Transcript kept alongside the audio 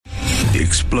The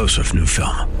explosive new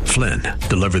film, Flynn,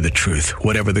 deliver the truth,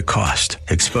 whatever the cost,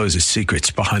 exposes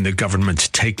secrets behind the government's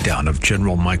takedown of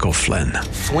General Michael Flynn.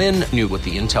 Flynn knew what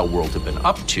the intel world had been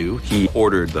up to. He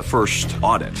ordered the first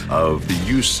audit of the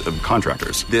use of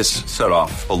contractors. This set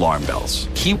off alarm bells.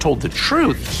 He told the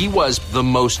truth. He was the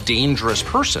most dangerous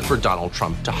person for Donald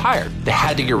Trump to hire. They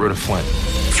had to get rid of Flynn.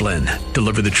 Flynn,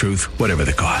 deliver the truth, whatever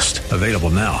the cost. Available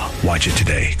now. Watch it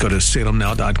today. Go to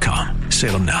salemnow.com.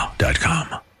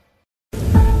 salemnow.com.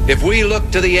 If we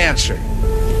look to the answer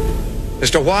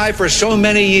as to why for so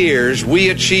many years we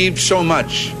achieved so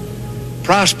much,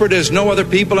 prospered as no other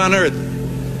people on earth,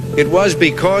 it was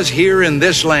because here in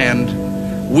this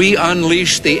land we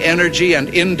unleashed the energy and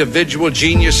individual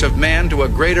genius of man to a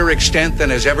greater extent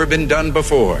than has ever been done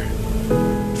before.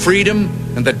 Freedom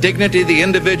and the dignity of the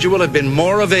individual have been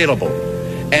more available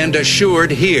and assured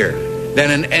here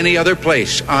than in any other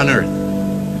place on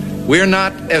earth. We're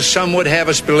not, as some would have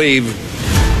us believe,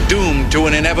 doomed to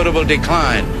an inevitable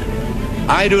decline.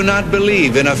 I do not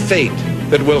believe in a fate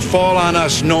that will fall on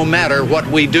us no matter what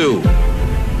we do.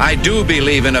 I do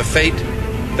believe in a fate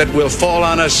that will fall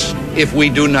on us if we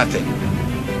do nothing.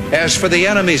 As for the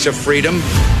enemies of freedom,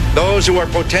 those who are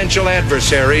potential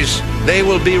adversaries, they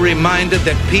will be reminded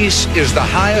that peace is the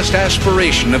highest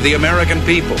aspiration of the American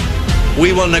people.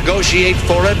 We will negotiate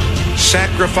for it,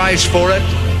 sacrifice for it.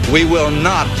 We will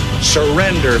not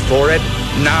surrender for it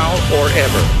now or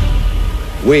ever.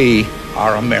 We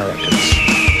are Americans.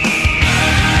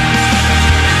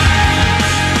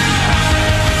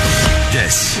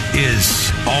 This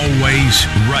is Always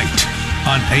Right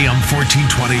on AM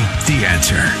 1420, The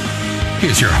Answer.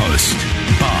 Here's your host,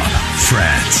 Bob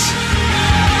Frantz.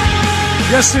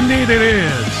 Yes, indeed it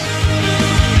is.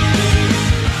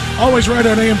 Always Right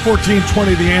on AM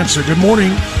 1420, The Answer. Good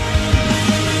morning.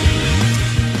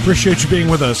 Appreciate you being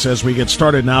with us as we get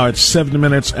started now at 7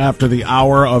 minutes after the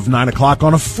hour of 9 o'clock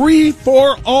on a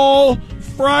free-for-all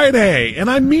Friday. And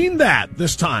I mean that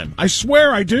this time. I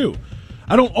swear I do.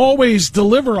 I don't always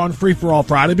deliver on Free for All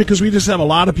Friday because we just have a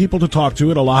lot of people to talk to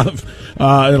and a lot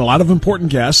of important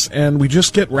guests, and we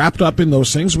just get wrapped up in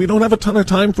those things. We don't have a ton of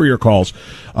time for your calls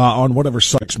on whatever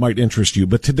subjects might interest you.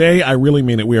 But today, I really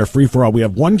mean it. We are free for all. We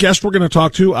have one guest we're going to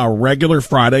talk to, our regular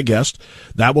Friday guest.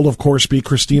 That will, of course, be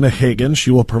Christina Hagan.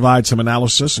 She will provide some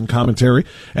analysis and commentary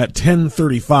at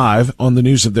 10:35 on the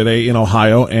news of the day in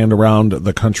Ohio and around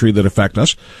the country that affect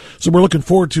us. So we're looking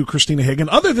forward to Christina Hagan.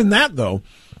 Other than that, though,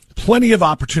 plenty of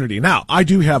opportunity. Now, I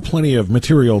do have plenty of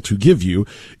material to give you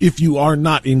if you are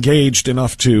not engaged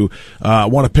enough to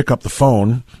want to pick up the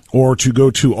phone or to go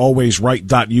to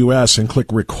alwaysright.us and click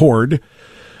record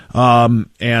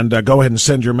and go ahead and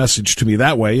send your message to me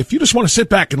that way. If you just want to sit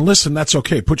back and listen, that's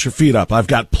okay. Put your feet up. I've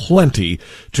got plenty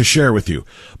to share with you.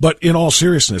 But in all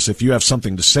seriousness, if you have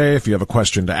something to say, if you have a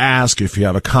question to ask, if you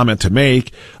have a comment to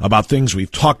make about things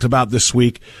we've talked about this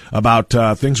week, about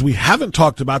things we haven't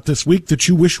talked about this week that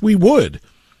you wish we would,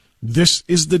 this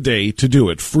is the day to do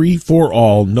it. Free for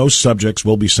all. No subjects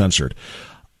will be censored.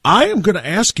 I am going to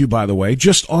ask you, by the way,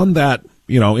 just on that,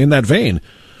 in that vein,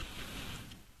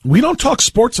 we don't talk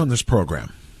sports on this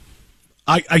program.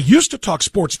 I used to talk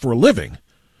sports for a living.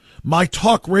 My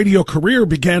talk radio career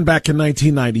began back in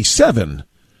 1997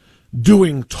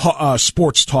 doing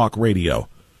sports talk radio.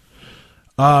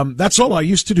 That's all I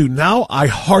used to do. Now I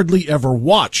hardly ever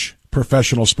watch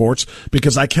professional sports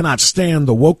because I cannot stand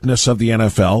the wokeness of the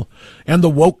NFL and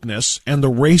the wokeness and the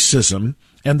racism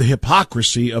and the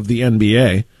hypocrisy of the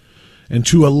NBA. And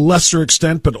to a lesser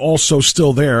extent, but also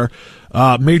still there,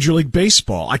 Major League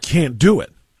Baseball. I can't do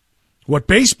it. What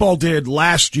baseball did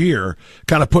last year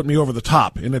kind of put me over the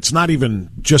top, and it's not even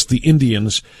just the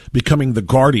Indians becoming the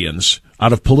Guardians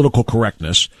out of political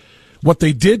correctness. What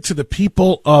they did to the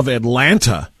people of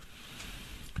Atlanta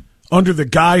under the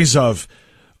guise of,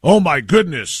 oh my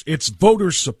goodness, it's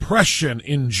voter suppression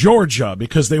in Georgia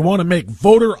because they want to make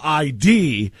voter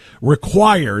ID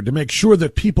required to make sure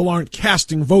that people aren't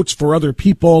casting votes for other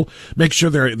people, make sure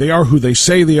they are who they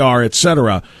say they are,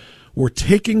 etc. We're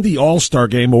taking the All-Star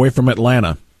game away from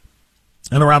Atlanta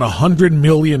and around $100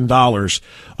 million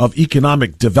of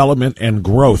economic development and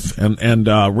growth and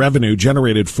revenue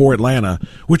generated for Atlanta,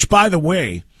 which, by the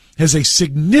way, has a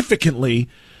significantly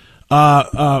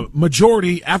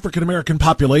majority African-American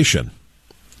population.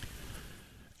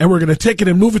 And we're going to take it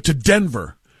and move it to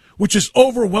Denver, which is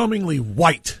overwhelmingly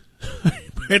white.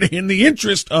 In the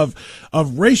interest of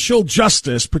racial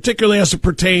justice, particularly as it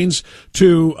pertains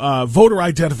to voter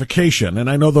identification. And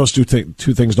I know those two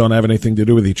things don't have anything to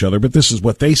do with each other, but this is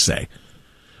what they say.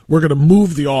 We're going to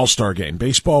move the All-Star game.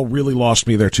 Baseball really lost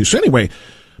me there, too. So anyway,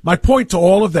 my point to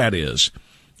all of that is,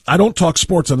 I don't talk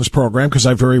sports on this program because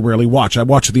I very rarely watch. I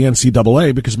watch the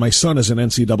NCAA because my son is an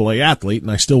NCAA athlete,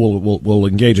 and I still will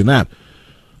engage in that.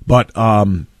 But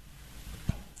I'm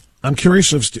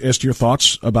curious as to your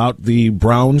thoughts about the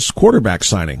Browns quarterback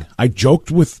signing. I joked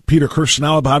with Peter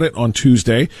Kirsanow about it on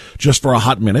Tuesday just for a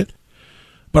hot minute,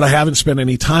 but I haven't spent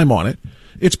any time on it.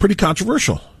 It's pretty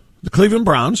controversial. The Cleveland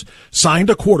Browns signed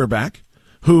a quarterback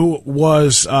who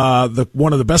was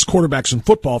one of the best quarterbacks in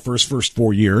football for his first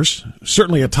 4 years,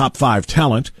 certainly a top 5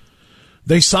 talent.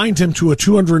 They signed him to a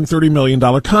 $230 million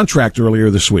contract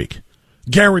earlier this week,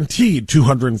 guaranteed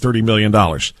 $230 million.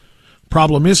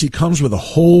 Problem is, he comes with a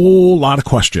whole lot of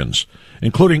questions,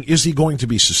 including is he going to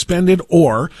be suspended,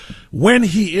 or when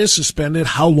he is suspended,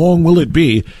 how long will it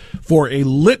be, for a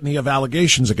litany of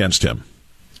allegations against him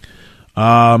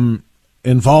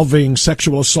involving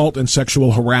sexual assault and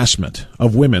sexual harassment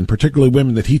of women, particularly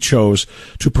women that he chose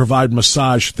to provide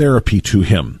massage therapy to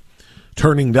him,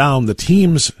 turning down the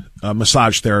team's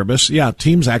massage therapists. Yeah,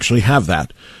 teams actually have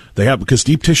that. They have, because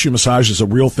deep tissue massage is a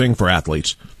real thing for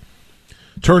athletes.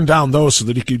 Turned down those so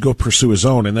that he could go pursue his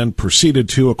own, and then proceeded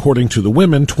to, according to the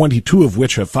women, 22 of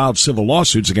which have filed civil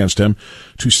lawsuits against him,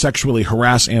 to sexually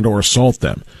harass and or assault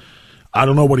them. I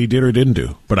don't know what he did or didn't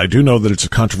do, but I do know that it's a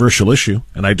controversial issue,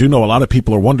 and I do know a lot of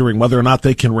people are wondering whether or not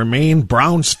they can remain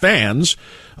Browns fans,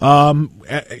 having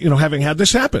had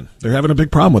this happen. They're having a big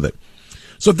problem with it.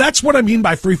 So that's what I mean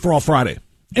by Free for All Friday.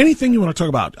 Anything you want to talk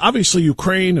about. Obviously,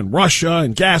 Ukraine and Russia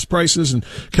and gas prices and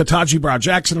Ketanji Brown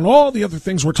Jackson and all the other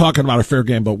things we're talking about are fair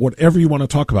game, but whatever you want to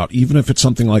talk about, even if it's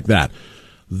something like that,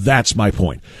 that's my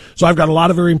point. So I've got a lot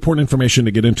of very important information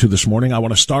to get into this morning. I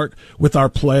want to start with our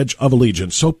Pledge of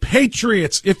Allegiance. So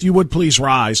patriots, if you would please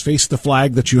rise, face the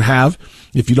flag that you have.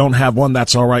 If you don't have one,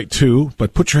 that's all right too,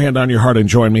 but put your hand on your heart and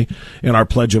join me in our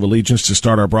Pledge of Allegiance to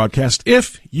start our broadcast.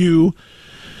 If you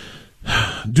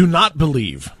do not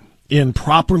believe in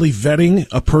properly vetting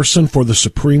a person for the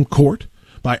Supreme Court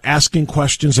by asking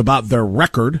questions about their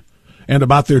record and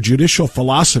about their judicial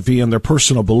philosophy and their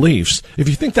personal beliefs, if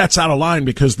you think that's out of line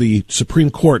because the Supreme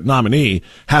Court nominee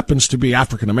happens to be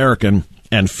African American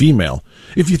and female,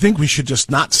 if you think we should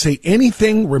just not say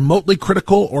anything remotely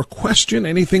critical or question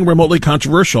anything remotely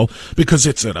controversial because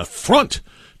it's an affront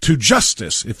to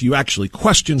justice if you actually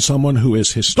question someone who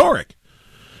is historic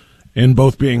in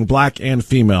both being black and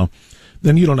female,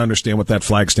 then you don't understand what that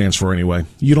flag stands for anyway.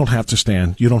 You don't have to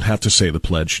stand. You don't have to say the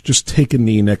pledge. Just take a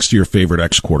knee next to your favorite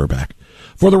ex-quarterback.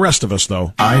 For the rest of us,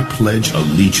 though, I pledge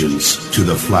allegiance to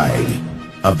the flag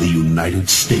of the United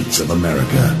States of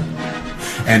America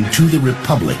and to the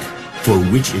republic for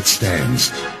which it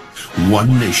stands,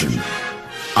 one nation,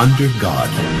 under God,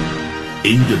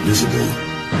 indivisible,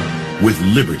 with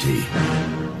liberty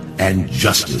and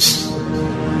justice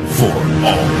for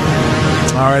all.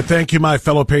 All right, thank you, my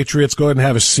fellow patriots. Go ahead and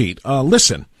have a seat.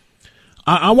 Listen,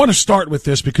 I want to start with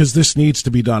this because this needs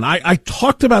to be done. I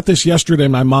talked about this yesterday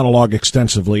in my monologue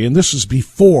extensively, and this is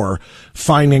before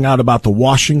finding out about the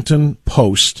Washington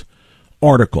Post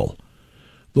article.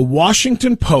 The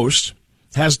Washington Post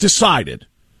has decided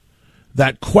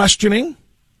that questioning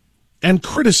and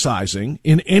criticizing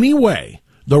in any way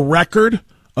the record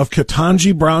of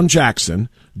Ketanji Brown Jackson,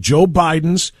 Joe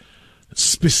Biden's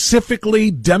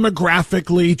specifically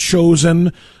demographically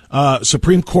chosen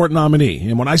Supreme Court nominee.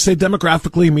 And when I say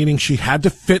demographically, meaning she had to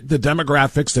fit the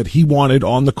demographics that he wanted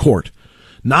on the court.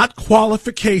 Not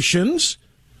qualifications,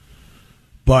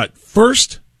 but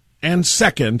first and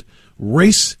second,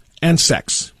 race and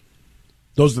sex.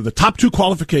 Those are the top two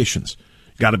qualifications.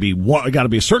 You got to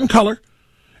be a certain color,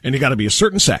 and you got to be a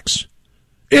certain sex.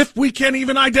 If we can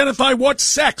even identify what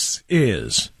sex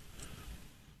is.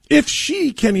 If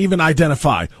she can even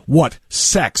identify what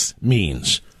sex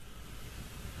means.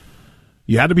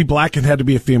 You had to be black and had to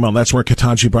be a female. That's where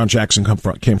Ketanji Brown Jackson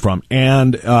came from,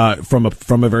 and from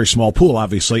a very small pool,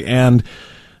 obviously. And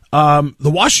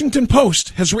the Washington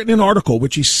Post has written an article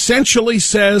which essentially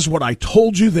says what I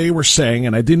told you they were saying,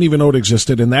 and I didn't even know it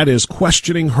existed, and that is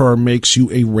questioning her makes you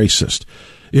a racist.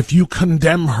 If you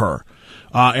condemn her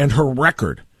and her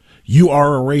record, you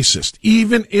are a racist,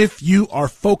 even if you are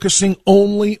focusing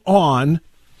only on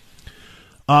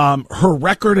her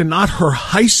record and not her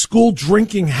high school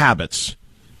drinking habits.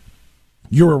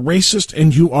 You're a racist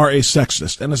and you are a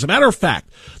sexist. And as a matter of fact,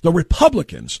 the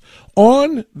Republicans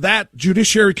on that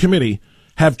Judiciary Committee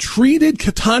have treated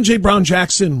Ketanji Brown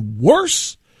Jackson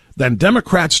worse than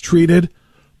Democrats treated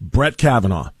Brett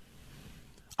Kavanaugh.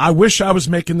 I wish I was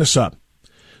making this up.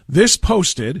 This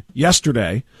posted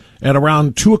yesterday at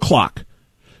around 2 o'clock.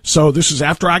 So this is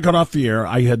after I got off the air.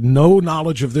 I had no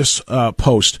knowledge of this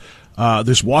post,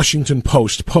 this Washington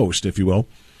Post, if you will.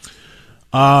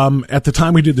 at the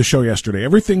time we did the show yesterday.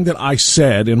 Everything that I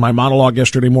said in my monologue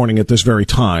yesterday morning at this very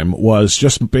time was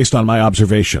just based on my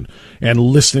observation and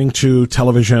listening to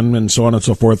television and so on and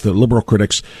so forth, the liberal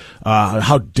critics.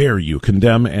 How dare you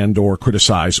condemn and or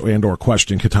criticize and or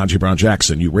question Ketanji Brown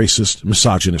Jackson, you racist,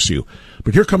 misogynist, you.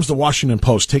 But here comes the Washington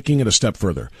Post taking it a step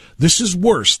further. This is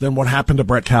worse than what happened to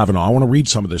Brett Kavanaugh. I want to read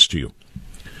some of this to you.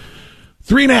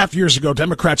 3.5 years ago,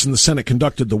 Democrats in the Senate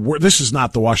conducted this is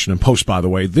not the Washington Post, by the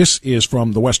way. This is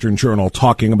from the Western Journal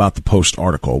talking about the Post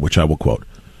article, which I will quote.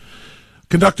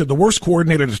 Conducted the worst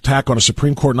coordinated attack on a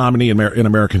Supreme Court nominee in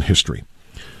American history.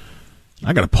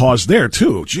 I got to pause there,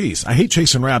 too. Jeez, I hate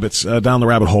chasing rabbits down the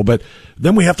rabbit hole, but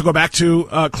then we have to go back to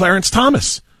Clarence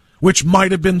Thomas, which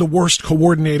might have been the worst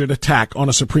coordinated attack on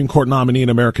a Supreme Court nominee in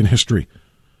American history.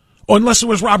 Unless it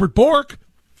was Robert Bork.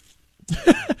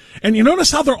 And you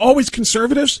notice how they're always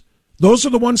conservatives? Those are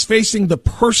the ones facing the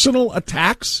personal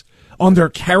attacks on their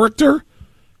character,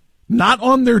 not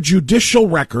on their judicial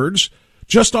records,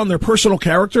 just on their personal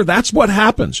character. That's what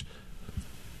happens.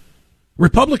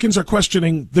 Republicans are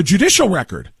questioning the judicial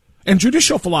record and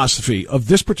judicial philosophy of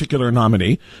this particular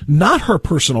nominee, not her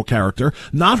personal character,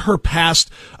 not her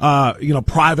past,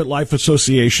 private life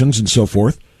associations and so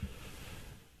forth.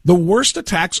 The worst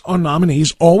attacks on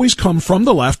nominees always come from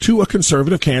the left to a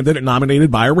conservative candidate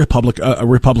nominated by a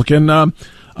Republican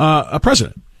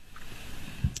president.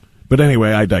 But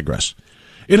anyway, I digress.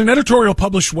 In an editorial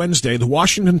published Wednesday, the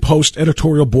Washington Post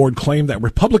editorial board claimed that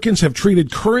Republicans have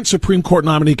treated current Supreme Court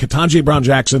nominee Ketanji Brown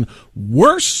Jackson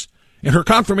worse in her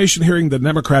confirmation hearing than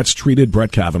Democrats treated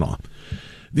Brett Kavanaugh.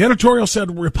 The editorial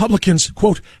said Republicans,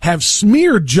 quote, have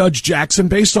smeared Judge Jackson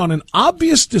based on an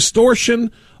obvious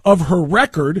distortion of her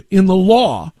record in the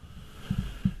law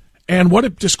and what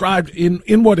it described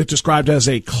in what it described as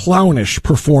a clownish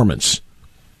performance.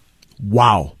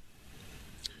 Wow.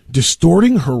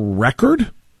 Distorting her record?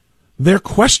 They're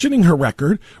questioning her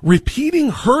record,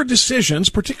 repeating her decisions,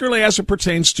 particularly as it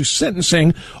pertains to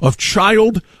sentencing of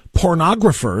child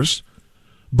pornographers,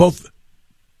 both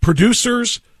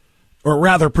producers,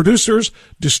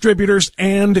 distributors,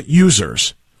 and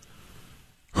users.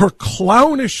 Her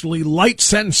clownishly light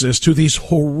sentences to these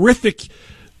horrific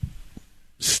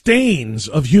stains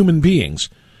of human beings.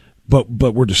 But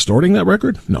we're distorting that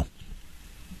record? No.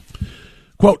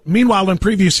 Quote, meanwhile, in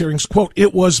previous hearings, quote,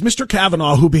 it was Mr.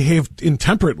 Kavanaugh who behaved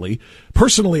intemperately,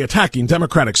 personally attacking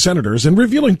Democratic senators and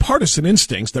revealing partisan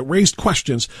instincts that raised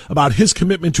questions about his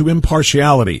commitment to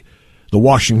impartiality, the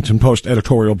Washington Post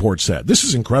editorial board said. This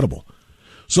is incredible.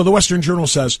 So the Western Journal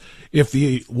says, if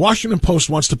the Washington Post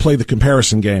wants to play the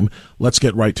comparison game, let's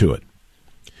get right to it.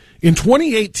 In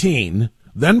 2018,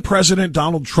 then President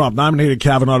Donald Trump nominated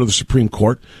Kavanaugh to the Supreme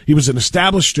Court. He was an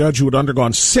established judge who had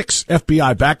undergone 6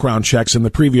 FBI background checks in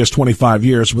the previous 25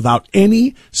 years without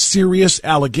any serious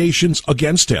allegations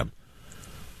against him.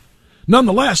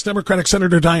 Nonetheless, Democratic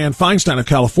Senator Dianne Feinstein of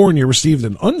California received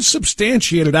an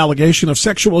unsubstantiated allegation of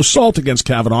sexual assault against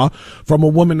Kavanaugh from a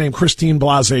woman named Christine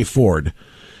Blasey Ford.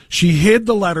 She hid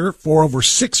the letter for over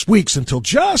 6 weeks until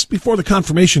just before the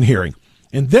confirmation hearing.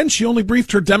 And then she only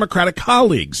briefed her Democratic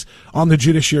colleagues on the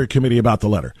Judiciary Committee about the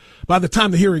letter. By the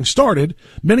time the hearing started,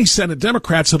 many Senate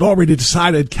Democrats had already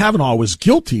decided Kavanaugh was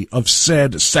guilty of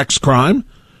said sex crime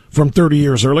from 30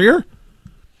 years earlier.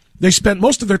 They spent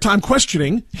most of their time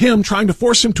questioning him, trying to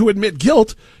force him to admit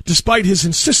guilt, despite his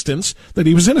insistence that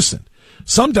he was innocent.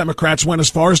 Some Democrats went as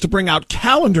far as to bring out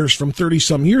calendars from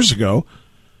 30-some years ago.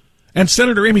 And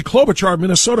Senator Amy Klobuchar of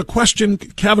Minnesota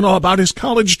questioned Kavanaugh about his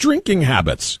college drinking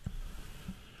habits.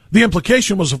 The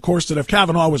implication was, of course, that if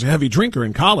Kavanaugh was a heavy drinker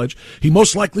in college, he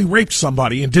most likely raped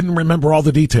somebody and didn't remember all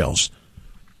the details.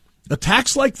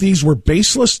 Attacks like these were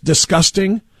baseless,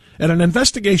 disgusting, and an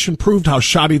investigation proved how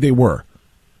shoddy they were.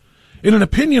 In an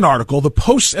opinion article, the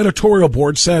Post's editorial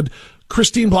board said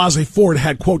Christine Blasey Ford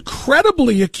had, quote,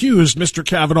 credibly accused Mr.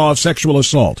 Kavanaugh of sexual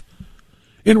assault.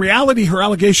 In reality, her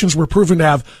allegations were proven to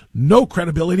have no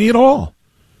credibility at all.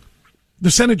 The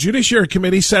Senate Judiciary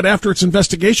Committee said after its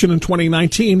investigation in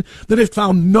 2019 that it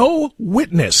found no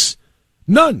witness,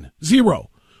 none,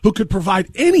 zero, who could provide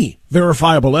any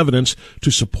verifiable evidence to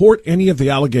support any of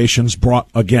the allegations brought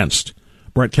against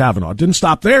Brett Kavanaugh. Didn't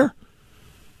stop there.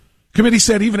 Committee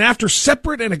said even after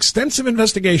separate and extensive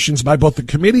investigations by both the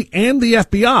committee and the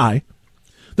FBI,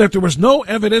 that there was no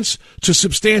evidence to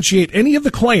substantiate any of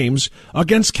the claims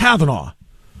against Kavanaugh.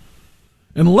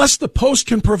 Unless the Post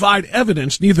can provide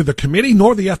evidence neither the committee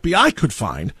nor the FBI could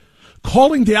find,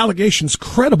 calling the allegations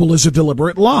credible is a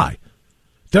deliberate lie.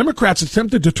 Democrats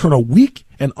attempted to turn a weak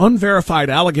and unverified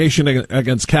allegation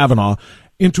against Kavanaugh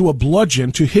into a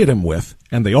bludgeon to hit him with,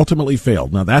 and they ultimately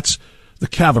failed. Now, that's the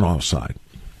Kavanaugh side.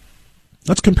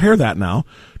 Let's compare that now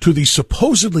to the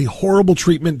supposedly horrible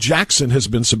treatment Jackson has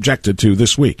been subjected to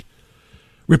this week.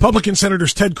 Republican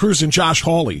Senators Ted Cruz and Josh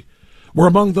Hawley were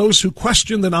among those who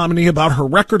questioned the nominee about her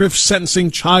record of sentencing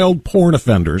child porn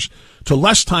offenders to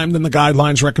less time than the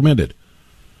guidelines recommended.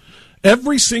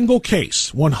 Every single case,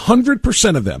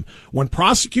 100% of them, when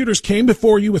prosecutors came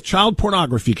before you with child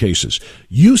pornography cases,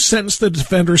 you sentenced the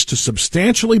defenders to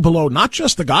substantially below not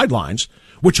just the guidelines,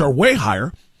 which are way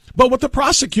higher, but what the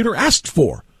prosecutor asked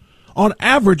for. On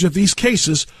average of these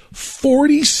cases,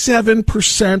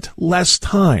 47% less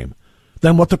time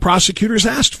than what the prosecutors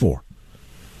asked for.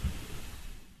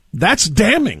 That's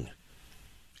damning.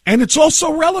 And it's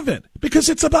also relevant because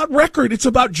it's about record. It's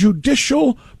about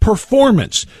judicial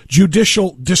performance,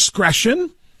 judicial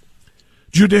discretion,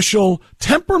 judicial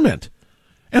temperament.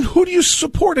 And who do you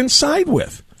support and side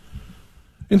with?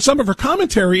 In some of her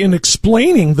commentary in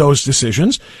explaining those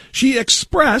decisions, she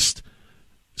expressed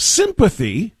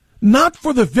sympathy not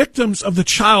for the victims of the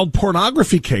child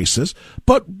pornography cases,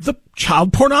 but the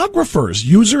child pornographers,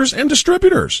 users, and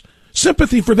distributors.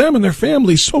 Sympathy for them and their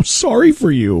families. So sorry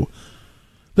for you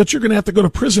that you're going to have to go to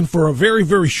prison for a very,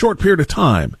 very short period of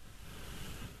time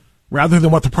rather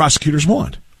than what the prosecutors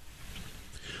want.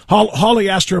 Hawley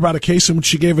asked her about a case in which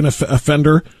she gave an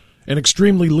offender an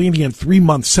extremely lenient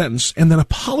 3-month sentence and then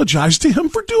apologized to him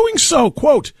for doing so.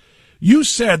 Quote, "You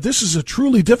said this is a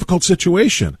truly difficult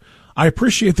situation. I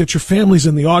appreciate that your family's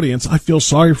in the audience. I feel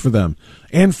sorry for them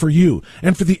and for you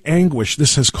and for the anguish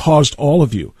this has caused all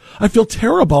of you. I feel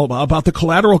terrible about the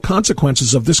collateral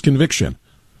consequences of this conviction."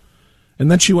 And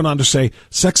then she went on to say,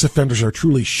 sex offenders are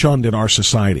truly shunned in our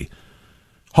society.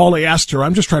 Hawley asked her,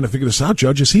 "I'm just trying to figure this out,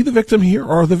 Judge. Is he the victim here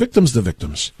or are the victims the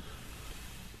victims?"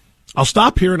 I'll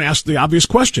stop here and ask the obvious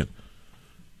question.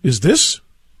 Is this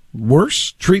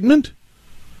worse treatment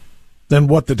than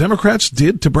what the Democrats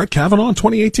did to Brett Kavanaugh in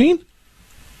 2018?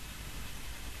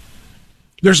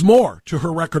 There's more to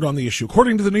her record on the issue.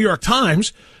 According to the New York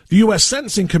Times, the U.S.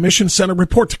 Sentencing Commission sent a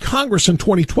report to Congress in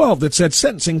 2012 that said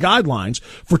sentencing guidelines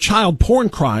for child porn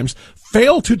crimes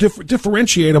fail to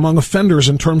differentiate among offenders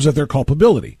in terms of their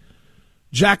culpability.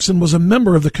 Jackson was a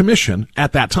member of the commission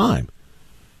at that time.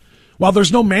 While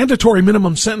there's no mandatory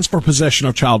minimum sentence for possession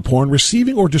of child porn,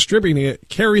 receiving or distributing it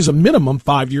carries a minimum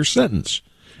 5-year sentence.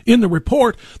 In the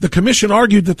report, the commission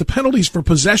argued that the penalties for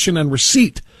possession and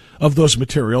receipt of those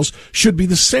materials should be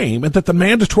the same and that the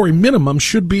mandatory minimum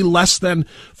should be less than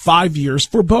 5 years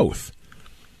for both.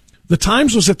 The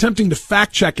Times was attempting to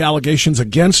fact-check allegations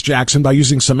against Jackson by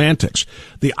using semantics.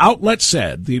 The outlet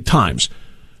said, the Times,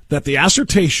 that the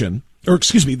assertion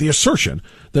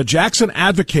that Jackson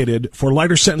advocated for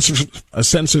lighter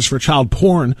sentences for child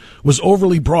porn was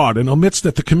overly broad and omits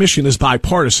that the commission is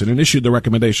bipartisan and issued the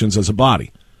recommendations as a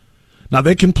body. Now,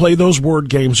 they can play those word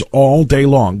games all day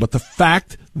long, but the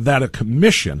fact that a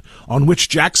commission on which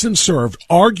Jackson served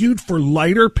argued for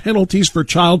lighter penalties for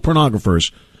child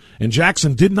pornographers, and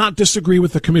Jackson did not disagree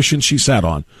with the commission she sat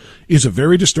on, is a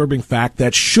very disturbing fact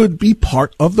that should be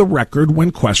part of the record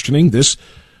when questioning this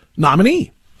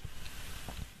nominee.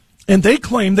 And they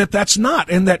claim that that's not,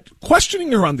 and that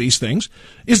questioning her on these things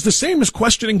is the same as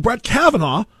questioning Brett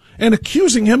Kavanaugh and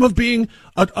accusing him of being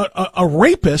a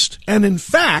rapist. And in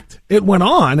fact, it went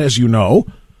on, as you know,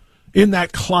 in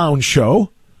that clown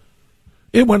show,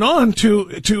 it went on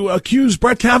to accuse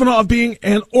Brett Kavanaugh of being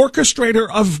an orchestrator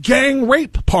of gang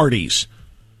rape parties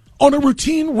on a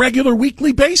routine, regular,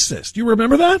 weekly basis. Do you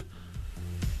remember that?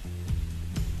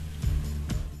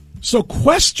 So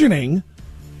questioning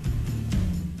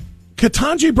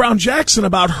Ketanji Brown Jackson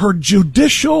about her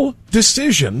judicial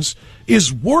decisions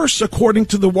is worse, according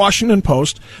to the Washington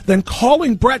Post, than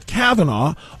calling Brett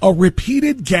Kavanaugh a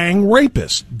repeated gang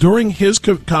rapist during his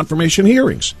confirmation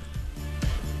hearings.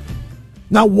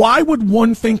 Now, why would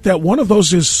one think that one of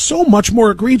those is so much more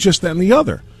egregious than the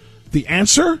other? The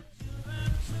answer?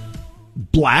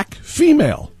 Black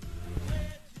female.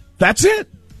 That's it.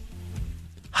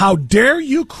 How dare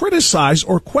you criticize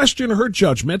or question her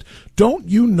judgment? Don't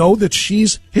you know that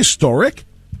she's historic?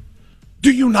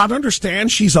 Do you not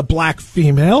understand she's a black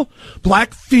female?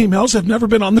 Black females have never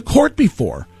been on the court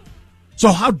before. So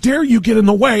how dare you get in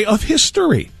the way of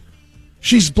history?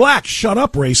 She's black, shut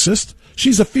up, racist.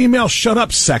 She's a female, shut up,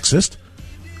 sexist.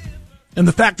 And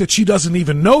the fact that she doesn't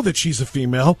even know that she's a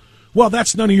female, well,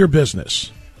 that's none of your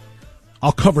business.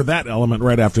 I'll cover that element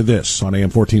right after this on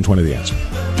AM 1420 The Answer.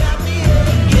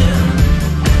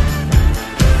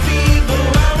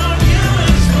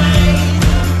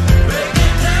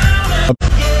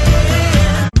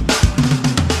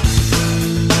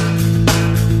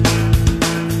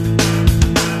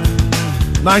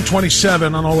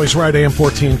 $9:27 on Always Right, AM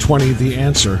 1420, The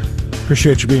Answer.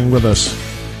 Appreciate you being with us.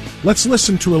 Let's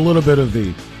listen to a little bit of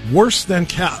the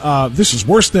this is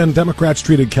worse than Democrats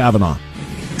treated Kavanaugh.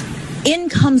 In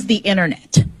comes the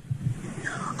internet.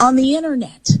 On the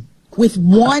internet, with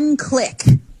one click,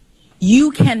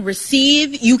 you can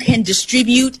receive, you can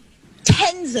distribute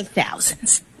tens of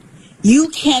thousands. You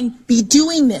can be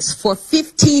doing this for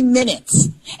 15 minutes,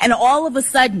 and all of a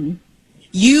sudden,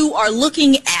 you are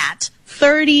looking at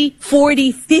 30,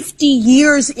 40, 50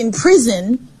 years in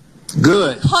prison.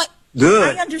 Good.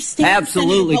 Good. I understand.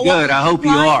 Absolutely good. I hope you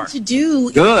are.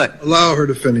 Good. Allow her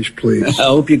to finish, please. I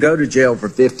hope you go to jail for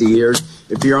 50 years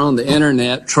if you're on the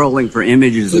internet trolling for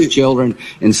images of children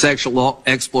and sexual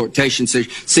exploitation.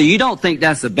 See, you don't think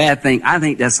that's a bad thing. I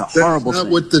think that's a horrible thing. That's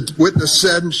not what the witness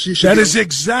said. And she should that is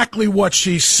exactly what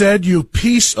she said, you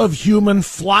piece of human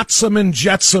flotsam and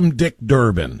jetsam Dick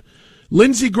Durbin.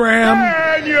 Lindsey Graham,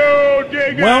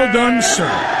 well done,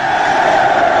 sir.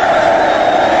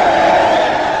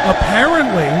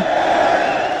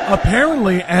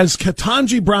 Apparently, as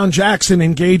Ketanji Brown Jackson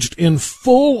engaged in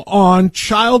full-on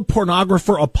child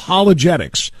pornographer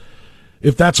apologetics,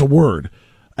 if that's a word,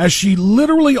 as she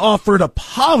literally offered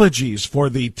apologies for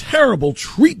the terrible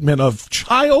treatment of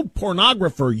child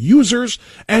pornographer users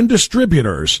and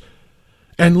distributors,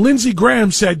 and Lindsey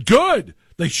Graham said, good,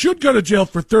 they should go to jail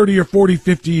for 30 or 40,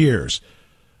 50 years.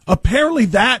 Apparently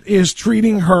that is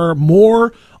treating her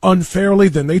more unfairly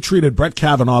than they treated Brett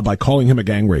Kavanaugh by calling him a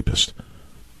gang rapist.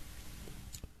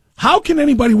 How can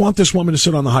anybody want this woman to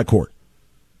sit on the high court?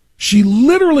 She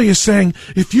literally is saying,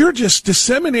 if you're just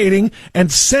disseminating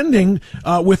and sending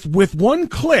with one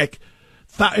click,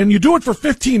 and you do it for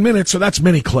 15 minutes, so that's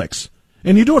many clicks,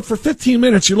 and you do it for 15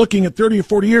 minutes, you're looking at 30 or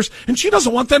 40 years, and she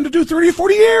doesn't want them to do 30 or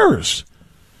 40 years.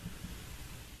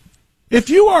 If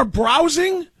you are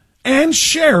browsing and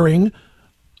sharing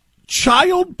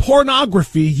child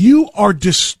pornography, you are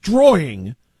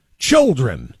destroying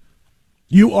children.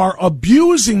 You are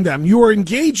abusing them. You are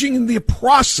engaging in the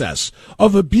process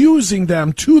of abusing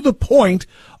them to the point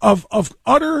of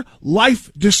utter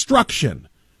life destruction.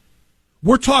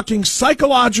 We're talking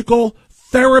psychological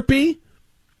therapy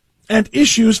and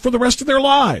issues for the rest of their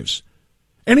lives.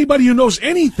 Anybody who knows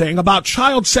anything about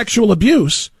child sexual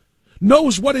abuse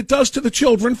knows what it does to the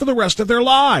children for the rest of their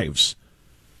lives,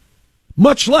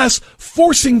 much less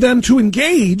forcing them to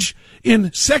engage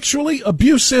in sexually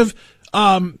abusive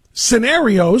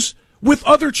scenarios with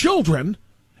other children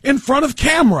in front of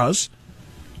cameras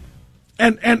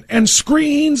and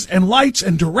screens and lights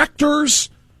and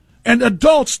directors and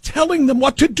adults telling them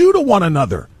what to do to one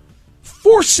another,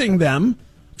 forcing them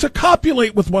to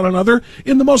copulate with one another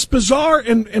in the most bizarre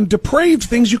and depraved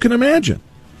things you can imagine.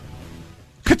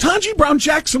 Ketanji Brown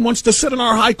Jackson wants to sit in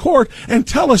our high court and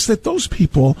tell us that those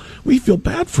people, we feel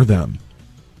bad for them.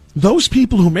 Those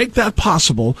people who make that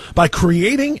possible by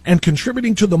creating and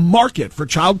contributing to the market for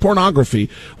child pornography,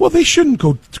 well, they shouldn't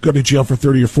go to jail for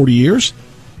 30 or 40 years.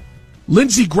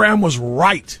 Lindsey Graham was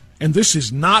right, and this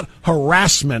is not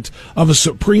harassment of a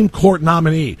Supreme Court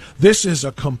nominee. This is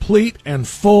a complete and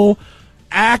full,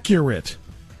 accurate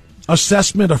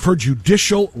assessment of her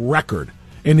judicial record.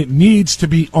 And it needs to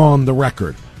be on the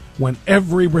record when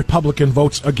every Republican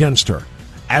votes against her,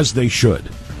 as they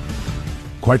should.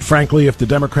 Quite frankly, if the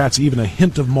Democrats even a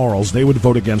hint of morals, they would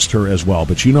vote against her as well.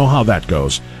 But you know how that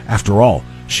goes. After all,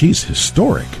 she's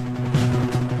historic.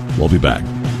 We'll be back.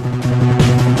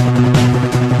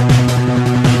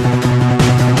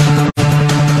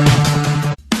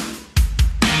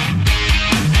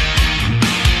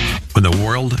 When the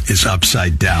world is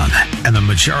upside down and the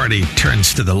majority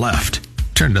turns to the left,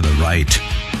 turn to the right.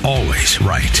 Always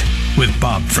right. With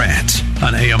Bob France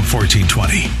on AM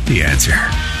 1420. The Answer.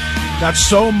 Got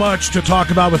so much to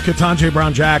talk about with Ketanji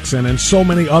Brown Jackson and so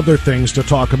many other things to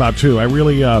talk about, too. I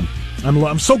really,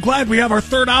 I'm so glad we have our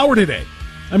third hour today.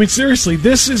 I mean, seriously,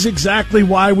 this is exactly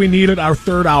why we needed our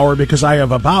third hour, because I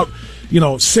have about,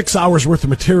 6 hours worth of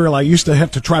material. I used to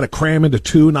have to try to cram into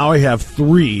 2. Now I have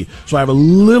 3. So I have a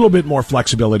little bit more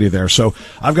flexibility there. So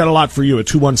I've got a lot for you at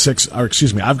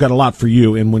I've got a lot for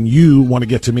you. And when you want to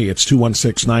get to me, it's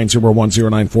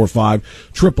 216-901-0945,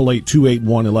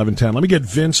 888-281-1110. Let me get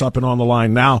Vince up and on the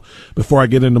line now before I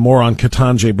get into more on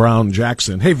Ketanji Brown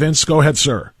Jackson. Hey, Vince, go ahead,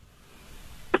 sir.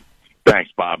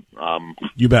 Thanks, Bob.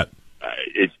 You bet.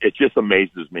 It just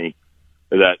amazes me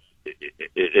that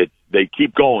they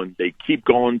keep going. They keep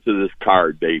going to this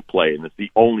card they play, and it's the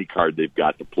only card they've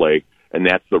got to play, and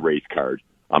that's the race card.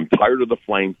 I'm tired of the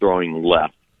flame-throwing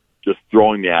left, just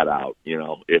throwing that out.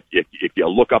 If you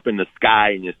look up in the sky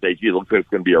and you say, gee, it looks like it's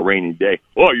going to be a rainy day,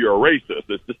 oh, you're a racist.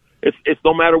 It's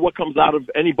no matter what comes out of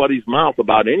anybody's mouth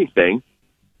about anything,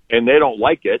 and they don't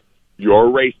like it, you're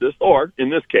a racist, or in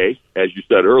this case, as you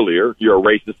said earlier, you're a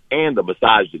racist and a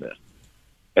misogynist.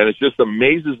 And it just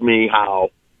amazes me how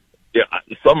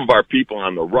some of our people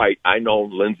on the right, I know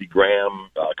Lindsey Graham,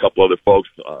 a couple other folks,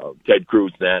 Ted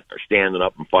Cruz, that are standing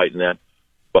up and fighting that.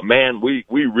 But, man, we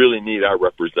really need our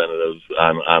representatives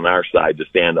on our side to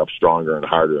stand up stronger and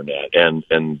harder in that.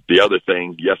 And the other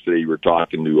thing, yesterday you were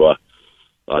talking to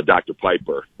Dr.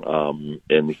 Piper,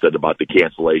 and he said about the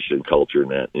cancellation culture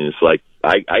and that. And it's like,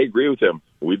 I agree with him.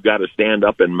 We've got to stand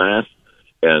up en masse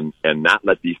and not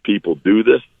let these people do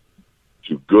this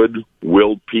to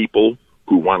good-willed people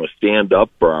who want to stand up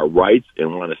for our rights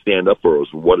and want to stand up for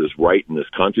what is right in this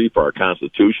country, for our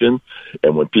Constitution.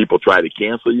 And when people try to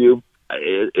cancel you,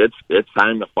 it's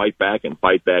time to fight back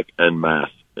en masse.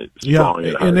 Yeah,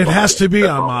 and it has to be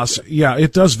en masse. Yeah,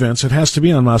 it does, Vince. It has to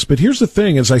be en masse. But here's the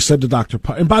thing, as I said to Dr.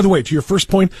 And by the way, to your first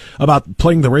point about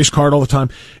playing the race card all the time,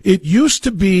 it used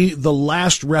to be the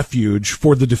last refuge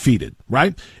for the defeated,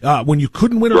 right? When you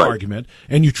couldn't win an argument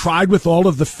and you tried with all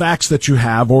of the facts that you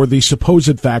have or the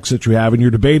supposed facts that you have and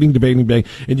you're debating,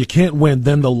 and you can't win,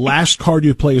 then the last card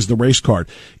you play is the race card.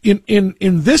 In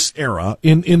this era,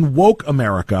 in woke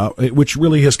America, which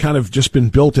really has kind of just been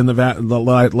built in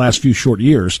the last few short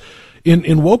years,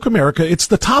 in woke America, it's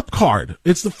the top card.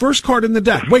 It's the first card in the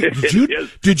deck. Wait,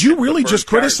 did you really just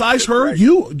criticize her? Right.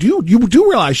 You do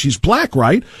realize she's black,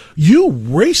 right? You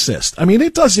racist. I mean,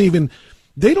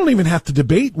 they don't even have to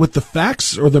debate with the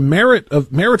facts or the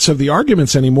merits of the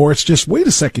arguments anymore. It's just, wait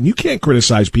a second, you can't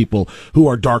criticize people who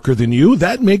are darker than you.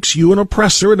 That makes you an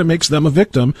oppressor and it makes them a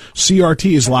victim.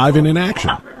 CRT is live and in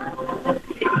action.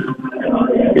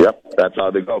 Yep, that's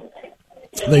how they go.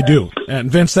 They do. And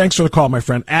Vince, thanks for the call, my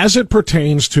friend. As it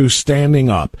pertains to standing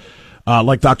up,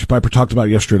 like Dr. Piper talked about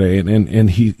yesterday, and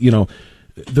he,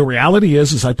 the reality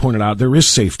is, as I pointed out, there is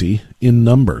safety in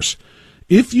numbers.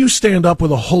 If you stand up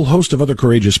with a whole host of other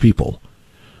courageous people,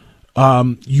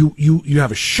 you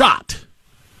have a shot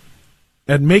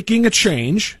at making a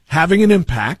change, having an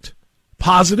impact,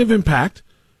 positive impact,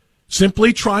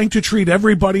 simply trying to treat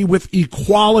everybody with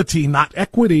equality, not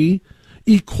equity.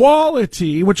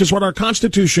 Equality, which is what our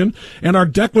Constitution and our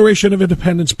Declaration of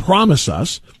Independence promise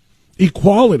us.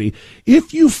 Equality.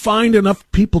 If you find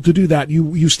enough people to do that,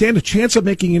 you stand a chance of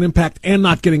making an impact and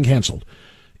not getting canceled.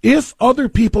 If other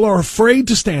people are afraid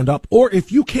to stand up, or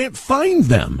if you can't find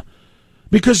them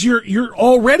because you're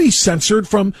already censored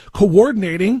from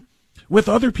coordinating with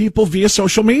other people via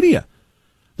social media.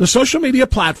 The social media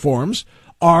platforms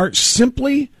are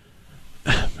simply,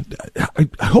 I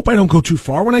hope I don't go too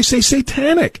far when I say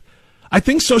satanic. I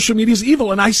think social media is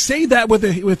evil, and I say that with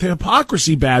a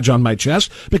hypocrisy badge on my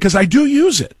chest because I do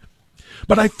use it.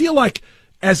 But I feel like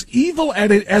as evil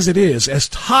as it is, as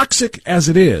toxic as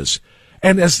it is,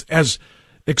 and as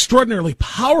extraordinarily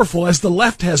powerful as the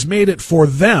left has made it for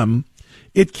them,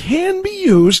 it can be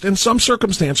used in some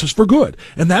circumstances for good.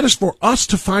 And that is for us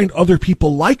to find other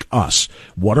people like us.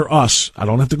 What are us? I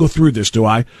don't have to go through this, do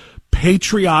I?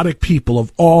 Patriotic people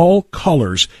of all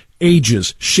colors,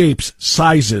 ages, shapes,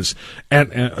 sizes,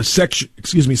 and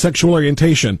sexual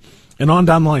orientation, and on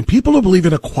down the line. People who believe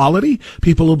in equality,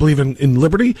 people who believe in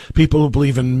liberty, people who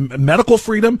believe in medical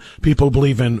freedom, people who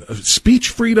believe in speech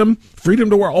freedom, freedom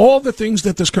to wear, all the things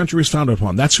that this country is founded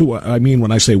upon. That's who I mean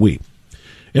when I say we.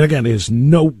 And again, it has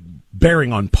no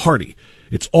bearing on party.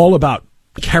 It's all about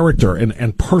character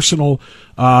and personal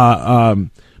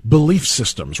belief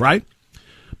systems, right?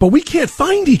 But we can't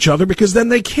find each other because then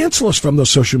they cancel us from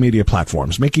those social media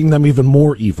platforms, making them even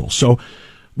more evil. So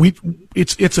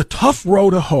it's a tough row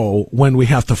to hoe when we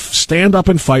have to stand up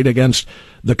and fight against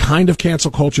the kind of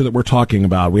cancel culture that we're talking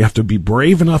about. We have to be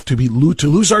brave enough to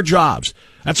lose our jobs.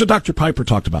 That's what Dr. Piper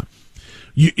talked about.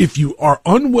 If you are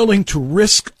unwilling to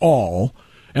risk all,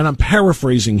 and I'm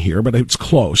paraphrasing here, but it's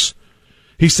close.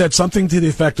 He said something to the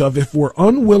effect of, if we're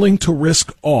unwilling to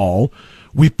risk all,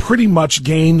 we pretty much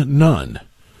gain none.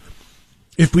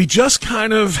 If we just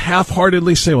kind of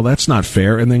half-heartedly say, well, that's not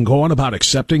fair, and then go on about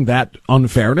accepting that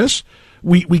unfairness,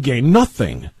 we gain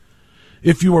nothing.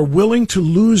 If you are willing to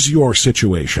lose your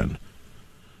situation,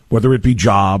 whether it be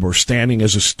job or standing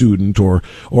as a student or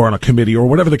on a committee or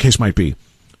whatever the case might be,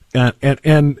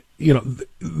 and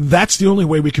that's the only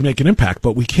way we can make an impact,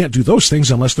 but we can't do those things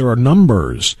unless there are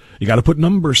numbers. You got to put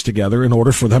numbers together in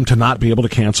order for them to not be able to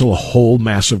cancel a whole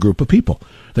massive group of people.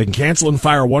 They can cancel and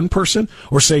fire one person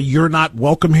or say, you're not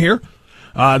welcome here.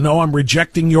 No, I'm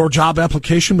rejecting your job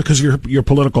application because of your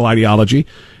political ideology.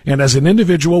 And as an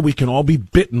individual, we can all be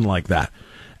bitten like that.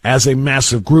 As a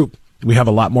massive group, we have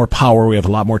a lot more power. We have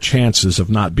a lot more chances of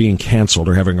not being canceled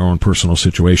or having our own personal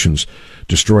situations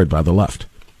destroyed by the left.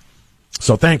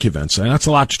 So thank you, Vince. And that's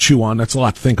a lot to chew on. That's a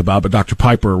lot to think about. But Dr.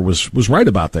 Piper was right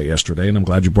about that yesterday, and I'm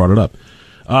glad you brought it up.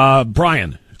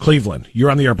 Brian, Cleveland, you're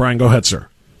on the air. Brian, go ahead, sir.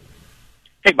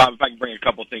 Hey, Bob, if I can bring a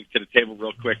couple things to the table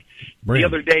real quick. The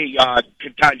other day,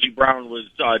 Ketanji Brown was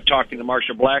talking to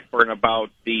Marsha Blackburn about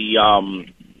the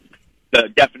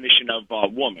definition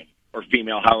of woman or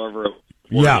female, however.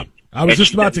 Yeah, I was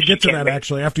just about to get to that,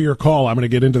 actually. After your call, I'm going to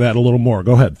get into that a little more.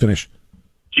 Go ahead, finish.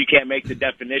 She can't make the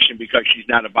definition because she's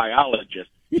not a biologist.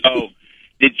 So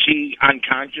did she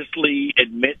unconsciously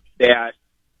admit that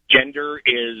gender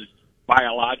is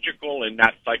biological and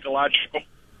not psychological?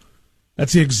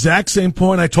 That's the exact same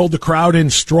point I told the crowd in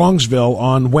Strongsville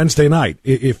on Wednesday night.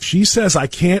 If she says, I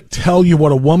can't tell you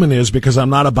what a woman is because I'm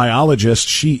not a biologist,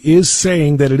 she is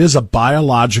saying that it is a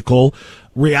biological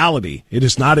reality. It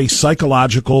is not a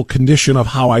psychological condition of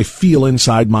how I feel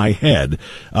inside my head.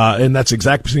 And that's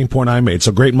exactly the same point I made.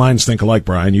 So great minds think alike,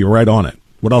 Brian. You're right on it.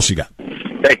 What else you got?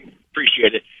 Hey,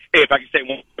 appreciate it. Hey, if I can say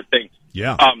one more thing.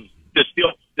 Yeah.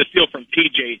 The steal from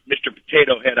TJ, Mr.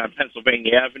 Potato Head on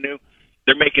Pennsylvania Avenue,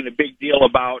 they're making a big deal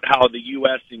about how the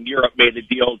U.S. and Europe made a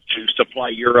deal to supply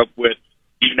Europe with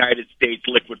United States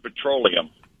liquid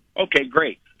petroleum. Okay,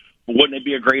 great. But wouldn't it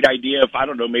be a great idea if, I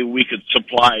don't know, maybe we could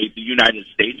supply the United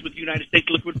States with United States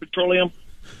liquid petroleum?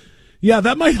 Yeah,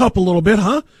 that might help a little bit,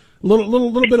 huh? A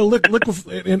little bit of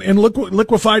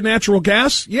liquefied natural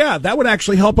gas. Yeah, that would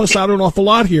actually help us out an awful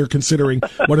lot here, considering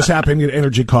what is happening at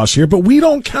energy costs here. But we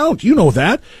don't count. You know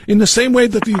that. In the same way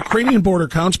that the Ukrainian border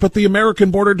counts, but the American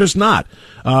border does not,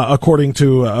 according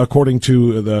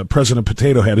to the President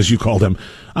Potato Head, as you called him.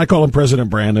 I call him President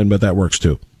Brandon, but that works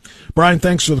too. Brian,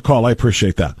 thanks for the call. I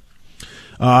appreciate that.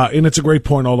 And it's a great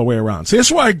point all the way around. See,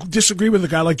 that's why I disagree with a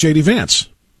guy like J.D. Vance.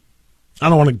 I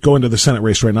don't want to go into the Senate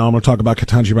race right now. I'm going to talk about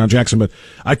Ketanji Brown Jackson, but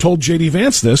I told J.D.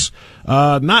 Vance this,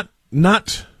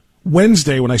 not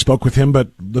Wednesday when I spoke with him, but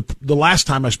the last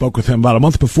time I spoke with him about a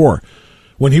month before,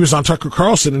 when he was on Tucker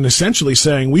Carlson and essentially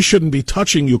saying we shouldn't be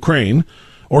touching Ukraine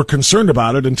or concerned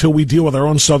about it until we deal with our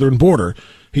own southern border.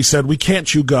 He said we can't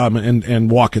chew gum and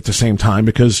walk at the same time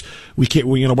because we're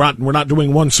not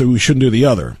doing one, so we shouldn't do the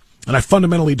other. And I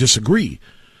fundamentally disagree.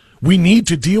 We need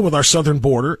to deal with our southern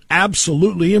border,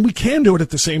 absolutely, and we can do it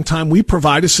at the same time. We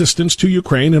provide assistance to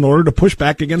Ukraine in order to push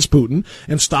back against Putin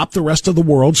and stop the rest of the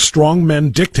world's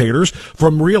strongmen dictators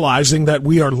from realizing that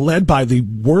we are led by the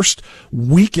worst,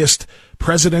 weakest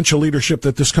presidential leadership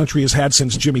that this country has had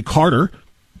since Jimmy Carter,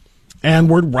 and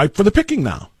we're ripe for the picking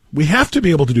now. We have to be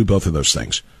able to do both of those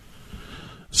things.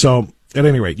 So, at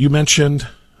any rate, you mentioned,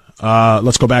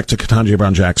 let's go back to Ketanji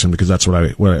Brown Jackson because that's what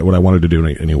I wanted to do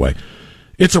anyway.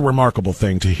 It's a remarkable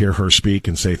thing to hear her speak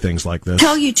and say things like this.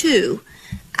 Tell you too,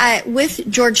 with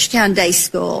Georgetown Day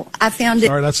School, I found it.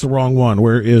 Sorry, that's the wrong one.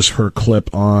 Where is her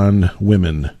clip on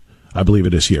women? I believe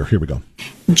it is here. Here we go.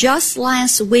 Just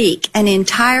last week, an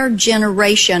entire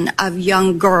generation of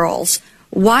young girls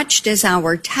watched as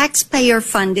our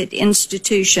taxpayer-funded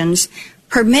institutions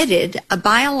permitted a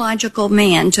biological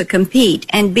man to compete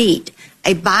and beat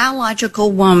a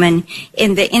biological woman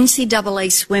in the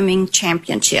NCAA swimming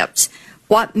championships.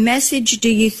 What message do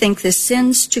you think this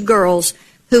sends to girls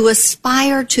who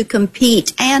aspire to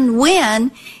compete and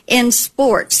win in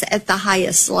sports at the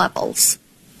highest levels?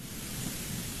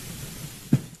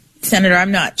 Senator,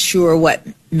 I'm not sure what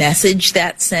message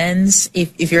that sends.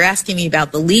 If you're asking me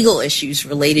about the legal issues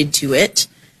related to it,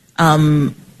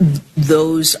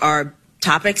 those are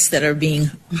topics that are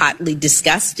being hotly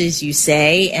discussed, as you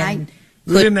say, and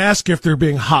we didn't ask if they're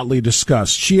being hotly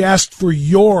discussed. She asked for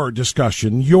your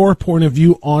discussion, your point of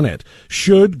view on it.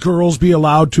 Should girls be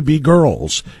allowed to be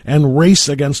girls and race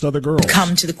against other girls?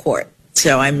 Come to the court.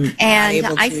 So I'm and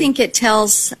able to. I think it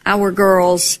tells our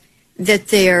girls that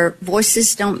their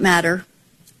voices don't matter.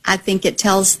 I think it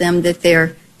tells them that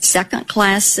they're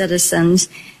second-class citizens,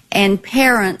 and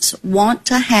parents want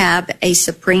to have a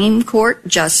Supreme Court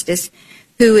justice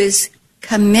who is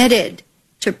committed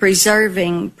to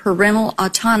preserving parental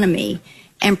autonomy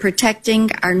and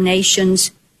protecting our nation's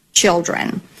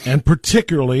children. And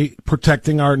particularly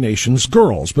protecting our nation's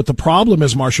girls. But the problem,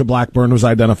 as Marsha Blackburn was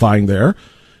identifying there,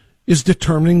 is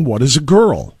determining what is a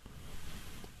girl.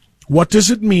 What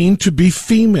does it mean to be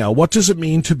female? What does it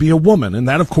mean to be a woman? And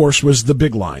that, of course, was the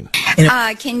big line.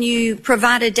 Can you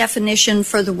provide a definition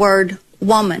for the word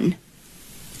woman?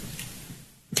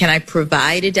 Can I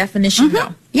provide a definition? Mm-hmm.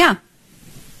 No. Yeah.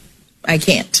 I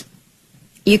can't.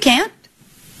 You can't?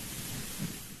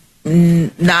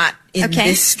 Not in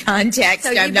this context.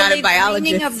 So I'm not a biologist.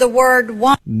 The meaning of the word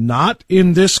woman. Not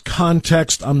in this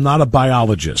context. I'm not a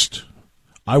biologist.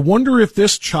 I wonder if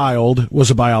this child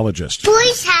was a biologist.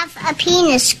 Boys have a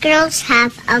penis. Girls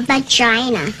have a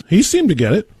vagina. He seemed to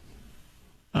get it.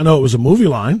 I know it was a movie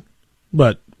line,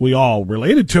 but we all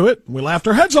related to it. We laughed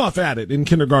our heads off at it in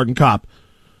Kindergarten Cop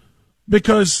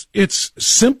because it's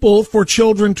simple for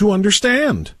children to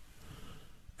understand.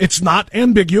 It's not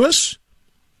ambiguous,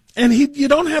 and you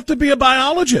don't have to be a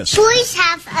biologist. Boys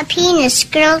have a penis.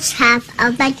 Girls have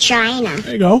a vagina.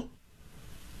 There you go.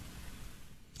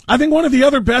 I think one of the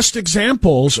other best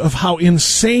examples of how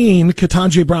insane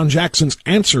Ketanji Brown Jackson's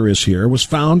answer is here was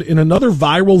found in another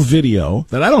viral video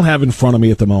that I don't have in front of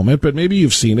me at the moment, but maybe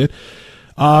you've seen it.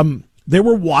 They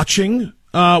were watching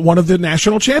one of the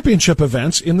national championship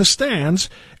events in the stands,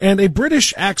 and a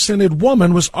British accented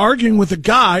woman was arguing with a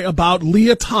guy about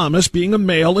Leah Thomas being a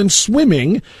male and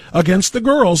swimming against the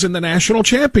girls in the national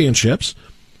championships.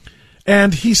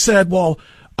 And he said, well,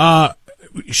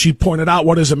 she pointed out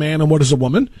what is a man and what is a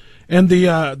woman. And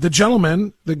the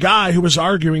gentleman, the guy who was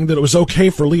arguing that it was okay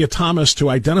for Leah Thomas to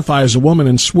identify as a woman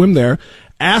and swim there,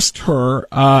 asked her,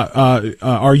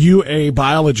 are you a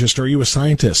biologist or are you a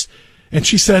scientist? And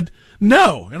she said,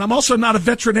 no, and I'm also not a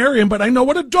veterinarian, but I know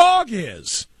what a dog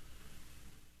is.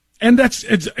 And that's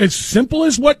it's as simple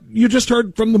as what you just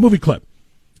heard from the movie clip.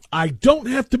 I don't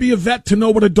have to be a vet to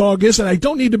know what a dog is, and I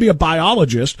don't need to be a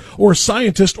biologist or a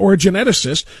scientist or a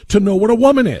geneticist to know what a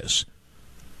woman is.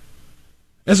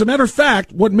 As a matter of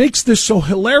fact, what makes this so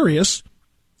hilarious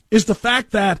is the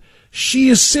fact that she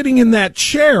is sitting in that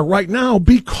chair right now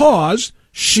because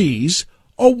she's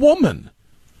a woman.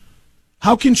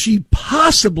 How can she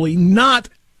possibly not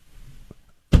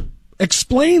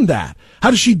explain that?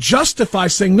 How does she justify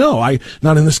saying, no,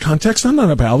 not in this context, I'm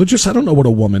not a biologist, I don't know what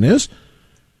a woman is?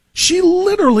 She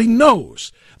literally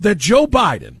knows that Joe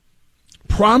Biden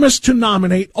promised to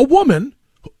nominate a woman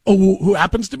who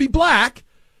happens to be black.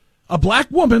 A black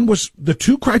woman was the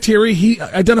two criteria he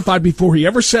identified before he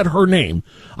ever said her name.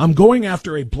 I'm going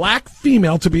after a black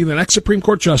female to be the next Supreme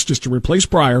Court justice to replace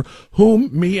Breyer,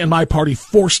 whom me and my party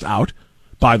forced out,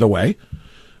 by the way.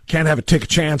 Can't take a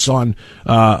chance on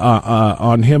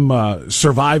him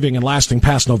surviving and lasting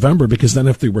past November, because then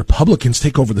if the Republicans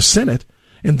take over the Senate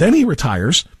and then he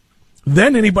retires,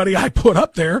 then anybody I put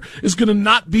up there is going to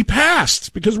not be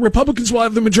passed because Republicans will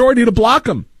have the majority to block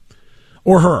him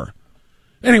or her.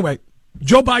 Anyway,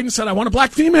 Joe Biden said, I want a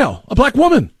black female, a black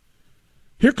woman.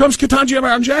 Here comes Ketanji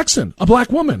Brown Jackson, a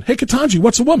black woman. Hey, Ketanji,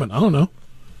 what's a woman? I don't know.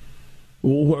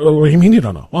 What do you mean you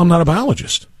don't know? Well, I'm not a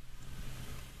biologist.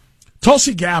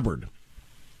 Tulsi Gabbard,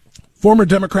 former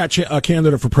Democrat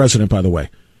candidate for president, by the way,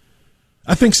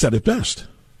 I think said it best.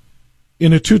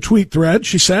 In a 2-tweet thread,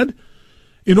 she said,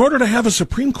 in order to have a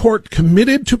Supreme Court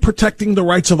committed to protecting the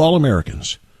rights of all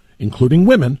Americans, including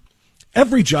women,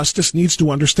 every justice needs to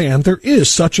understand there is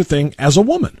such a thing as a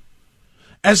woman,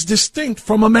 as distinct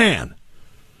from a man.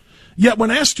 Yet when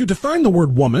asked to define the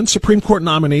word woman, Supreme Court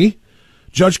nominee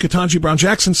Judge Ketanji Brown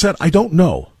Jackson said, I don't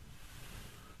know.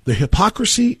 The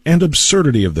hypocrisy and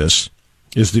absurdity of this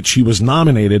is that she was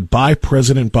nominated by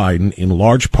President Biden in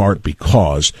large part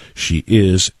because she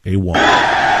is a woman.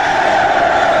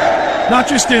 Not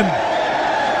just in,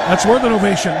 that's worth an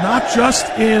ovation, not just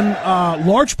in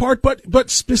large part, but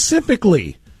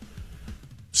specifically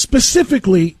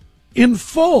in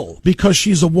full, because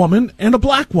she's a woman and a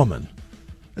black woman.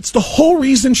 That's the whole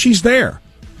reason she's there.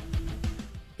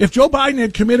 If Joe Biden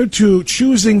had committed to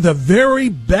choosing the very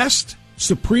best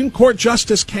Supreme Court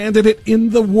justice candidate in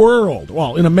the world,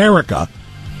 well, in America,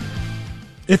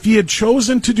 if he had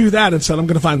chosen to do that and said, I'm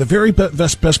going to find the very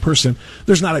best person,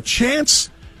 there's not a chance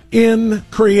in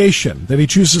creation that he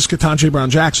chooses Ketanji Brown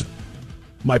Jackson.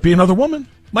 Might be another woman,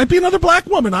 might be another black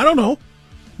woman, I don't know.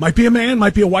 Might be a man,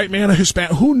 might be a white man, a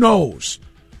Hispanic, who knows?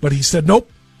 But he said, nope,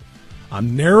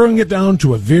 I'm narrowing it down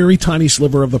to a very tiny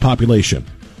sliver of the population.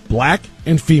 Black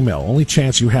and female, only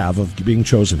chance you have of being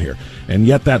chosen here. And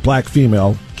yet that black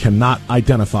female cannot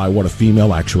identify what a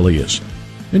female actually is.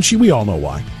 And we all know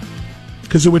why.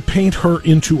 Because it would paint her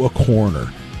into a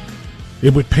corner.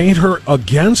 It would paint her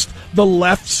against the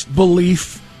left's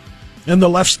belief and the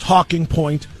left's talking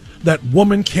point that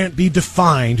woman can't be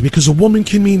defined because a woman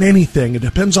can mean anything. It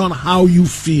depends on how you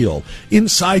feel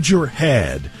inside your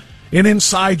head and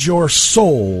inside your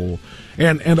soul.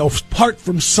 And apart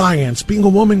from science, being a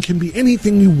woman can be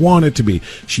anything you want it to be.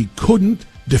 She couldn't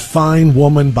define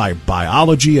woman by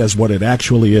biology as what it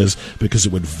actually is because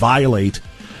it would violate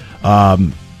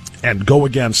and go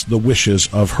against the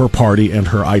wishes of her party and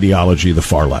her ideology, the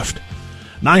far left.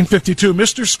 9:52,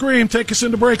 Mr. Scream, take us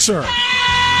into break, sir.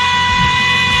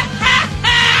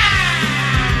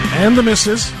 And the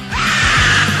missus.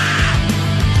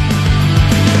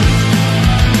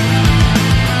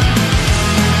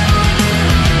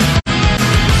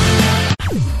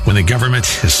 the government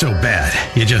is so bad,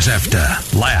 you just have to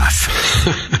laugh.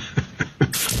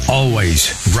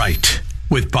 Always right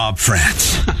with Bob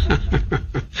France.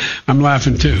 I'm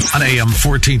laughing too. On AM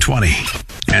 1420.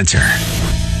 Answer.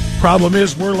 Problem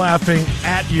is, we're laughing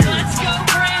at you. Let's go,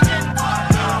 Brandon.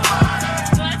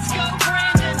 Let's go,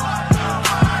 Brandon.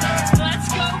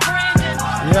 Let's go, Brandon.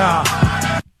 Yeah.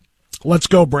 Let's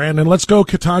go, Brandon. Let's go,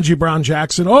 Ketanji Brown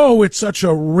Jackson. Oh, it's such a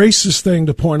racist thing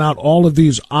to point out all of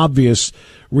these obvious,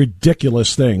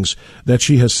 ridiculous things that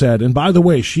she has said. And by the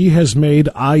way, she has made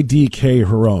IDK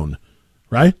her own,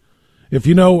 right? If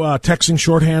you know texting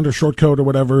shorthand or shortcode or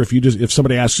whatever, if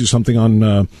somebody asks you something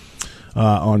on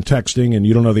texting and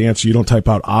you don't know the answer, you don't type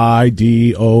out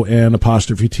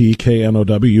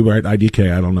IDON''TKNOW, you write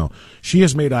IDK, I don't know. She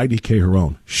has made IDK her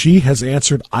own. She has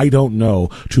answered I don't know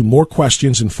to more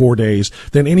questions in 4 days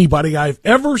than anybody I've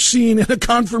ever seen in a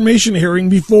confirmation hearing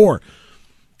before.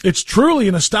 It's truly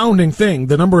an astounding thing,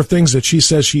 the number of things that she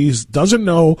says she doesn't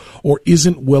know or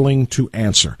isn't willing to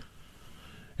answer.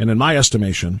 And in my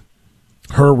estimation,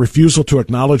 her refusal to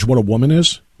acknowledge what a woman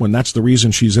is, when that's the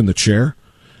reason she's in the chair,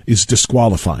 is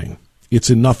disqualifying.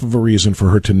 It's enough of a reason for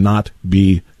her to not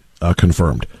be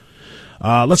confirmed.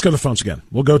 Let's go to the phones again.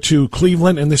 We'll go to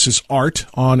Cleveland, and this is Art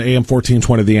on AM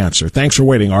 1420, The Answer. Thanks for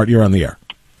waiting, Art. You're on the air.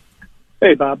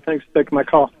 Hey, Bob. Thanks for taking my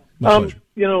call. My pleasure.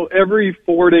 Every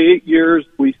 4 to 8 years,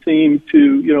 we seem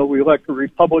to, we elect a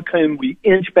Republican, we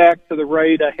inch back to the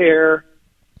right a hair,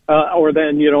 or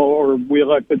we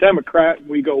elect a Democrat,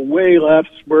 we go way left,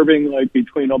 swerving like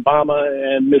between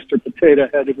Obama and Mr. Potato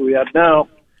Head who we have now.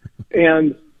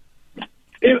 And,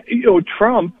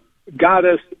 Trump got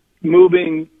us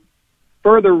moving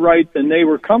further right than they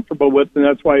were comfortable with, and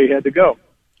that's why he had to go.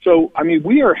 So,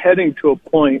 we are heading to a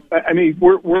point.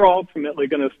 We're ultimately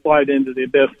going to slide into the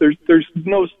abyss. There's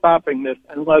no stopping this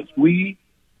unless we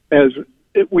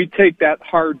take that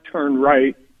hard turn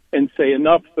right and say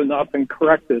enough's enough and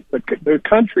correct this. The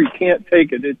country can't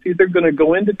take it. It's either going to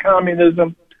go into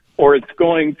communism or it's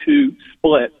going to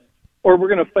split, or we're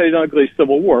going to fight an ugly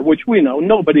civil war, which we know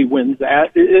nobody wins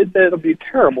that. That'll be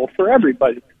terrible for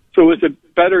everybody. So is it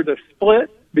better to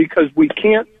split because we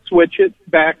can't switch it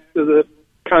back to the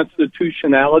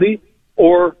constitutionality,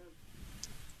 or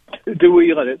do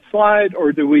we let it slide,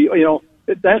 or do we, those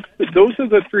are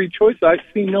the three choices. I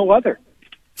see no other.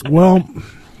 Well,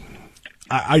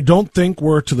 I don't think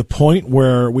we're to the point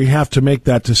where we have to make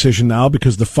that decision now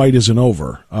because the fight isn't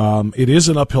over. It is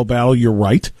an uphill battle. You're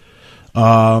right.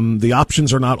 The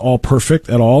options are not all perfect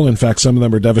at all. In fact, some of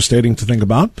them are devastating to think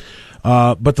about.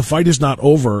 But the fight is not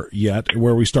over yet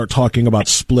where we start talking about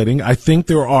splitting. I think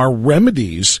there are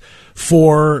remedies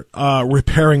for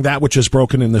repairing that which is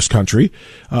broken in this country.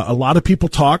 A lot of people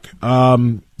talk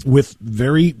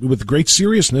with great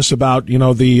seriousness about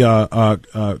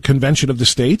the Convention of the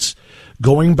States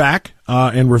going back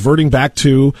and reverting back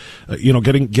to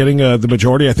getting the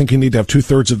majority. I think you need to have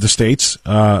 2/3 of the states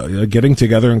getting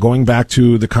together and going back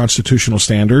to the constitutional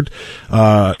standard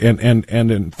and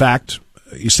in fact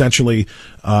essentially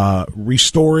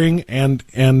restoring and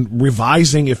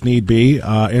revising if need be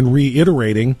and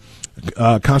reiterating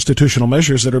constitutional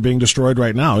measures that are being destroyed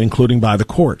right now, including by the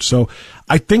court. So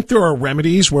I think there are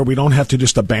remedies where we don't have to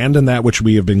just abandon that which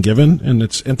we have been given. And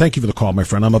thank you for the call, my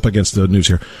friend. I'm up against the news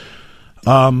here.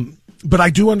 But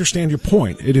I do understand your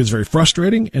point. It is very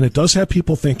frustrating, and it does have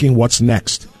people thinking, what's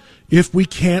next? If we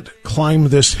can't climb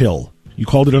this hill, you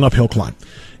called it an uphill climb.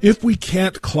 If we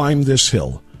can't climb this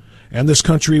hill, and this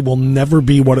country will never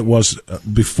be what it was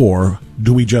before,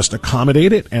 do we just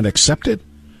accommodate it and accept it?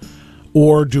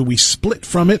 Or do we split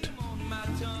from it?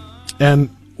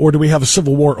 Or do we have a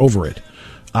civil war over it?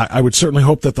 I would certainly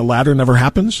hope that the latter never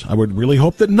happens. I would really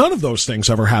hope that none of those things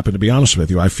ever happen, to be honest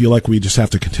with you. I feel like we just have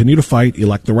to continue to fight,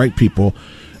 elect the right people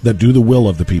that do the will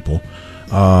of the people.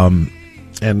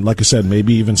 And like I said,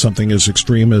 maybe even something as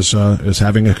extreme as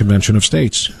having a convention of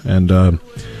states. And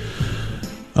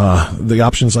the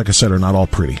options, like I said, are not all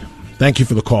pretty. Thank you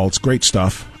for the call. It's great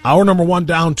stuff. Hour number 1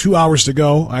 down, 2 hours to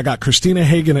go. I got Christina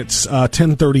Hagan at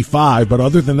 10:35, but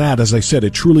other than that, as I said,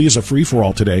 it truly is a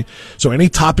free-for-all today. So any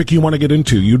topic you want to get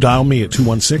into, you dial me at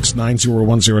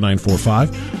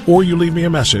 216-901-0945, or you leave me a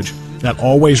message at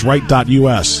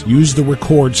alwaysright.us. Use the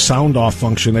record sound-off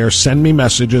function there. Send me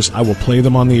messages. I will play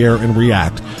them on the air and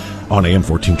react on AM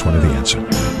 1420 The Answer.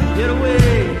 Get away.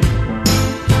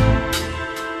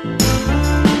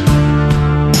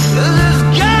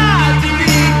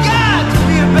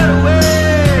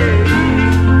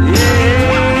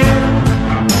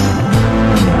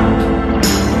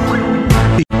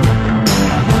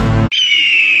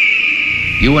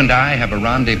 You and I have a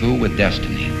rendezvous with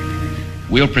destiny.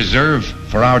 We'll preserve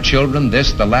for our children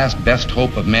this the last best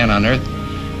hope of man on earth,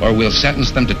 or we'll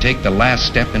sentence them to take the last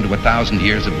step into 1,000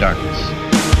 years of darkness.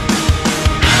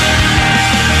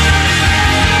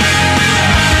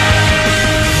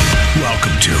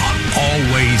 Welcome to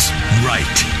Always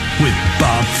Right with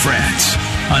Bob France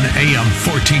on AM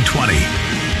 1420.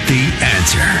 The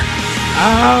Answer.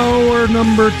 Hour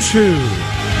number 2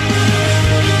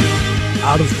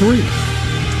 out of 3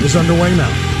 is underway now.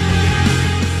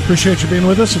 Appreciate you being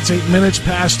with us. It's 8 minutes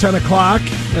past 10 o'clock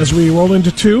as we roll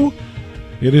into 2.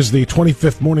 It is the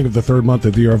 25th morning of the third month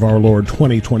of the year of our Lord,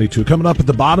 2022. Coming up at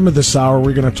the bottom of this hour,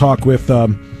 we're going to talk with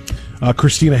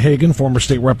Christina Hagan, former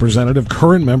state representative,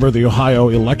 current member of the Ohio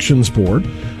Elections Board,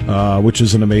 which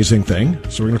is an amazing thing.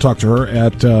 So we're going to talk to her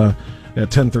at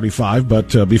 10:35.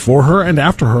 But before her and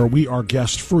after her, we are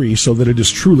guest-free so that it is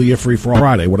truly a free-for-all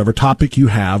Friday. Whatever topic you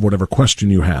have, whatever question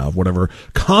you have, whatever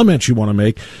comment you want to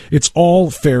make, it's all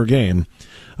fair game.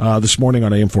 This morning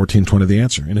on AM 1420, The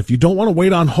Answer. And if you don't want to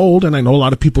wait on hold, and I know a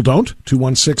lot of people don't,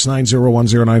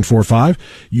 216-901-0945,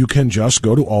 you can just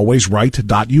go to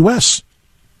alwaysright.us.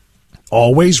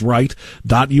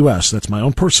 Alwaysright.us. That's my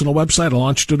own personal website. I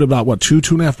launched it about,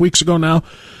 2.5 weeks ago now.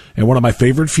 And one of my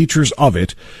favorite features of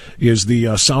it is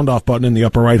the sound off button in the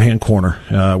upper right-hand corner,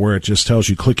 where it just tells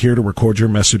you, click here to record your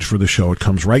message for the show. It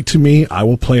comes right to me. I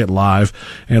will play it live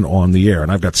and on the air. And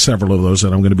I've got several of those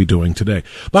that I'm going to be doing today.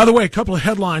 By the way, a couple of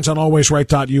headlines on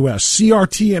alwaysright.us.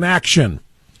 CRT in action.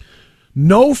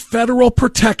 No federal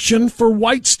protection for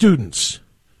white students.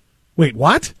 Wait,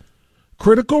 what?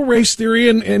 Critical race theory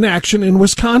in action in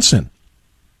Wisconsin.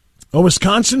 A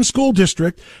Wisconsin school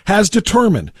district has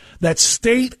determined that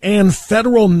state and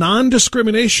federal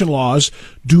non-discrimination laws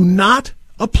do not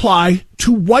apply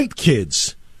to white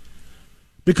kids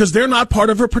because they're not part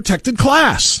of a protected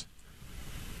class.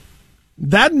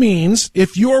 That means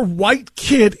if your white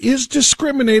kid is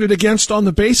discriminated against on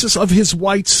the basis of his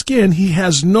white skin, he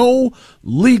has no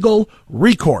legal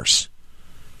recourse.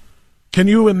 Can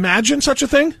you imagine such a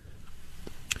thing?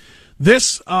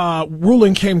 This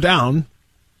ruling came down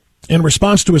in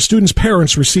response to a student's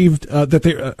parents received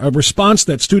a response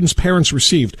that students' parents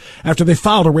received after they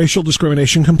filed a racial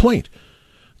discrimination complaint.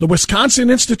 The Wisconsin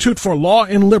Institute for Law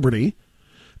and Liberty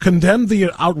condemned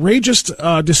the outrageous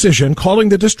decision, calling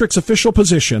the district's official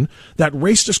position that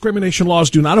race discrimination laws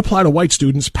do not apply to white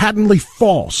students patently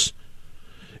false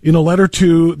in a letter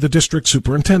to the district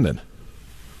superintendent.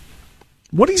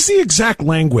 What is the exact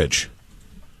language?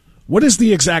 What is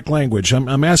the exact language?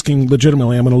 I'm asking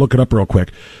legitimately. I'm going to look it up real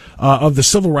quick. Of the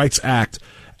Civil Rights Act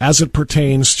as it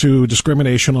pertains to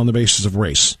discrimination on the basis of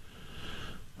race.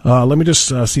 Let me just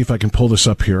see if I can pull this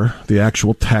up here. The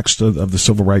actual text of the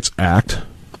Civil Rights Act.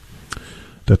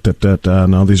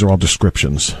 No, these are all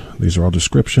descriptions. These are all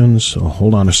descriptions. So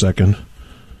hold on a second.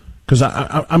 Because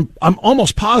I'm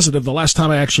almost positive the last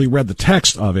time I actually read the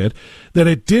text of it that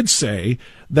it did say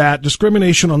that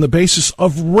discrimination on the basis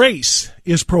of race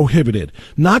is prohibited,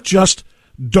 not just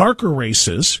darker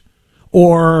races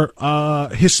or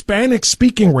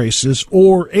Hispanic-speaking races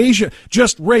or Asia,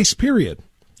 just race, period.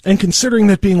 And considering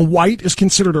that being white is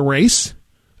considered a race,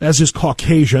 as is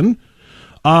Caucasian,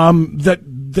 that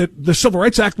the Civil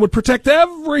Rights Act would protect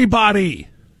everybody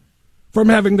from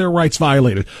having their rights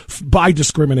violated by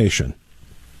discrimination.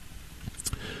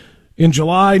 In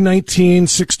July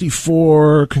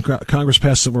 1964, Congress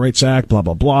passed the Civil Rights Act, blah,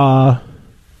 blah, blah.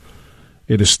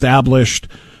 It established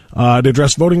to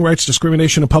address voting rights,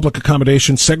 discrimination in public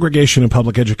accommodation, segregation in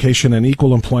public education, and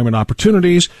equal employment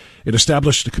opportunities. It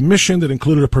established a commission that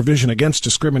included a provision against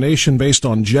discrimination based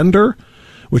on gender,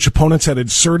 which opponents had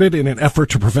inserted in an effort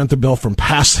to prevent the bill from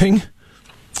passing.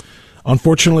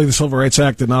 Unfortunately, the Civil Rights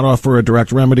Act did not offer a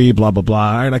direct remedy, blah, blah,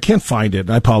 blah. And I can't find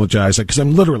it. I apologize because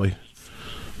I'm literally...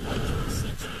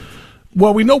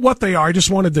 Well, we know what they are. I just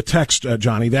wanted the text,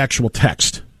 Johnny, the actual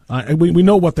text. We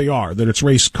know what they are, that it's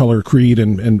race, color, creed,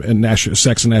 and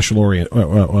sex and national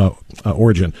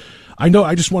origin. I know.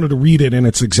 I just wanted to read it in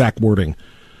its exact wording,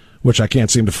 which I can't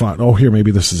seem to find. Oh, here,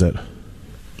 maybe this is it.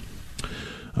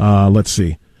 Let's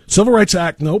see. Civil Rights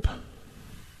Act, nope.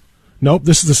 Nope,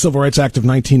 this is the Civil Rights Act of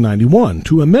 1991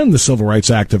 to amend the Civil Rights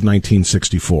Act of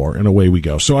 1964, and away we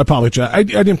go. So I apologize. I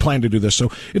didn't plan to do this, so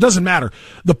it doesn't matter.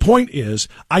 The point is,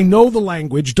 I know the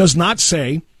language does not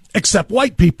say, except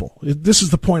white people. This is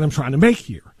the point I'm trying to make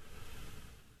here.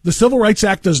 The Civil Rights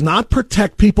Act does not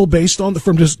protect people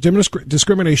from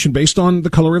discrimination based on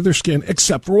the color of their skin,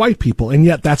 except for white people, and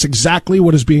yet that's exactly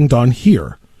what is being done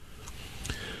here.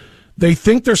 They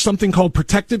think there's something called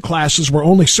protected classes where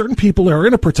only certain people are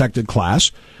in a protected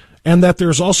class, and that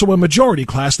there's also a majority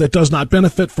class that does not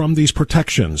benefit from these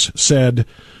protections, said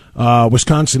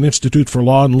Wisconsin Institute for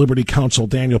Law and Liberty counsel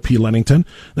Daniel P. Lennington.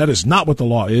 That is not what the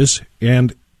law is,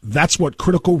 and that's what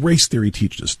critical race theory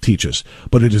teaches,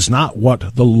 but it is not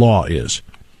what the law is.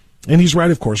 And he's right,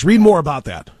 of course. Read more about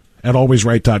that at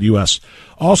alwaysright.us.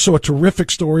 Also, a terrific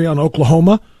story on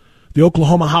Oklahoma. The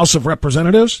Oklahoma House of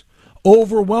Representatives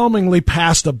overwhelmingly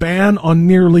passed a ban on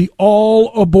nearly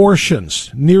all abortions.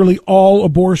 Nearly all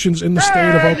abortions in the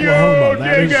state of Oklahoma.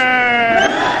 That is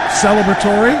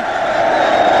celebratory.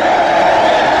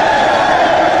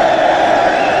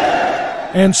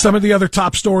 And some of the other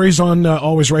top stories on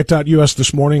alwaysright.us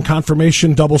this morning.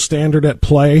 Confirmation double standard at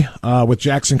play with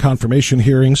Jackson confirmation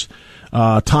hearings.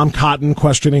 Tom Cotton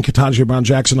questioning Ketanji Brown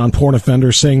Jackson on porn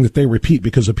offenders, saying that they repeat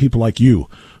because of people like you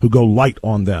who go light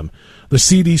on them. The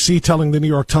CDC telling the New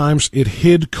York Times it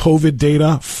hid COVID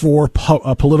data for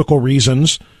political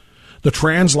reasons. The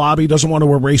trans lobby doesn't want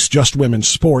to erase just women's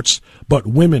sports, but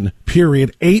women,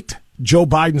 period. 8 Joe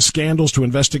Biden scandals to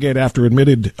investigate after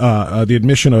the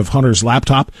admission of Hunter's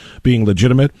laptop being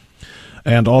legitimate.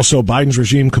 And also Biden's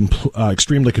regime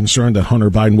extremely concerned that Hunter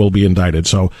Biden will be indicted.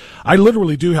 So I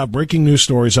literally do have breaking news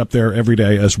stories up there every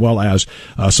day, as well as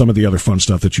some of the other fun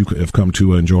stuff that you have come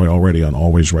to enjoy already on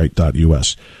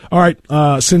alwaysright.us. All right,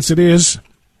 since it is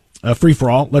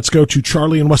free-for-all, let's go to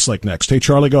Charlie in Westlake next. Hey,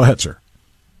 Charlie, go ahead, sir.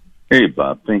 Hey,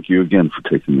 Bob. Thank you again for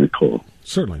taking the call.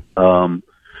 Certainly.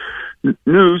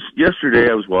 News yesterday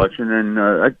I was watching, and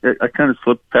I kind of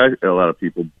slipped past a lot of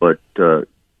people, but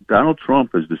Donald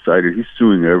Trump has decided he's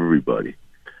suing everybody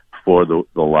for the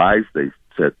lies they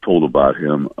told about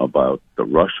him about the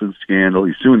Russian scandal.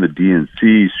 He's suing the DNC.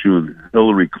 He's suing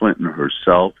Hillary Clinton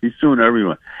herself. He's suing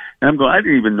everyone. And I'm going, I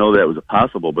didn't even know that was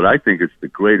possible, but I think it's the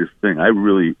greatest thing. I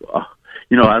really, I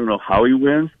don't know how he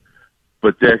wins,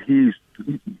 but that he's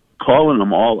calling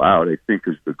them all out, I think,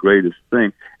 is the greatest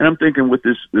thing. And I'm thinking with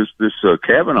this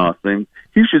Kavanaugh thing,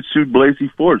 he should sue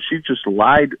Blasey Ford. She just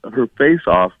lied her face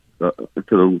off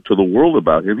to the world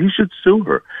about him. He should sue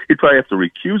her. He'd probably have to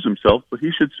recuse himself, but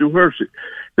he should sue her.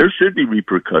 There should be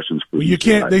repercussions for you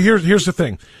can't. Here's the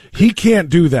thing. He can't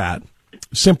do that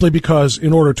simply because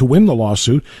in order to win the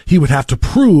lawsuit, he would have to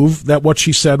prove that what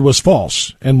she said was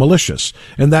false and malicious.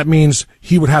 And that means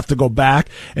he would have to go back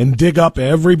and dig up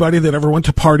everybody that ever went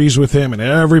to parties with him and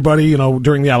everybody,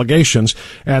 during the allegations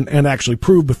and actually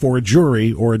prove before a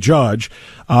jury or a judge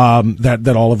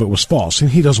that all of it was false. And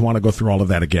he doesn't want to go through all of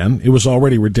that again. It was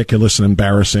already ridiculous and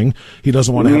embarrassing. He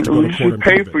doesn't want to have to go to court and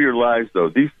pay for your lies, though.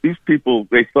 These people,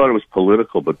 they thought it was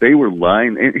political, but they were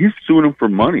lying. And he's suing them for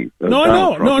money. No,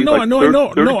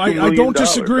 I don't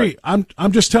disagree.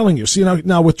 I'm just telling you. See,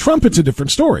 now with Trump, it's a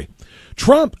different story.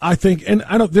 Trump, I think, and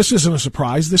this isn't a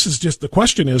surprise. This is just, the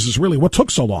question is really what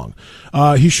took so long?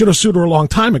 He should have sued her a long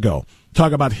time ago.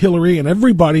 Talk about Hillary and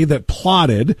everybody that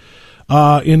plotted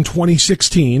in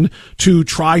 2016 to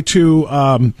try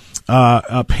to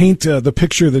paint the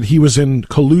picture that he was in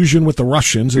collusion with the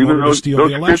Russians in order to steal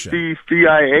the election. Those 50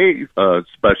 CIA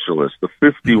specialists, the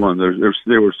 51,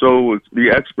 they were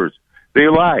the experts. They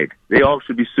lied. They all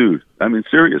should be sued. I mean,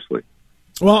 seriously.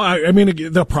 Well, I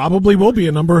mean, there probably will be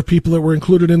a number of people that were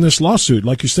included in this lawsuit.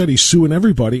 Like you said, he's suing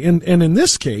everybody. And in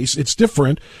this case, it's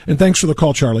different. And thanks for the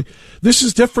call, Charlie. This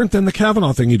is different than the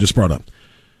Kavanaugh thing you just brought up.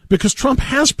 Because Trump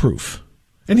has proof.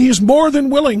 And he is more than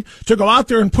willing to go out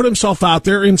there and put himself out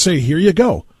there and say, here you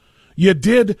go. You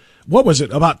did, what was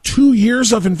it, about 2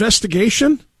 years of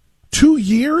investigation? 2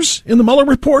 years in the Mueller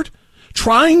report?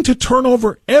 Trying to turn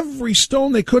over every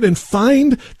stone they could and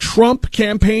find Trump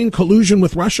campaign collusion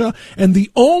with Russia. And the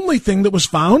only thing that was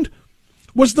found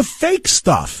was the fake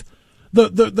stuff.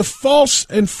 The false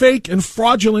and fake and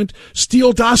fraudulent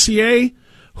Steele dossier.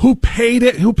 Who paid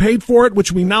for it,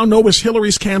 which we now know was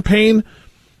Hillary's campaign.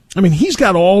 I mean, he's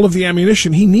got all of the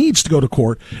ammunition he needs to go to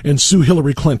court and sue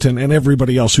Hillary Clinton and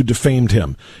everybody else who defamed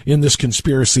him in this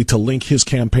conspiracy to link his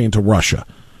campaign to Russia.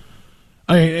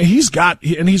 I mean, he's got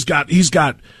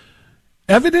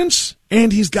evidence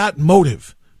and he's got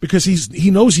motive because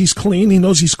he knows he's clean, he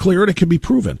knows he's clear, and it can be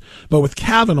proven. But with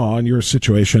Kavanaugh in your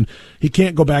situation, he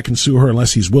can't go back and sue her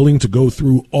unless he's willing to go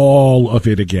through all of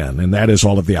it again. And that is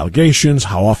all of the allegations.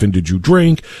 How often did you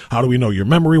drink? How do we know your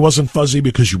memory wasn't fuzzy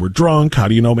because you were drunk? How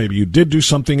do you know maybe you did do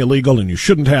something illegal and you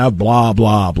shouldn't have? Blah,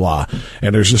 blah, blah.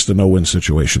 And there's just a no-win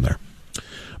situation there.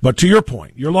 But to your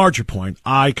point, your larger point,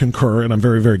 I concur, and I'm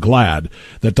very, very glad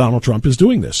that Donald Trump is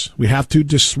doing this. We have to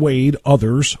dissuade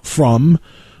others from,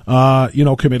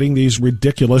 committing these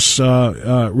ridiculous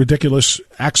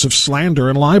acts of slander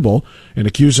and libel and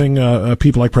accusing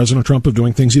people like President Trump of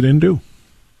doing things he didn't do.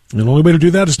 And the only way to do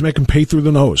that is to make him pay through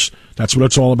the nose. That's what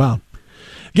it's all about.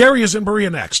 Gary is in Berea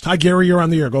next. Hi, Gary. You're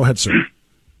on the air. Go ahead, sir.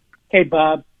 Hey,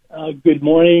 Bob. Good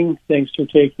morning. Thanks for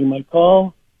taking my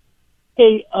call.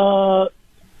 Hey,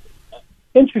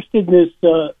 interested in this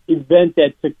event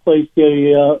that took place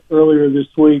earlier this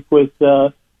week with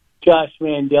Josh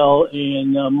Mandel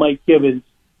and Mike Gibbons.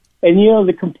 And,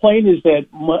 the complaint is that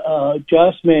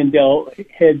Josh Mandel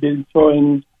had been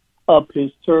throwing up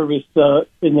his service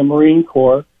in the Marine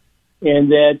Corps,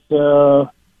 and that,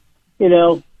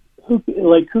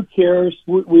 who cares?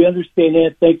 We understand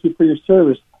that. Thank you for your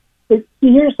service. But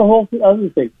here's the whole other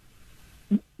thing.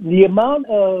 The amount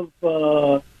of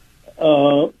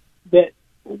that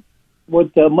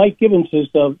what Mike Gibbons has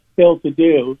failed to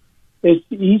do is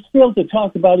he's failed to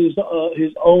talk about his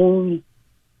own.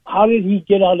 How did he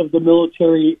get out of the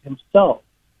military himself?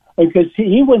 Because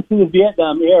he went through the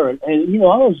Vietnam era, and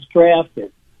I was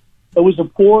drafted. It was a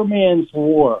poor man's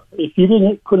war. If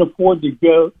you couldn't afford to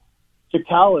go to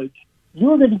college, you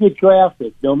were going to get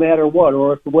drafted no matter what.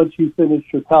 Or if once you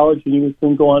finished your college and you were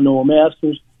going to go on to a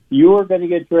master's, you were going to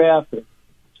get drafted.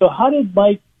 So how did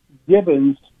Mike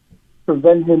Gibbons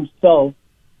prevent himself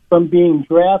from being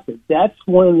drafted? That's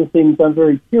one of the things I'm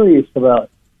very curious about.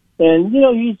 And,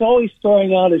 he's always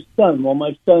throwing out his son. Well,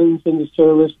 my son's in the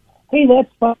service. Hey, that's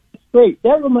fine. That's great.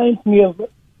 That reminds me of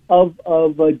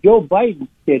Joe Biden's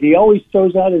kid. He always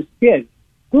throws out his kid.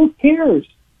 Who cares?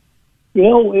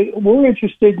 We're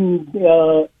interested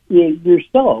in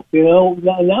yourself,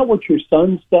 not what your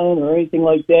son's done or anything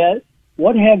like that.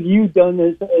 What have you done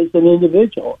as an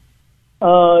individual?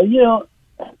 So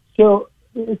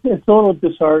it's a little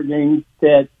disheartening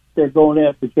that they're going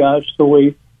after Josh the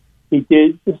way he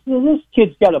did. This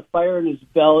kid's got a fire in his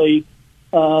belly.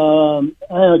 I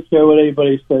don't care what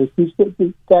anybody says. This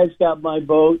guy's got my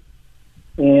vote,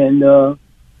 and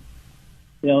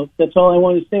that's all I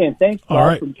want to say. And thanks. All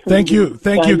right, thank you,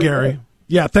 Gary.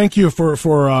 Yeah, thank you for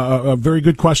very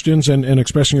good questions and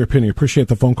expressing your opinion. Appreciate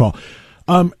the phone call.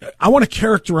 I want to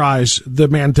characterize the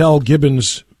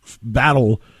Mandel-Gibbons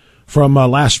battle from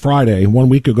last Friday, 1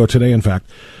 week ago today, in fact,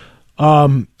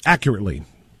 accurately.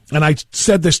 And I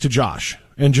said this to Josh.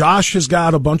 And Josh has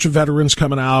got a bunch of veterans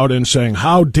coming out and saying,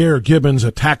 how dare Gibbons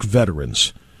attack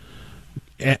veterans?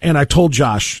 And I told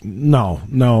Josh, no,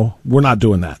 we're not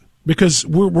doing that. Because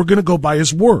we're going to go by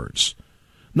his words.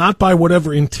 Not by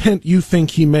whatever intent you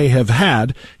think he may have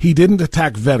had. He didn't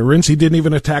attack veterans. He didn't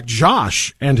even attack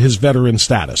Josh and his veteran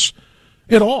status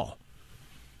at all.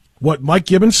 What Mike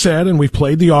Gibbons said, and we've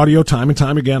played the audio time and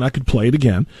time again, I could play it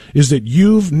again, is that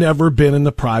you've never been in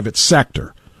the private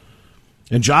sector.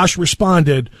 And Josh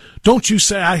responded, don't you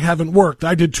say I haven't worked.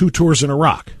 I did 2 tours in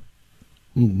Iraq.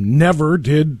 Never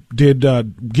did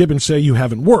Gibbons say you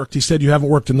haven't worked. He said you haven't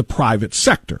worked in the private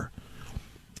sector.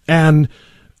 And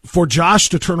for Josh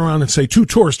to turn around and say 2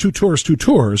 tours,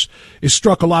 it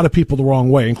struck a lot of people the wrong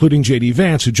way, including J.D.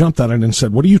 Vance, who jumped on it and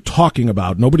said, what are you talking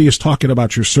about? Nobody is talking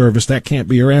about your service. That can't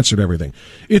be your answer to everything.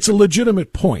 It's a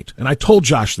legitimate point, and I told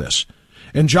Josh this.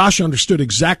 And Josh understood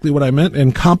exactly what I meant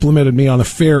and complimented me on a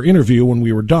fair interview when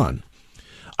we were done.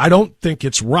 I don't think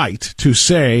it's right to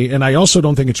say, and I also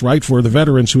don't think it's right for the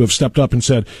veterans who have stepped up and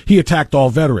said, he attacked all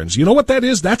veterans. You know what that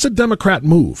is? That's a Democrat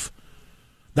move.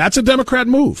 That's a Democrat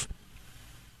move.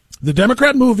 The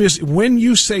Democrat move is when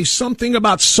you say something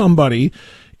about somebody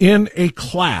in a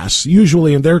class,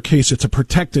 usually in their case it's a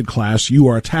protected class, you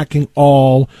are attacking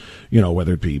all,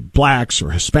 whether it be blacks or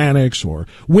Hispanics or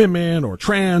women or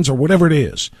trans or whatever it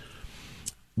is.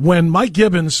 When Mike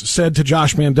Gibbons said to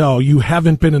Josh Mandel, you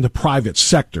haven't been in the private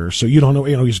sector, so you don't know,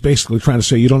 he's basically trying to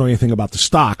say you don't know anything about the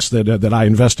stocks that I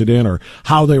invested in or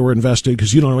how they were invested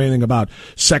because you don't know anything about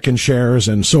second shares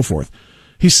and so forth.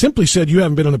 He simply said you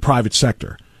haven't been in the private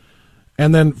sector.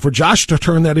 And then for Josh to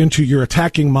turn that into you're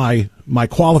attacking my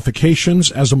qualifications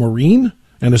as a Marine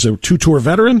and as a 2-tour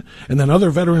veteran, and then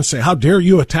other veterans say, how dare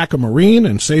you attack a Marine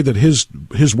and say that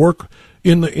his work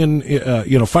in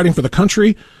fighting for the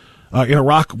country in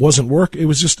Iraq wasn't work. It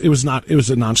was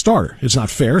a non-starter. It's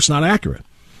not fair. It's not accurate.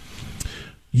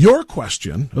 Your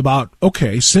question about,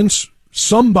 okay, since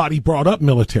somebody brought up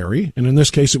military, and in this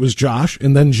case it was Josh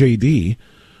and then JD,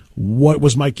 what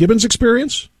was Mike Gibbons'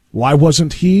 experience? Why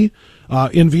wasn't he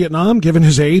in Vietnam, given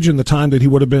his age and the time that he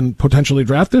would have been potentially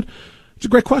drafted? It's a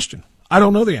great question. I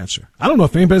don't know the answer. I don't know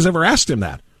if anybody's ever asked him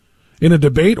that in a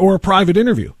debate or a private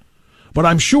interview. But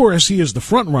I'm sure as he is the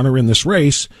front runner in this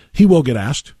race, he will get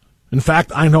asked. In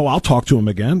fact, I know I'll talk to him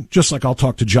again, just like I'll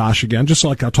talk to Josh again, just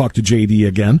like I'll talk to JD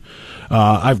again.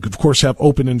 I, of course, have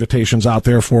open invitations out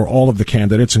there for all of the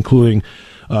candidates, including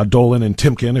Dolan and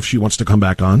Timken, if she wants to come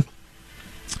back on.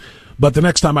 But the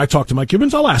next time I talk to Mike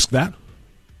Gibbons, I'll ask that.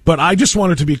 But I just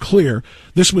wanted to be clear,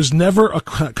 this was never a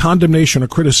condemnation or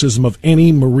criticism of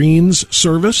any Marines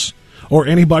service or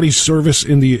anybody's service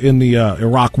in the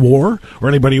Iraq War, or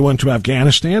anybody who went to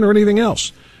Afghanistan, or anything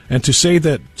else. And to say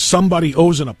that somebody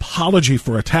owes an apology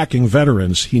for attacking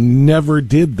veterans, he never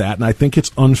did that, and I think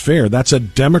it's unfair. That's a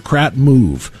Democrat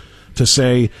move to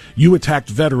say you attacked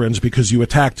veterans because you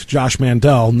attacked Josh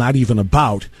Mandel, not even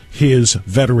about his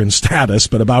veteran status,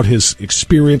 but about his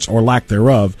experience or lack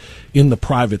thereof in the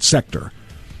private sector.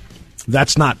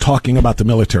 That's not talking about the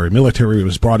military. Military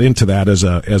was brought into that as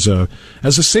a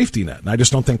safety net, and I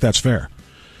just don't think that's fair.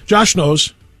 Josh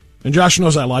knows, and Josh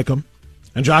knows I like him.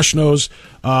 And Josh knows,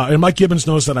 and Mike Gibbons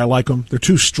knows that I like them. They're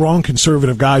two strong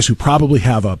conservative guys who probably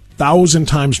have 1,000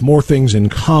 times more things in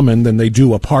common than they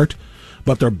do apart,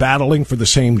 but they're battling for the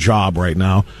same job right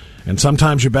now. And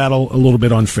sometimes you battle a little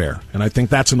bit unfair, and I think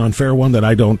that's an unfair one that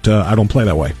I don't play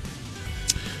that way.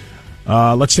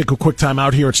 Let's take a quick time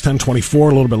out here. It's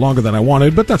 10:24, a little bit longer than I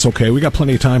wanted, but that's okay. We got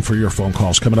plenty of time for your phone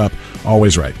calls coming up.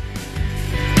 Always Right.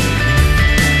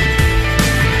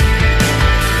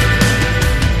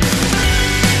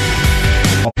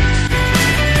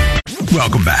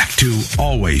 Welcome back to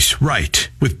Always Right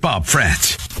with Bob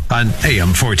France on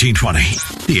AM 1420.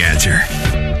 The Answer.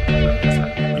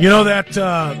 You know that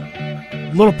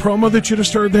little promo that you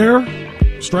just heard there?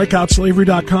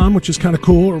 Strikeoutslavery.com, which is kind of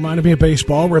cool. It reminded me of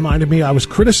baseball. Reminded me I was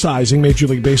criticizing Major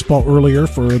League Baseball earlier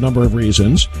for a number of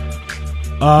reasons.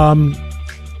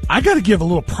 I got to give a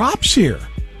little props here.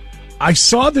 I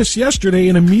saw this yesterday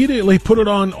and immediately put it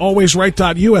on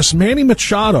alwaysright.us. Manny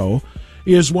Machado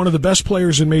is one of the best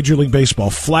players in Major League Baseball,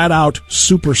 flat-out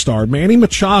superstar. Manny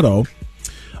Machado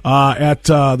at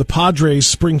the Padres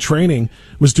spring training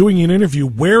was doing an interview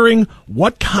wearing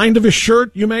what kind of a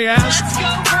shirt, you may ask? Let's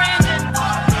go, Brandon!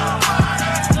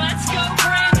 Let's go,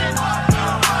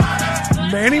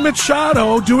 Brandon! Manny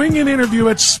Machado doing an interview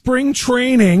at spring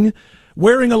training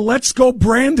wearing a Let's Go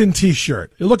Brandon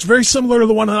t-shirt. It looks very similar to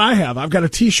the one that I have. I've got a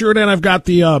t-shirt and I've got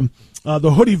the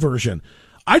hoodie version.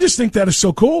 I just think that is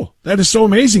so cool. That is so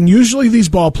amazing. Usually these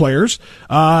ball players,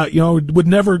 would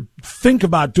never think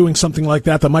about doing something like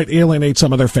that might alienate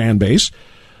some of their fan base.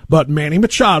 But Manny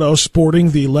Machado sporting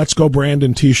the Let's Go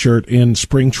Brandon t-shirt in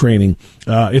spring training.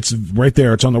 It's right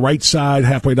there. It's on the right side,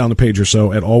 halfway down the page or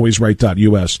so at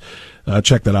alwaysright.us.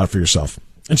 Check that out for yourself.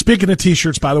 And speaking of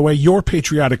t-shirts, by the way, your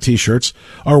patriotic t-shirts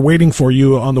are waiting for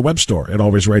you on the web store at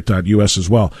alwaysright.us as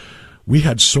well. We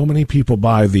had so many people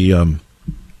buy the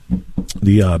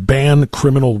Ban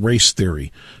Criminal Race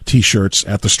Theory t-shirts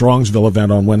at the Strongsville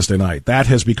event on Wednesday night. That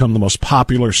has become the most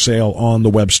popular sale on the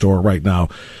web store right now.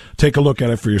 Take a look at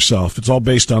it for yourself. It's all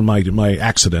based on my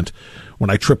accident when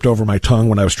I tripped over my tongue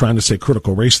when I was trying to say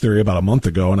critical race theory about a month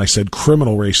ago, and I said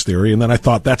criminal race theory, and then I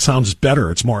thought that sounds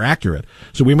better. It's more accurate.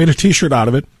 So we made a t-shirt out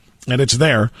of it, and it's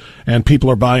there, and people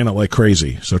are buying it like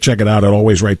crazy. So check it out at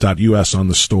alwaysright.us on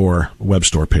the store web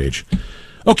store page.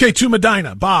 Okay, to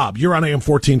Medina. Bob, you're on AM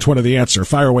 1420, The Answer.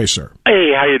 Fire away, sir.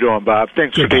 Hey, how you doing, Bob?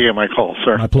 Thanks for taking my call,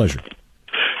 sir. My pleasure.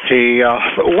 Hey,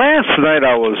 last night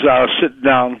I was sitting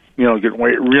down, getting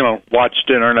watch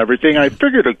dinner and everything. I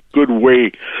figured a good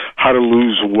way how to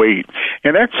lose weight,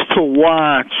 and that's to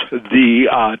watch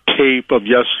the tape of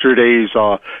yesterday's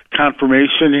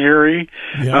confirmation hearing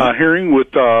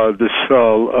with this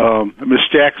Miss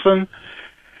Jackson.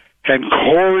 And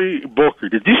Cory Booker.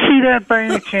 Did you see that by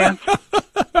any chance?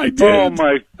 I did. Oh,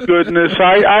 my goodness.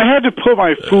 I had to put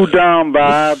my food down,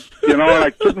 Bob, and I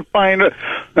couldn't find it.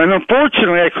 And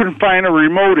unfortunately, I couldn't find a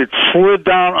remote. It slid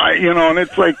down, and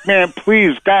it's like, man,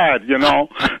 please, God, you're killing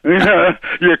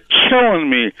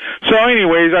me. So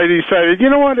anyways, I decided,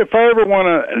 you know what, if I ever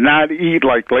want to not eat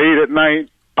like late at night,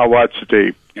 I'll watch the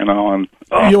tape, and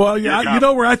you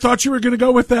know where I thought you were going to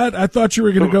go with that? I thought you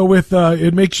were going to go with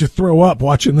it makes you throw up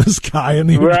watching this guy and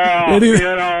the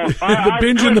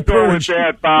binge and the purge. With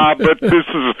that, Bob, but this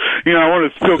is, I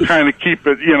want to still kind of keep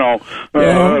it,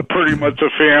 pretty much a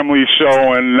family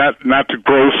show and not to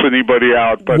gross anybody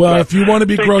out. But if you want to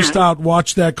be grossed out,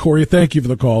 watch that Cory. Thank you for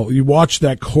the call. You watch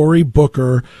that Cory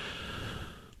Booker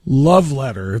love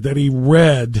letter that he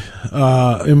read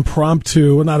not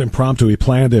impromptu, he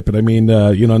planned it, but I mean,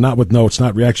 not with notes,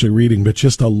 not actually reading, but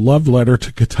just a love letter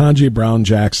to Ketanji Brown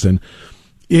Jackson.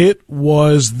 It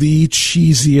was the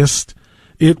cheesiest,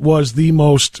 it was the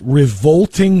most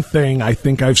revolting thing I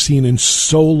think I've seen in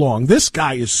so long. This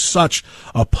guy is such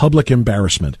a public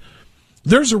embarrassment.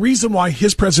 There's a reason why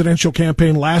his presidential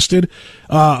campaign lasted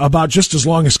about just as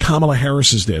long as Kamala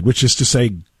Harris's did, which is to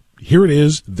say, here it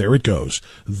is, there it goes.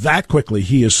 That quickly,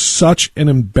 he is such an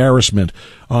embarrassment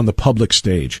on the public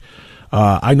stage.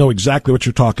 I know exactly what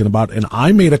you're talking about, and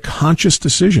I made a conscious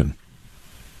decision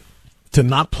to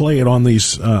not play it on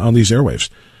these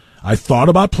airwaves. I thought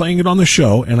about playing it on the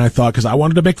show, and I thought, because I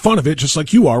wanted to make fun of it, just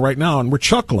like you are right now, and we're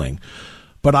chuckling.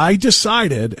 But I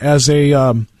decided as a,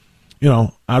 out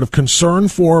of concern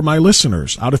for my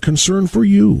listeners, out of concern for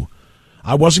you,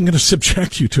 I wasn't going to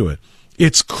subject you to it.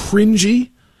 It's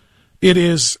cringy. It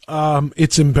is,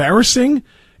 it's embarrassing.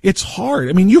 It's hard.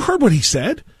 I mean, you heard what he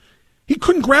said. He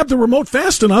couldn't grab the remote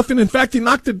fast enough, and in fact, he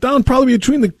knocked it down probably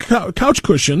between the couch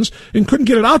cushions and couldn't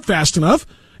get it out fast enough.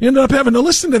 He ended up having to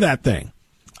listen to that thing.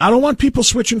 I don't want people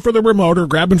switching for the remote or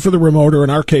grabbing for the remote, or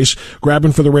in our case,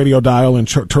 grabbing for the radio dial and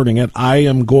turning it. I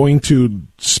am going to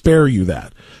spare you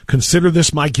that. Consider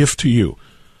this my gift to you.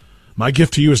 My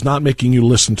gift to you is not making you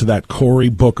listen to that Cory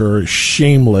Booker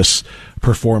shameless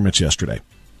performance yesterday.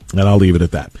 And I'll leave it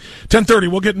at that. 10:30,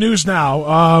 we'll get news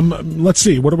now. Let's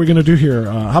see, what are we going to do here?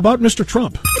 How about Mr.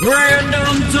 Trump?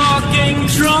 Random Talking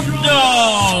Trump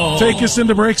Dog. Take us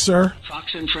into break, sir.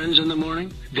 Fox and Friends in the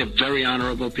morning, they're very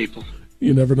honorable people.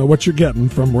 You never know what you're getting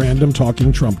from Random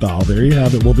Talking Trump Doll. There you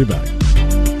have it. We'll be back.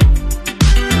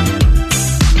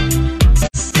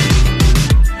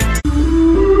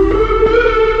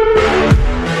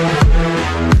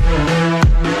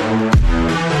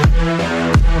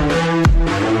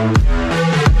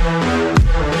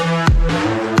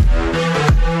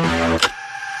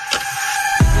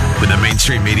 When the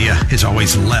mainstream media is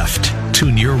always left,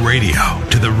 tune your radio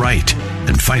to the right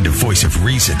and find a voice of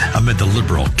reason amid the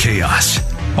liberal chaos.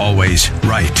 Always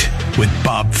right with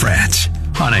Bob France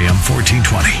on AM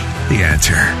 1420. The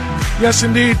Answer. Yes,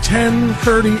 indeed.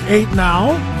 10:38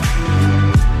 now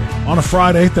on a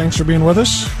Friday. Thanks for being with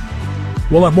us.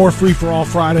 We'll have more Free for All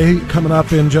Friday coming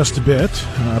up in just a bit,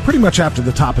 pretty much after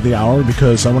the top of the hour,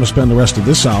 because I want to spend the rest of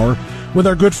this hour with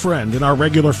our good friend and our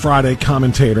regular Friday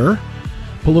commentator,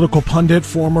 political pundit,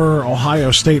 former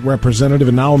Ohio State representative,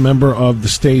 and now a member of the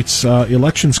state's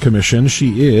Elections Commission.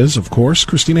 She is, of course,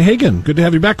 Christina Hagan. Good to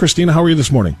have you back, Christina. How are you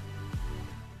this morning?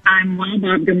 I'm well,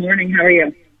 Bob. Good morning. How are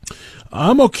you?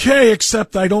 I'm okay,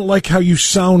 except I don't like how you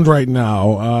sound right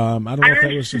now. I don't know if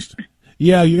that was just...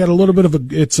 Yeah, you got a little bit of a...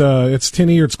 It's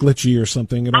tinny or it's glitchy or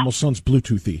something. It almost sounds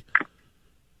Bluetoothy.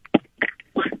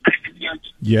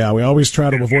 Yeah, we always try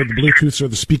to avoid the Bluetooths or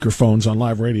the speakerphones on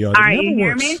live radio. It never you hear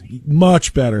works. me?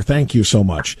 Much better. Thank you so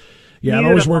much. Yeah, Beautiful. It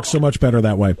always works so much better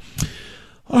that way.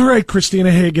 All right,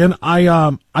 Christina Hagan.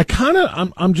 I'm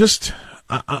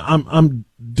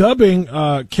dubbing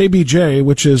KBJ,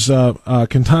 which is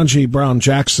Ketanji Brown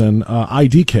Jackson,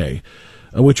 IDK,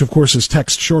 which of course is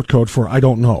text shortcode for I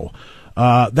don't know.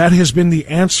 That has been the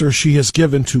answer she has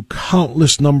given to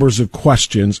countless numbers of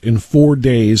questions in 4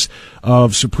 days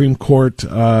of Supreme Court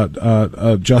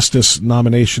justice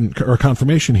nomination or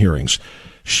confirmation hearings.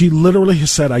 She literally has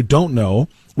said, I don't know,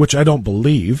 which I don't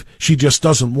believe. She just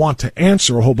doesn't want to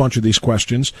answer a whole bunch of these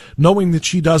questions, knowing that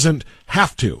she doesn't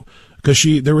have to. Because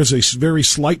there is a very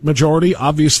slight majority,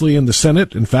 obviously, in the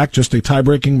Senate. In fact, just a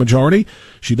tie-breaking majority.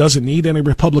 She doesn't need any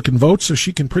Republican votes, so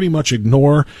she can pretty much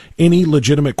ignore any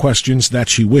legitimate questions that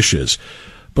she wishes.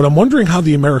 But I'm wondering how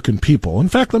the American people, in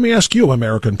fact, let me ask you,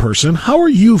 American person, how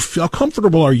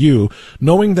comfortable are you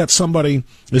knowing that somebody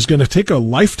is going to take a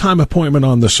lifetime appointment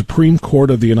on the Supreme Court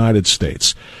of the United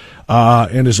States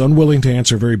and is unwilling to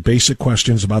answer very basic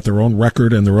questions about their own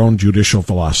record and their own judicial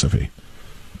philosophy?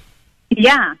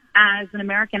 Yeah, as an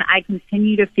American, I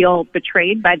continue to feel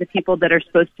betrayed by the people that are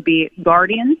supposed to be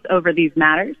guardians over these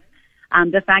matters.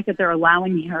 The fact that they're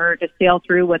allowing her to sail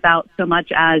through without so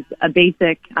much as a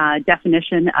basic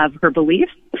definition of her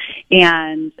beliefs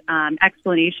and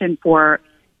explanation for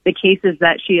the cases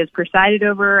that she has presided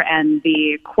over and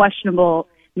the questionable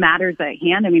matters at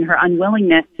hand. I mean, her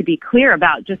unwillingness to be clear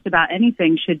about just about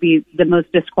anything should be the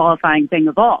most disqualifying thing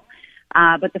of all.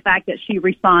 But the fact that she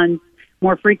responds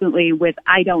more frequently with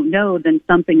I don't know than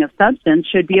something of substance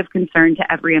should be of concern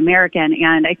to every American.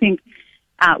 And I think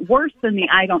worse than the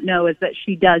I don't know is that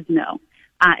she does know.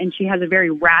 And she has a very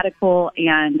radical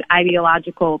and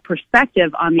ideological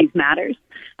perspective on these matters,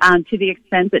 to the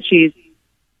extent that she's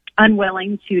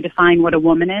unwilling to define what a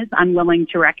woman is, unwilling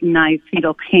to recognize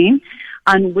fetal pain,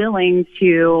 unwilling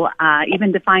to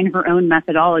even define her own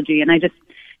methodology. And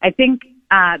I think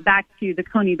back to the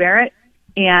Coney Barrett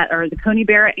and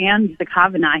the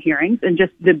Kavanaugh hearings, and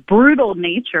just the brutal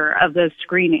nature of those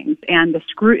screenings and the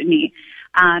scrutiny,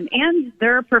 and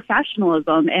their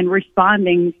professionalism in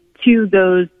responding to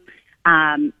those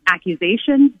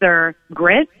accusations, their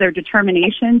grit, their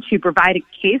determination to provide a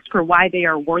case for why they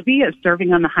are worthy of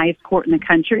serving on the highest court in the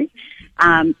country.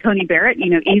 Coney Barrett,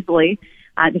 easily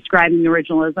describing the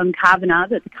originalism. Kavanaugh,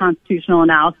 that the constitutional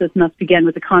analysis must begin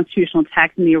with the constitutional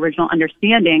text and the original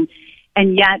understanding.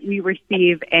 And yet we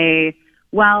receive I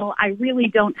really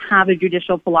don't have a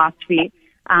judicial philosophy.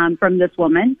 from this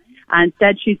woman.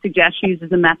 Instead, she suggests she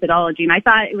uses a methodology. And I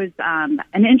thought it was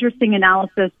an interesting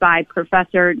analysis by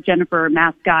Professor Jennifer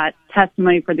Mascott's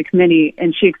testimony for the committee,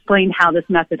 and she explained how this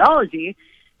methodology,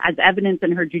 as evidence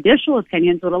in her judicial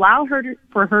opinions, would allow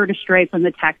for her to stray from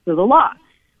the text of the law.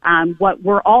 What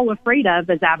we're all afraid of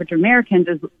as average Americans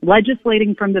is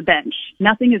legislating from the bench.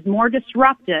 Nothing is more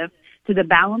disruptive to the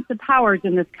balance of powers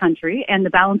in this country and the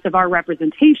balance of our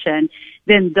representation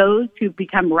than those who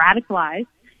become radicalized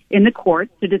in the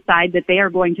courts to decide that they are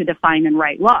going to define and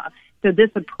write law. So this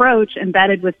approach,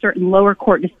 embedded with certain lower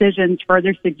court decisions,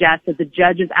 further suggests that the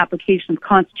judge's application of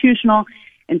constitutional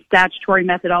and statutory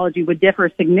methodology would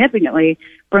differ significantly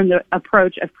from the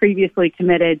approach of previously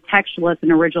committed textualists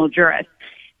and original jurists.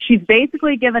 She's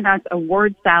basically given us a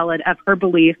word salad of her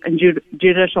belief in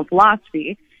judicial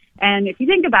philosophy. And if you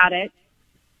think about it,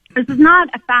 this is not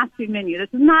a fast food menu. This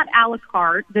is not a la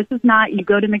carte. This is not you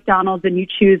go to McDonald's and you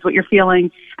choose what you're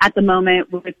feeling at the moment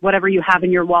with whatever you have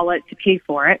in your wallet to pay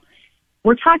for it.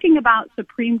 We're talking about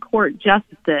Supreme Court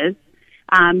justices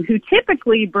who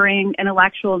typically bring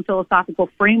intellectual and philosophical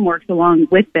frameworks along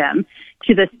with them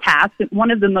to this task, one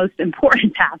of the most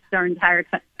important tasks in our entire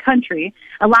country,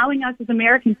 allowing us as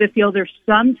Americans to feel there's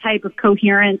some type of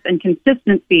coherence and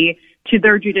consistency to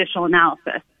their judicial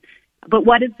analysis. But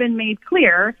what has been made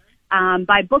clear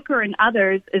by Booker and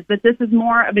others is that this is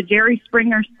more of a Jerry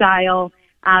Springer-style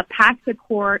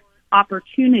pack-the-court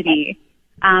opportunity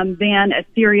than a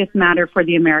serious matter for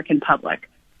the American public.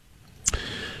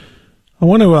 I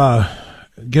want to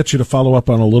get you to follow up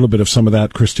on a little bit of some of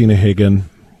that, Christina Hagan,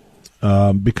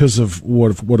 because of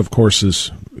what of course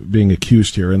is being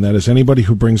accused here, and that is anybody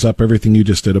who brings up everything you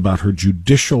just did about her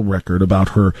judicial record, about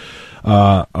her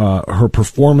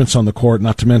performance on the court,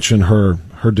 not to mention her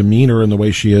demeanor and the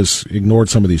way she has ignored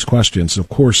some of these questions. Of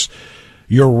course,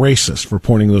 you're racist for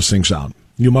pointing those things out.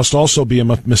 You must also be a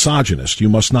misogynist. You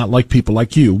must not like people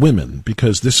like you, women,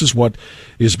 because this is what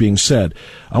is being said.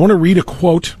 I want to read a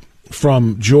quote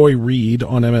from Joy Reid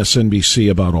on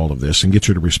MSNBC about all of this and get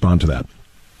you to respond to that.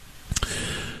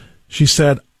 She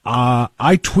said,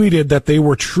 I tweeted that they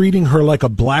were treating her like a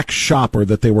black shopper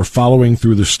that they were following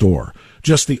through the store.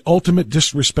 Just the ultimate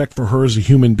disrespect for her as a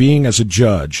human being, as a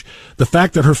judge. The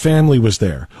fact that her family was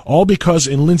there. All because,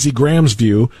 in Lindsey Graham's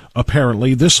view,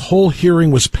 apparently, this whole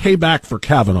hearing was payback for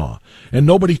Kavanaugh. And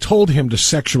nobody told him to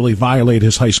sexually violate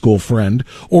his high school friend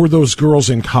or those girls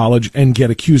in college and get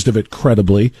accused of it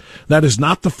credibly. That is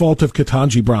not the fault of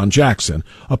Ketanji Brown Jackson.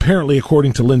 Apparently,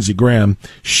 according to Lindsey Graham,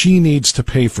 she needs to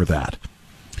pay for that.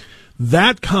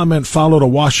 That comment followed a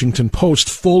Washington Post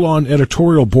full-on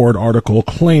editorial board article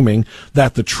claiming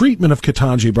that the treatment of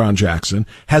Ketanji Brown Jackson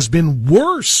has been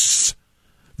worse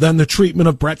than the treatment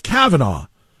of Brett Kavanaugh,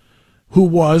 who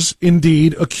was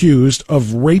indeed accused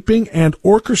of raping and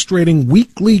orchestrating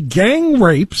weekly gang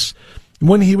rapes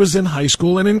when he was in high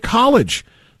school and in college,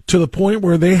 to the point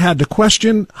where they had to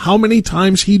question how many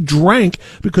times he drank,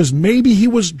 because maybe he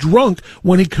was drunk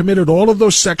when he committed all of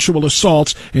those sexual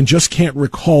assaults and just can't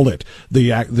recall it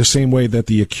the same way that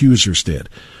the accusers did.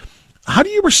 How do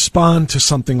you respond to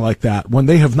something like that when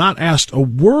they have not asked a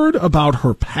word about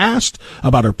her past,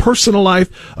 about her personal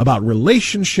life, about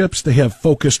relationships? They have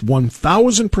focused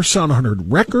 1,000% on her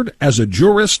record as a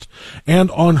jurist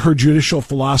and on her judicial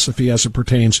philosophy as it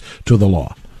pertains to the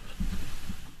law.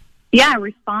 Yeah, I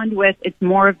respond with it's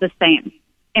more of the same.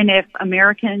 And if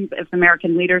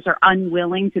American leaders are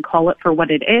unwilling to call it for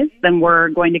what it is, then we're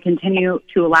going to continue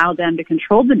to allow them to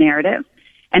control the narrative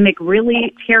and make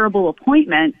really terrible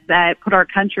appointments that put our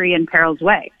country in peril's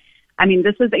way. I mean,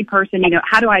 this is a person,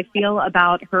 how do I feel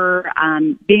about her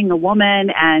being a woman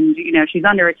and, she's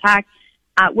under attack?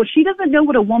 Well, she doesn't know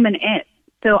what a woman is.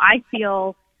 So I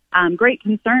feel great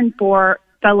concern for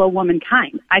fellow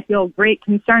womankind. I feel great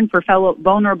concern for fellow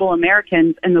vulnerable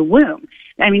Americans in the womb.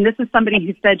 I mean, this is somebody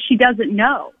who said she doesn't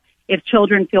know if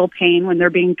children feel pain when they're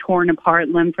being torn apart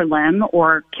limb for limb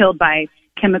or killed by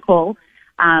chemical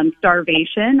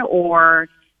starvation, or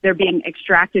they're being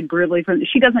extracted brutally from.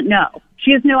 She doesn't know.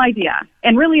 She has no idea.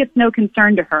 And really, it's no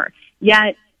concern to her.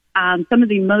 Yet, some of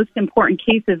the most important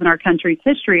cases in our country's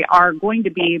history are going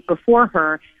to be before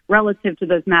her relative to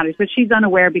those matters, but she's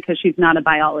unaware because she's not a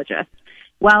biologist.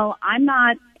 Well, I'm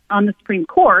not on the Supreme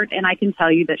Court, and I can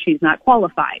tell you that she's not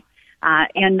qualified.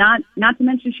 And not to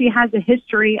mention she has a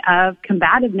history of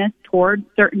combativeness toward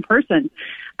certain persons.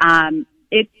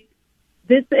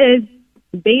 This is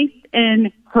based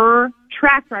in her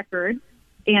track record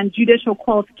and judicial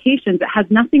qualifications. It has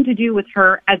nothing to do with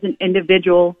her as an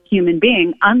individual human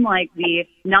being, unlike the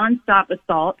nonstop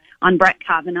assault on Brett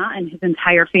Kavanaugh and his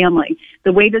entire family.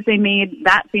 The way that they made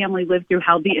that family live through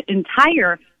hell, the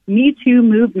entire Me Too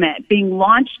movement being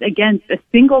launched against a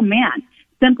single man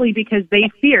simply because they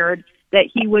feared that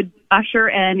he would usher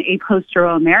in a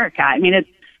post-Roe America. I mean, it's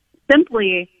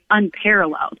simply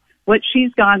unparalleled what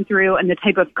she's gone through and the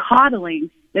type of coddling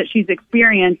that she's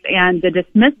experienced and the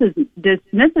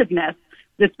dismissiveness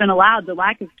that's been allowed, the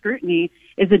lack of scrutiny,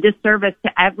 is a disservice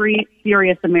to every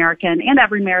serious American and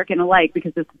every American alike,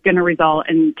 because it's going to result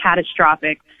in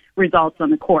catastrophic results on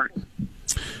the court.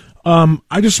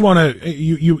 I just want to,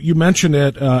 you mentioned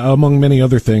it among many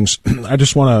other things. I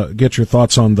just want to get your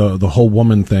thoughts on the whole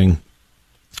woman thing,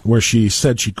 where she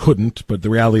said she couldn't, but the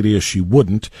reality is she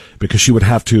wouldn't, because she would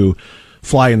have to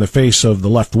fly in the face of the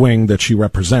left wing that she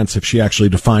represents if she actually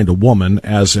defined a woman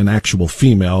as an actual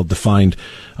female, defined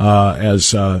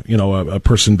as a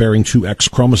person bearing two X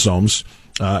chromosomes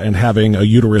and having a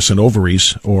uterus and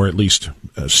ovaries, or at least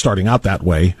starting out that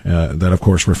way. That, of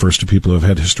course, refers to people who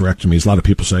have had hysterectomies. A lot of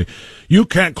people say, you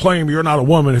can't claim you're not a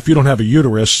woman if you don't have a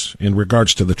uterus, in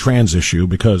regards to the trans issue,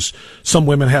 because some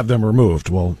women have them removed.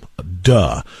 Well,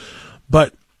 duh.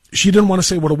 But she didn't want to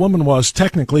say what a woman was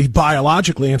technically,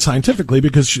 biologically, and scientifically,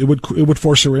 because it would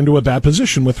force her into a bad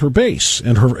position with her base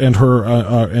and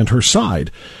her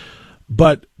side.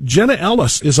 But Jenna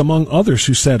Ellis is among others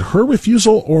who said her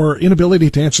refusal or inability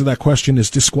to answer that question is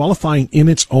disqualifying in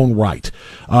its own right.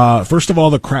 First of all,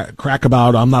 the crack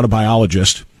about I'm not a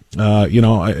biologist.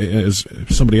 As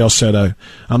somebody else said,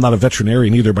 I'm not a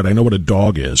veterinarian either, but I know what a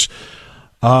dog is.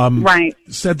 Right.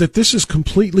 Said that this is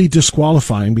completely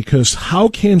disqualifying, because how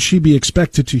can she be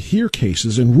expected to hear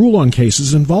cases and rule on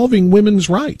cases involving women's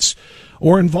rights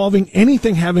or involving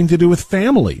anything having to do with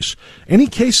families? Any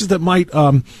cases that might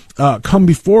come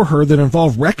before her that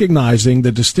involve recognizing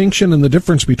the distinction and the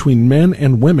difference between men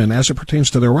and women as it pertains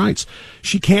to their rights,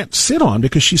 she can't sit on,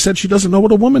 because she said she doesn't know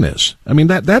what a woman is. I mean,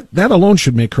 that alone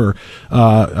should make her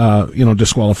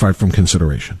disqualified from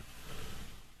consideration.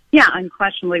 Yeah,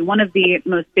 unquestionably. One of the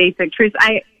most basic truths.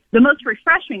 The most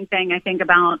refreshing thing I think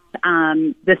about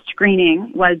the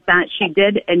screening was that she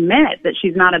did admit that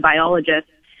she's not a biologist,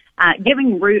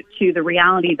 giving root to the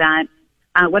reality that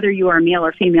whether you are male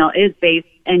or female is based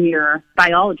in your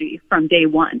biology from day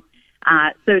one.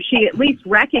 So she at least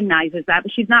recognizes that,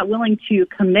 but she's not willing to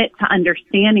commit to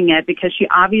understanding it, because she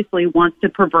obviously wants to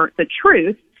pervert the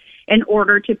truth in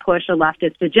order to push a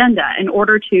leftist agenda, in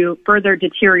order to further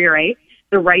deteriorate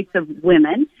the rights of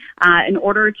women, in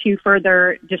order to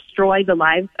further destroy the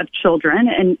lives of children,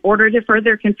 in order to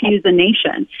further confuse the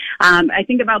nation. I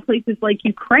think about places like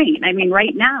Ukraine. I mean,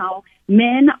 right now,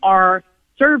 men are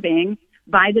serving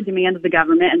by the demand of the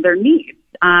government and their needs.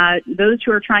 Those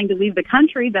who are trying to leave the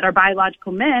country that are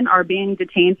biological men are being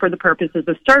detained for the purposes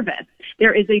of service.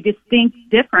 There is a distinct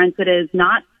difference that is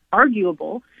not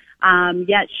arguable.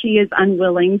 Yet she is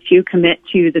unwilling to commit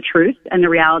to the truth and the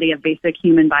reality of basic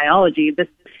human biology. This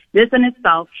in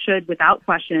itself should, without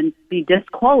question, be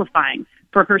disqualifying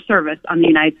for her service on the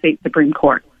United States Supreme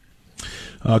Court.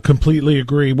 Completely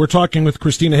agree. We're talking with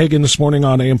Christina Hagan this morning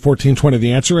on AM 1420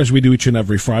 The Answer, as we do each and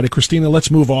every Friday. Christina, let's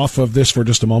move off of this for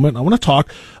just a moment. I want to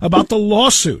talk about the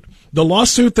lawsuit. The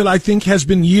lawsuit that I think has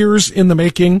been years in the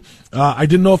making. I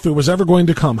didn't know if it was ever going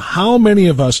to come. How many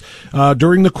of us,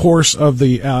 during the course of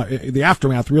the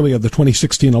aftermath, really, of the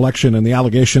 2016 election and the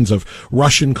allegations of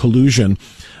Russian collusion,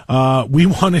 we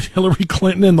wanted Hillary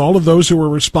Clinton and all of those who were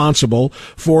responsible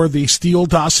for the Steele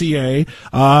dossier,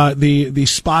 the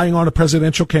spying on a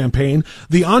presidential campaign,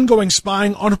 the ongoing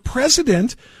spying on a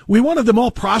president. We wanted them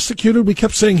all prosecuted. We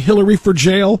kept saying Hillary for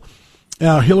jail.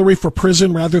 Hillary for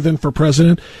prison rather than for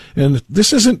president. And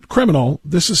this isn't criminal.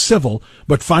 This is civil.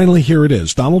 But finally, here it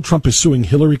is. Donald Trump is suing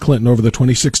Hillary Clinton over the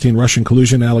 2016 Russian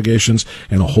collusion allegations,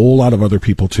 and a whole lot of other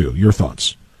people, too. Your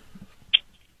thoughts?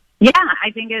 Yeah, I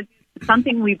think it's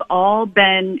something we've all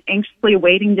been anxiously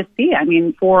waiting to see. I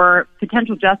mean, for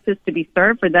potential justice to be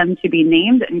served, for them to be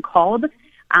named and called,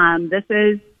 this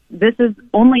is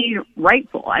only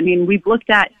rightful. I mean, we've looked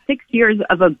at 6 years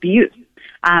of abuse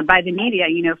by the media,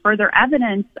 further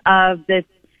evidence of this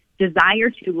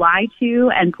desire to lie to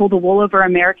and pull the wool over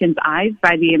Americans' eyes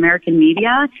by the American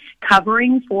media,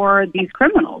 covering for these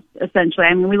criminals, essentially.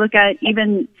 I mean, we look at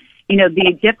even,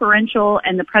 the differential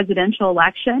in the presidential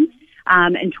election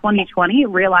in 2020,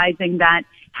 realizing that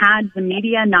had the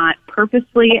media not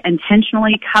purposely,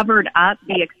 intentionally covered up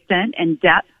the extent and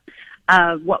depth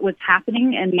of what was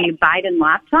happening in the Biden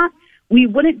laptop, we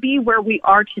wouldn't be where we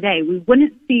are today. We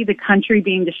wouldn't see the country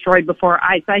being destroyed before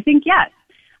our eyes. So I think, yes,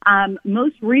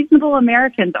 most reasonable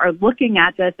Americans are looking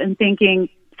at this and thinking,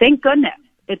 thank goodness,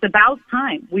 it's about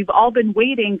time. We've all been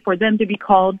waiting for them to be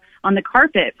called on the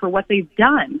carpet for what they've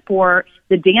done, for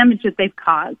the damage that they've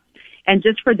caused, and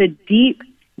just for the deep,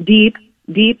 deep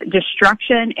deep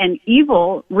destruction and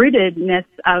evil rootedness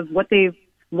of what they've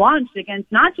launched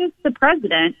against not just the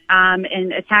president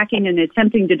in attacking and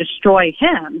attempting to destroy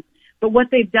him, but what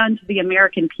they've done to the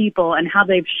American people and how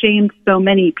they've shamed so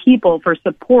many people for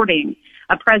supporting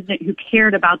a president who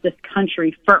cared about this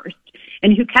country first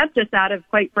and who kept us out of,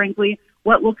 quite frankly,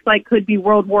 what looks like could be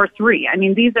World War III. I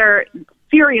mean, these are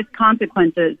serious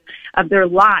consequences of their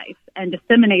lies and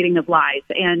disseminating of lies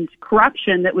and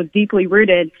corruption that was deeply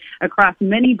rooted across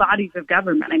many bodies of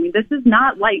government. I mean, this is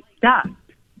not light stuff.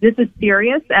 This is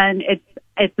serious, and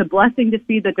it's a blessing to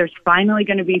see that there's finally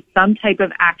going to be some type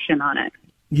of action on it.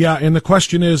 Yeah, and the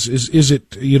question is it,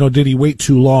 did he wait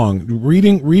too long?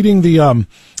 Reading the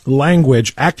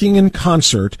language, acting in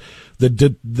concert,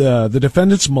 the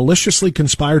defendants maliciously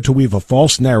conspired to weave a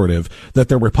false narrative that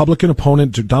their Republican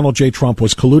opponent, Donald J. Trump,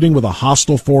 was colluding with a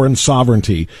hostile foreign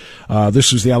sovereignty.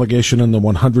 This is the allegation in the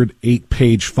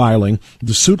 108-page filing.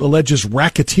 The suit alleges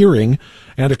racketeering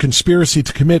and a conspiracy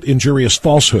to commit injurious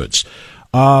falsehoods.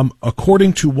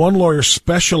 According to one lawyer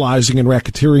specializing in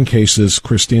racketeering cases,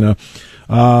 Christina,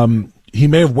 he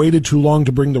may have waited too long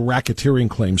to bring the racketeering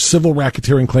claims. Civil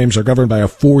racketeering claims are governed by a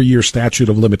 4-year statute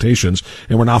of limitations,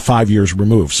 and we're now 5 years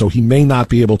removed. So he may not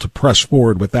be able to press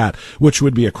forward with that, which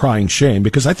would be a crying shame,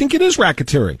 because I think it is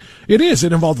racketeering. It is.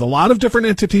 It involved a lot of different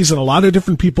entities and a lot of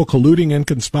different people colluding and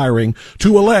conspiring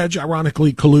to allege,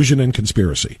 ironically, collusion and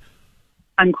conspiracy.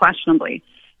 Unquestionably.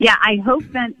 Yeah, I hope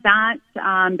that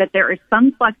there is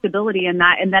some flexibility in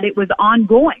that and that it was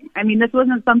ongoing. I mean, this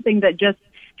wasn't something that just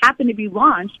happened to be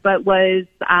launched, but was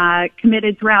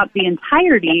committed throughout the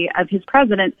entirety of his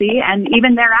presidency and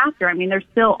even thereafter. I mean, there's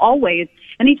still always,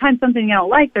 anytime something you don't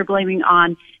like, they're blaming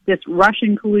on this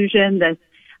Russian collusion, this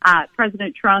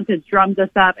President Trump has drummed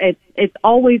us up. It's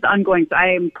always ongoing. So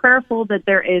I am prayerful that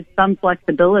there is some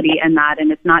flexibility in that,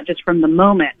 and it's not just from the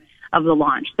moment of the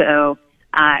launch. So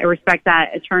I respect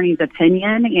that attorney's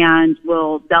opinion and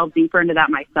will delve deeper into that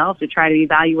myself to try to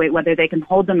evaluate whether they can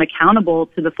hold them accountable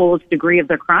to the fullest degree of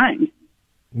their crimes.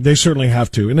 They certainly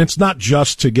have to. And it's not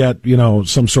just to get,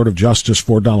 some sort of justice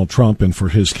for Donald Trump and for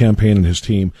his campaign and his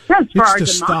team. That's for our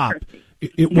it's to democracy. stop.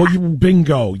 Well,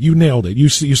 bingo, you nailed it. You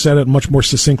said it much more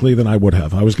succinctly than I would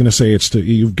have. I was going to say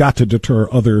you've got to deter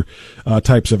other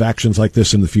types of actions like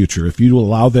this in the future. If you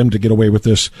allow them to get away with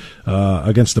this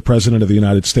against the President of the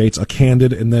United States, a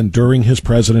candid, and then during his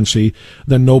presidency,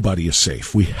 then nobody is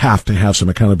safe. We have to have some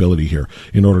accountability here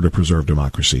in order to preserve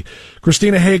democracy.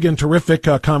 Christina Hagan, terrific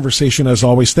conversation as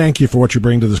always. Thank you for what you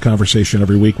bring to this conversation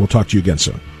every week. We'll talk to you again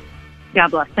soon. God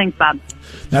bless. Thanks, Bob.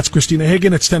 That's Christina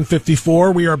Hagan. It's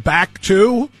 10:54. We are back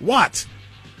to what?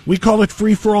 We call it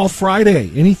Free for All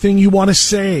Friday. Anything you want to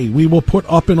say, we will put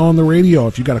up and on the radio.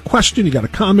 If you got a question, you got a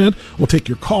comment, we'll take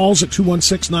your calls at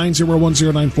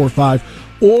 216-901-0945,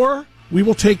 or we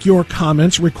will take your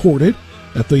comments recorded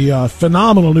at the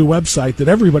phenomenal new website that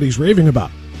everybody's raving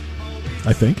about,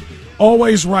 I think.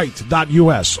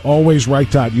 AlwaysRight.us.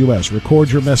 AlwaysRight.us.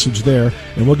 Record your message there,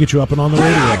 and we'll get you up and on the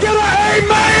radio. Can I get an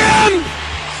amen?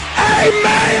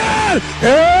 Amen!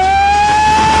 Amen!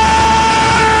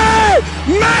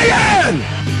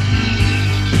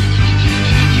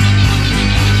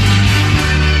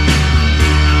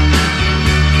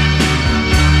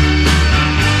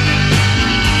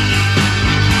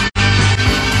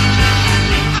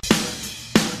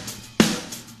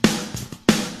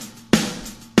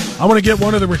 I want to get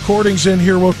one of the recordings in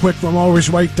here real quick from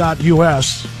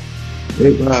AlwaysRight.us.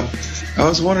 Hey, Bob. I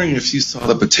was wondering if you saw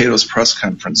the Potatoes press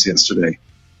conference yesterday.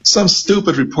 Some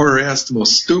stupid reporter asked the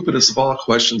most stupidest of all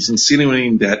questions,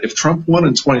 insinuating that if Trump won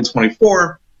in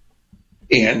 2024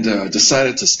 and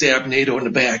decided to stab NATO in the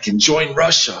back and join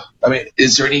Russia,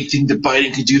 is there anything that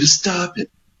Biden could do to stop it?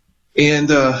 And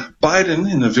Biden,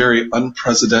 in a very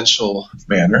unpresidential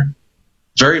manner,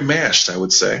 very mashed, I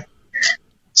would say,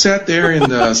 sat there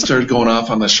and started going off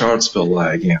on the Charlottesville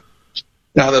lie again.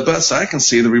 Now, the best I can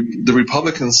see, the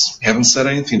Republicans haven't said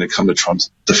anything to come to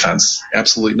Trump's defense.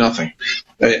 Absolutely nothing.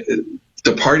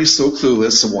 The party's so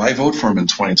clueless, so why vote for him in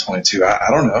 2022? I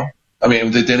don't know.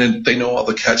 They know all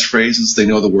the catchphrases, they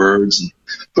know the words,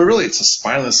 but really it's a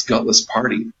spineless, gutless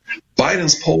party.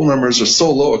 Biden's poll numbers are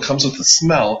so low it comes with the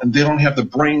smell, and they don't have the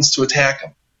brains to attack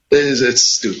him. It's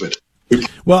stupid.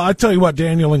 Well, I tell you what,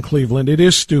 Daniel in Cleveland, it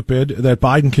is stupid that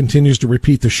Biden continues to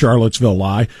repeat the Charlottesville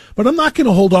lie, but I'm not going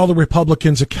to hold all the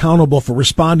Republicans accountable for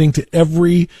responding to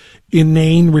every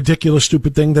inane, ridiculous,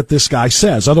 stupid thing that this guy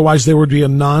says. Otherwise, there would be a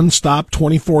nonstop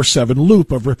 24/7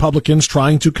 loop of Republicans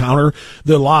trying to counter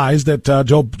the lies that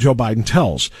Joe Biden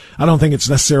tells. I don't think it's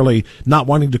necessarily not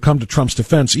wanting to come to Trump's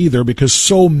defense either, because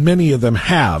so many of them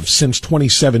have since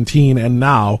 2017 and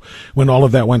now when all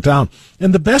of that went down.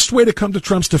 And the best way to come to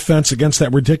Trump's defense against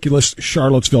that ridiculous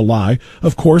Charlottesville lie,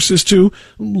 of course, is to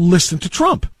listen to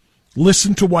Trump.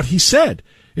 Listen to what he said.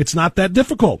 It's not that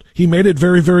difficult. He made it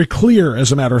very, very clear,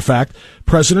 as a matter of fact.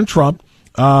 President Trump,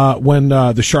 when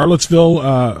the Charlottesville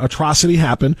atrocity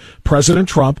happened, President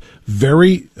Trump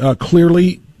very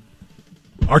clearly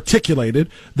articulated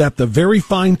that the very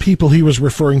fine people he was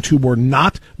referring to were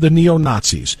not the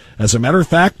neo-Nazis. As a matter of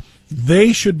fact,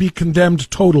 they should be condemned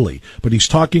totally. But he's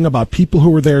talking about people who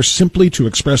were there simply to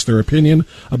express their opinion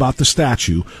about the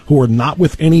statue, who are not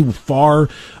with any far,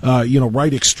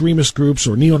 right extremist groups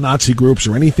or neo-Nazi groups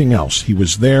or anything else. He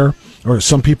was there, or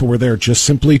some people were there just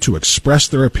simply to express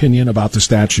their opinion about the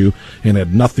statue and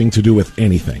had nothing to do with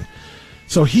anything.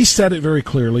 So he said it very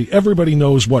clearly. Everybody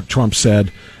knows what Trump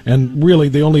said, and really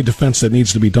the only defense that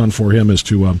needs to be done for him is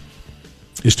to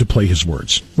play his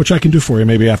words, which I can do for you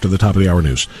maybe after the top of the hour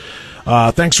news.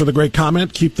 Thanks for the great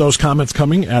comment. Keep those comments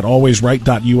coming at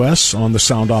alwaysright.us on the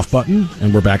sound off button,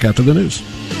 and we're back after the news.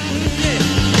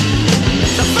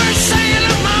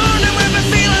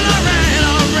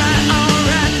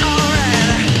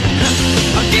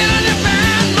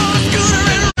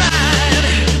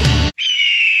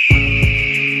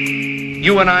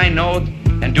 You and I know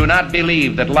and do not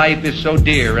believe that life is so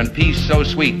dear and peace so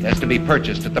sweet as to be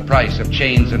purchased at the price of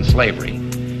chains and slavery.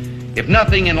 If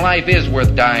nothing in life is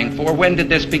worth dying for, when did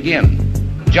this begin?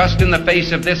 Just in the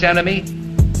face of this enemy?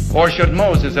 Or should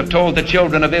Moses have told the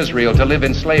children of Israel to live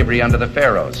in slavery under the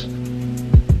Pharaohs?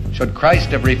 Should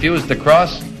Christ have refused the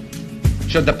cross?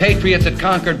 Should the patriots at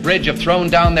Concord Bridge have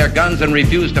thrown down their guns and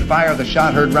refused to fire the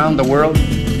shot heard round the world?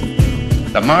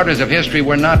 The martyrs of history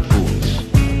were not fools.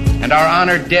 And our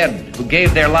honored dead, who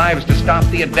gave their lives to stop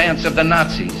the advance of the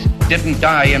Nazis, didn't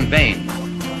die in vain.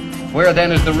 Where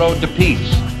then is the road to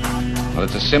peace? Well,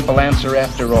 it's a simple answer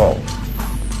after all.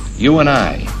 You and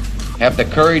I have the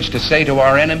courage to say to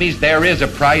our enemies, there is a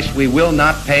price we will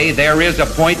not pay. There is a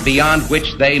point beyond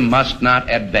which they must not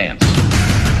advance.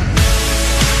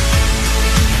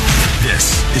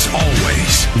 This is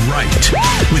Always Right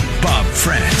with Bob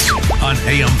France on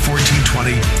AM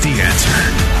 1420, The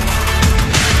Answer.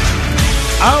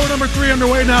 Hour number 3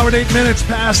 underway now at 8 minutes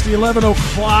past the 11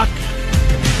 o'clock.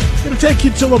 It's going to take you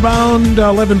till around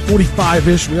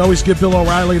 11:45-ish. We always give Bill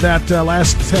O'Reilly that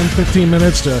last 10, 15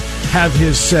 minutes to have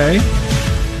his say.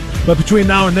 But between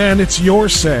now and then, it's your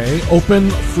say. Open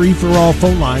free-for-all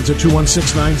phone lines at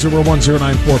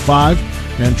 216-901-0945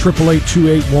 and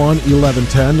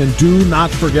 888-281-1110. And do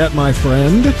not forget, my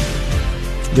friend,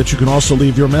 that you can also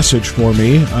leave your message for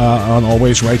me on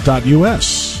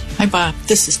alwaysright.us. Hi, Bob.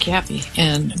 This is Kathy.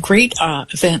 And great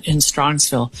event in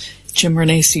Strongsville. Jim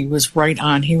Renacci was right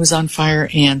on. He was on fire.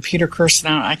 And Peter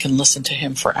Kirsten, I can listen to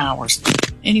him for hours.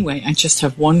 Anyway, I just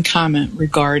have one comment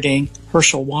regarding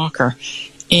Herschel Walker.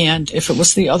 And if it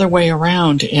was the other way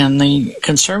around and the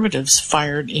conservatives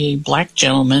fired a black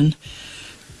gentleman,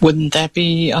 wouldn't that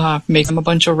be make them a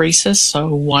bunch of racists? So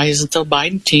why isn't the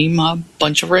Biden team a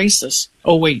bunch of racists?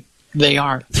 Oh, wait. They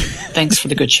are. Thanks for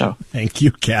the good show. Thank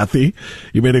you, Kathy.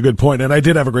 You made a good point. And I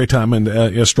did have a great time in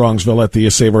Strongsville at the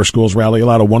Save Our Schools rally. A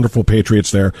lot of wonderful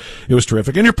patriots there. It was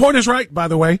terrific. And your point is right, by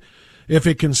the way. If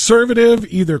a conservative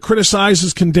either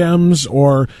criticizes, condemns,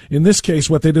 or in this case,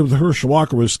 what they did with Herschel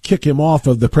Walker was kick him off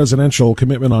of the presidential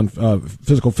commitment on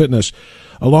physical fitness,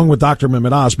 along with Dr.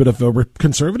 Mehmet Oz. But if a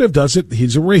conservative does it,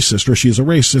 he's a racist or she's a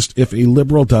racist. If a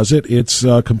liberal does it, it's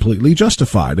completely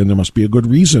justified, and there must be a good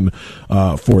reason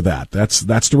for that. That's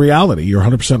the reality. You're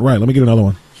 100% right. Let me get another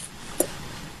one.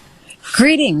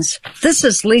 Greetings. This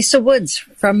is Lisa Woods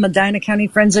from Medina County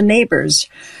Friends and Neighbors,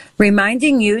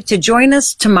 reminding you to join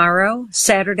us tomorrow,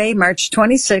 Saturday, March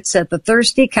 26th at the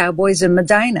Thirsty Cowboys in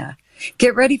Medina.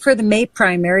 Get ready for the May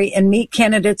primary and meet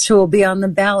candidates who will be on the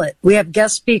ballot. We have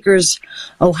guest speakers,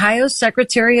 Ohio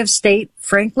Secretary of State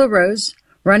Frank LaRose,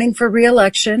 running for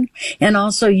re-election, and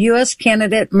also U.S.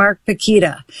 candidate Mark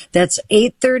Paquita. That's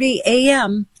 8:30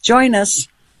 a.m. Join us.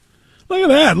 Look at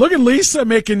that. Look at Lisa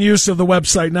making use of the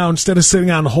website now instead of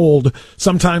sitting on hold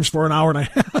sometimes for an hour and a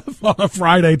half on a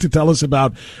Friday to tell us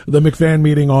about the McFan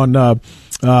meeting on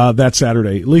that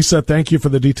Saturday. Lisa, thank you for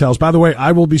the details. By the way,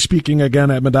 I will be speaking again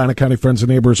at Medina County Friends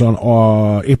and Neighbors on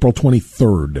April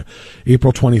 23rd.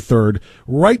 April 23rd,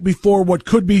 right before what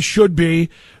could be, should be,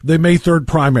 the May 3rd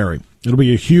primary. It'll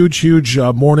be a huge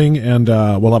morning, and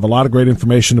we'll have a lot of great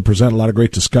information to present, a lot of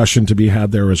great discussion to be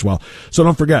had there as well. So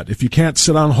don't forget, if you can't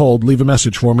sit on hold, leave a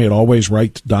message for me at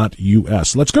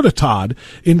alwaysright.us. Let's go to Todd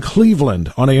in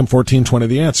Cleveland on AM 1420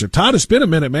 The Answer. Todd, it's been a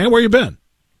minute, man. Where you been?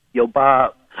 Yo,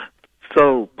 Bob.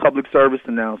 So, public service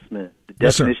announcement. The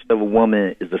definition of a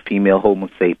woman is a female Homo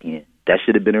sapien. That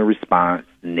should have been a response,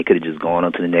 and they could have just gone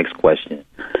on to the next question.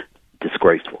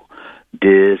 Disgraceful.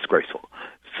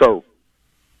 So,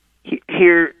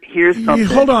 here's something.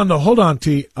 Hold on,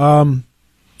 T. When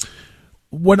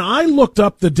I looked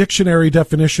up the dictionary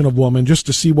definition of woman just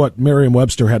to see what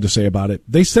Merriam-Webster had to say about it,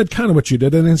 they said kind of what you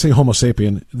did. They didn't say Homo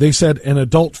sapien. They said an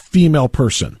adult female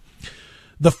person.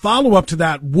 The follow-up to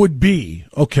that would be,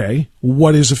 okay,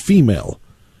 what is a female?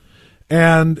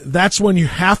 And that's when you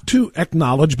have to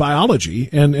acknowledge biology.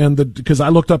 Because I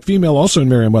looked up female also in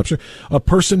Merriam-Webster, a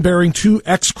person bearing 2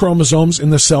 X chromosomes in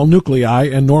the cell nuclei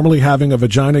and normally having a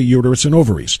vagina, uterus, and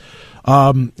ovaries.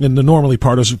 And the normally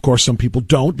part is, of course, some people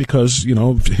don't because,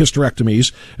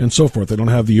 hysterectomies and so forth. They don't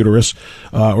have the uterus,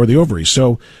 or the ovaries.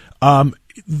 So,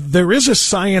 there is a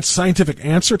scientific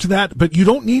answer to that, but you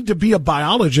don't need to be a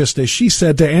biologist, as she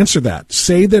said, to answer that.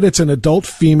 Say that it's an adult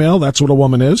female, that's what a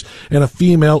woman is, and a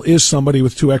female is somebody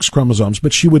with 2 X chromosomes.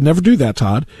 But she would never do that,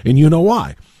 Todd, and you know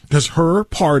why. Because her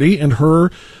party and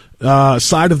her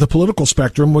side of the political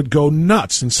spectrum would go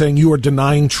nuts in saying you are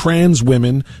denying trans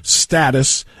women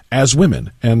status as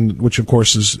women, and which, of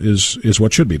course, is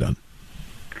what should be done.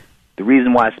 The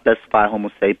reason why I specify Homo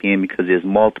sapien because there's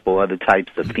multiple other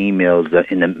types of females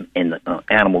in the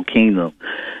animal kingdom,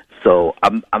 so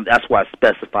that's why I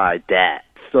specified that.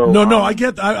 So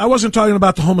I wasn't talking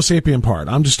about the Homo sapien part.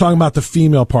 I'm just talking about the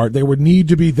female part. There would need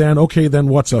to be then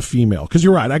what's a female? Because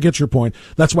you're right, I get your point.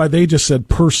 That's why they just said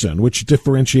person, which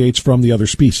differentiates from the other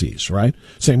species, right?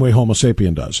 Same way Homo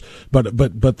sapien does. But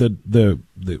the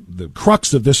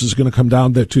crux of this is going to come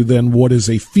down to then what is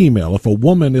a female? If a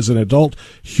woman is an adult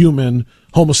human,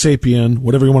 Homo sapien,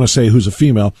 whatever you want to say, who's a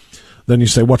female, then you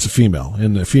say, what's a female?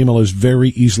 And a female is very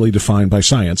easily defined by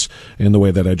science in the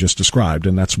way that I just described,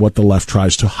 and that's what the left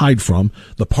tries to hide from.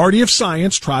 The party of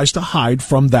science tries to hide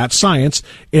from that science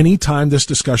anytime this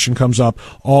discussion comes up,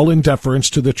 all in deference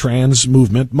to the trans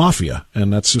movement mafia,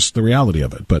 and that's just the reality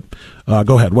of it. But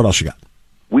go ahead. What else you got?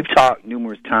 We've talked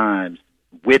numerous times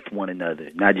with one another,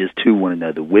 not just to one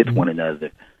another, with one another,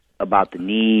 about the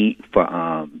need for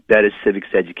better civics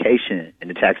education in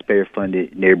the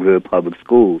taxpayer-funded neighborhood public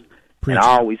schools. And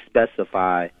I always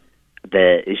specify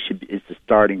that it's to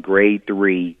start in grade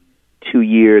 3, 2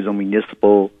 years on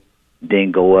municipal,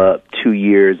 then go up 2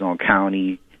 years on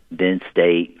county, then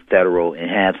state, federal, and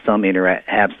have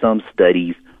some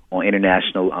studies on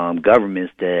international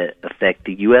governments that affect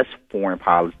the U.S. foreign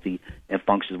policy and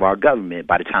functions of our government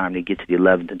by the time they get to the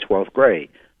 11th and 12th grade.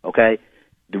 Okay,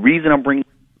 the reason I'm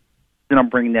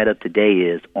bringing that up today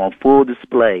is on full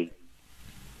display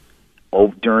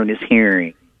during this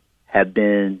hearing have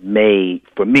been made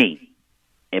for me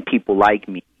and people like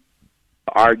me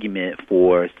argument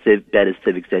for better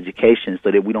civics education so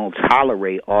that we don't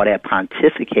tolerate all that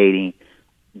pontificating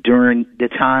during the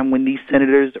time when these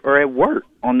senators are at work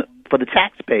for the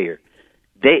taxpayer.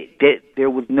 There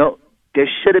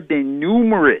should have been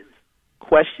numerous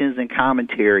questions and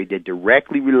commentary that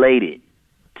directly related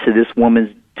to this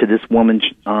woman's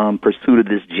pursuit of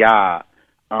this job.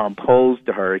 Posed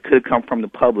to her. It could have come from the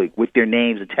public with their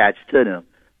names attached to them.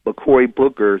 But Cory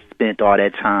Booker spent all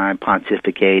that time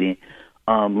pontificating.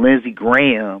 Lindsey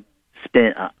Graham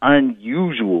spent an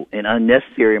unusual and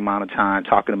unnecessary amount of time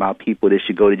talking about people that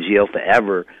should go to jail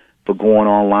forever for going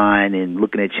online and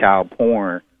looking at child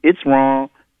porn. It's wrong,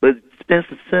 but spend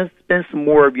some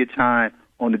more of your time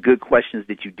on the good questions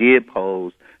that you did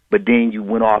pose, but then you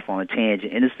went off on a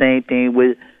tangent. And the same thing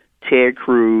with Ted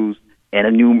Cruz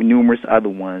and numerous other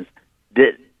ones,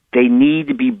 that they need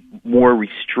to be more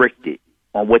restricted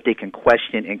on what they can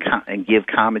question and give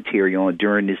commentary on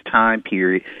during this time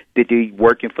period that they're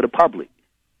working for the public,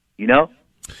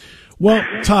 Well,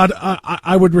 Todd,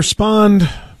 I would respond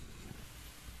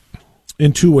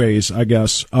in 2 ways, I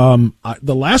guess. The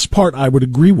last part I would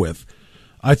agree with.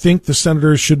 I think the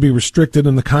senators should be restricted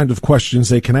in the kind of questions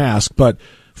they can ask, but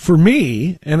for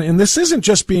me, and this isn't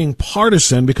just being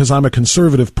partisan because I'm a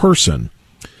conservative person,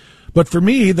 But for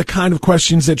me, the kind of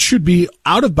questions that should be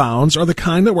out of bounds are the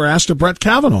kind that were asked of Brett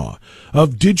Kavanaugh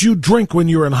of, did you drink when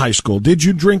you were in high school? Did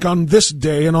you drink on this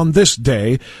day and on this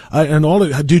day?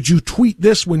 Did you tweet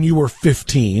this when you were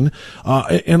 15?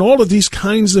 And all of these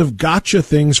kinds of gotcha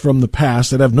things from the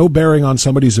past that have no bearing on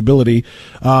somebody's ability,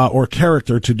 or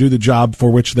character to do the job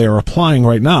for which they are applying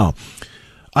right now.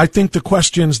 I think the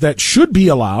questions that should be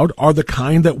allowed are the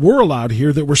kind that were allowed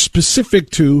here that were specific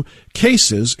to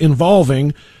cases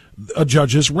involving a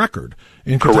judge's record.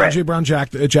 And Ketanji Brown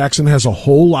Jackson has a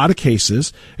whole lot of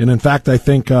cases. And in fact, I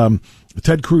think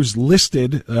Ted Cruz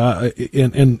listed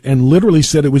and literally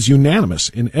said it was unanimous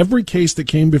in every case that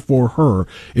came before her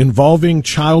involving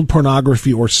child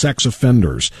pornography or sex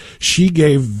offenders. She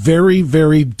gave very,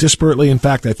 very disparately. In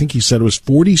fact, I think he said it was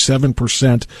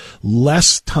 47%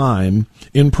 less time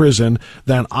in prison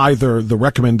than either the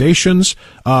recommendations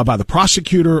by the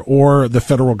prosecutor or the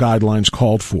federal guidelines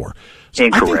called for. So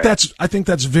I think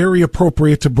that's very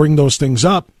appropriate to bring those things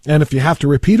up. And if you have to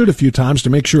repeat it a few times to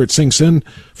make sure it sinks in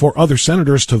for other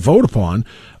senators to vote upon,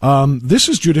 this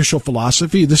is judicial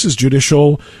philosophy. This is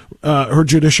her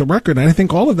judicial record. And I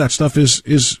think all of that stuff is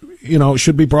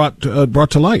should be brought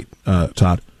to light.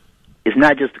 Todd, it's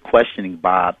not just the questioning,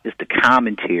 Bob. It's the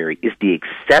commentary. It's the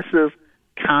excessive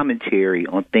commentary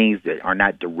on things that are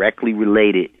not directly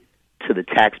related to the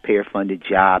taxpayer-funded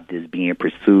job that's being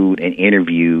pursued and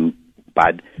interviewed.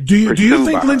 Do you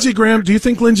think Lindsey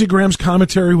Graham's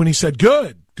commentary when he said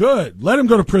good, let him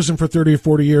go to prison for 30 or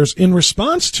 40 years in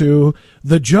response to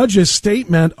the judge's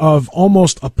statement of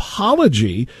almost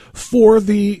apology for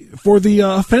the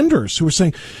offenders who were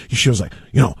saying, she was like,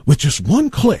 with just one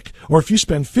click, or if you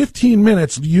spend 15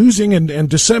 minutes using and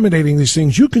disseminating these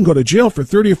things, you can go to jail for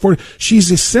 30 or 40. She's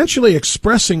essentially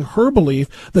expressing her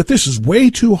belief that this is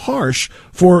way too harsh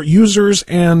for users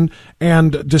and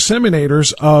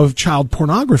disseminators of child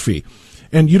pornography.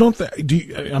 And you don't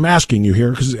I'm asking you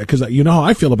here because you know how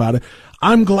I feel about it.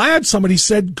 I'm glad somebody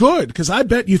said good, because I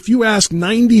bet if you ask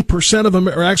 90% of them,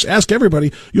 or ask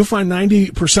everybody, you'll find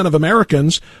 90% of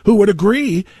Americans who would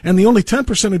agree, and the only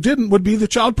 10% who didn't would be the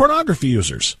child pornography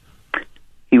users.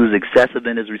 He was excessive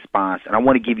in his response, and I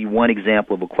want to give you one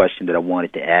example of a question that I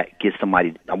wanted to I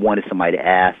wanted somebody to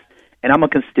ask, and I'm a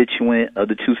constituent of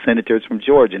the two senators from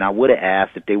Georgia, and I would have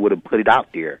asked if they would have put it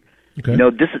out there. Okay.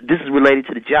 This is related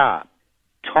to the job.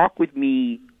 Talk with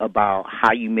me about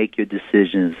how you make your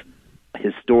decisions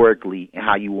historically and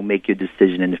how you will make your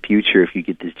decision in the future if you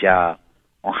get this job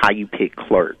on how you pick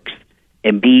clerks,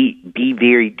 and be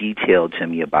very detailed to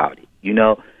me about it.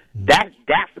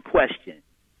 That's the question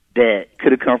that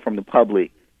could have come from the public,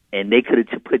 and they could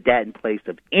have put that in place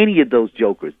of any of those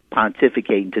jokers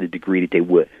pontificating to the degree that they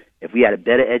would. If we had a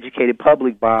better educated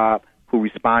public, Bob, who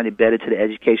responded better to the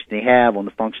education they have on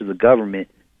the functions of government,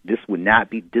 this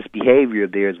behavior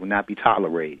of theirs would not be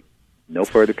tolerated. No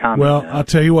further comment. Well, I'll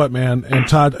tell you what, man, and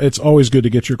Todd, it's always good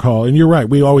to get your call. And you're right,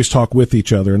 we always talk with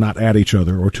each other, not at each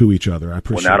other or to each other. I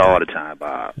appreciate it. Well, not all the time,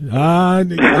 Bob. I'm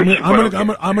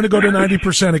going to go to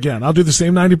 90% again. I'll do the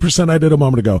same 90% I did a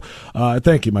moment ago.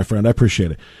 Thank you, my friend. I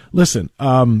appreciate it. Listen,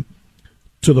 to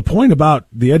the point about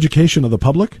the education of the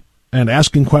public and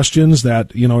asking questions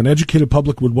that, an educated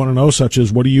public would want to know, such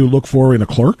as, what do you look for in a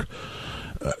clerk?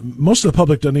 Most of the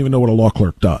public doesn't even know what a law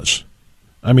clerk does.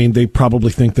 I mean, they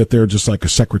probably think that they're just like a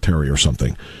secretary or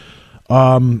something.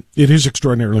 It is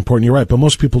extraordinarily important. You're right, but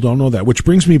most people don't know that. Which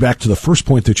brings me back to the first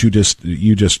point that you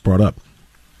just brought up.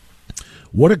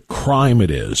 What a crime it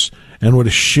is, and what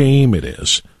a shame it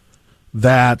is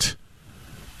that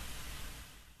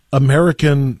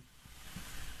American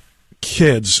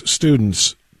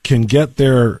students, can get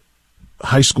their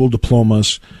high school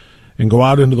diplomas and go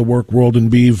out into the work world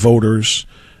and be voters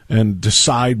and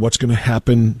decide what's going to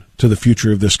happen to the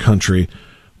future of this country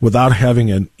without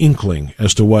having an inkling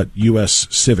as to what U.S.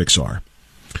 civics are.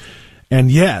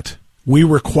 And yet, we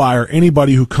require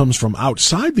anybody who comes from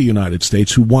outside the United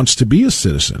States who wants to be a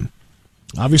citizen.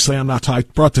 Obviously, I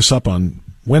brought this up on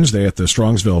Wednesday at the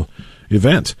Strongsville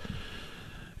event.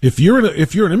 If you're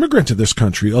an immigrant to this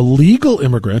country, a legal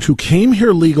immigrant who came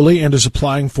here legally and is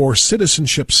applying for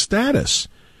citizenship status,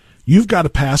 you've got to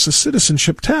pass a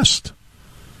citizenship test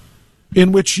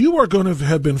in which you are going to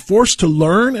have been forced to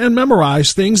learn and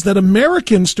memorize things that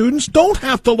American students don't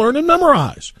have to learn and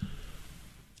memorize.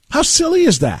 How silly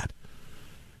is that?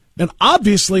 And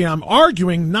obviously, I'm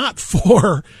arguing not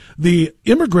for the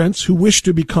immigrants who wish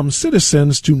to become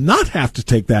citizens to not have to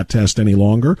take that test any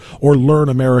longer or learn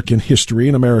American history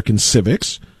and American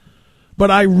civics.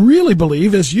 But I really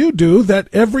believe, as you do, that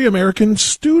every American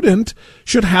student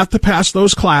should have to pass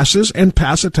those classes and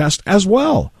pass a test as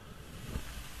well.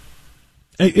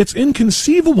 It's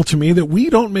inconceivable to me that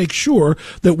we don't make sure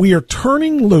that we are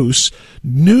turning loose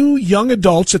new young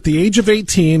adults at the age of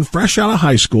 18, fresh out of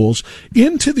high schools,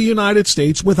 into the United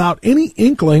States without any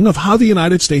inkling of how the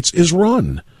United States is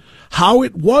run, how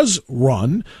it was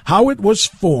run, how it was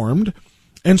formed,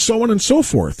 and so on and so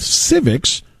forth.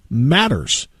 Civics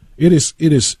matters. It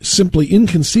is simply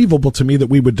inconceivable to me that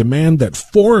we would demand that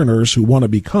foreigners who want to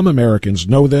become Americans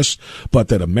know this, but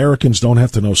that Americans don't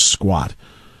have to know squat.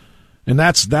 And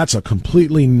that's a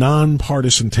completely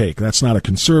nonpartisan take. That's not a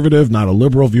conservative, not a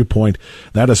liberal viewpoint.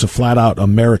 That is a flat-out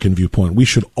American viewpoint. We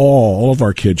should all of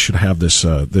our kids should have this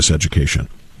education.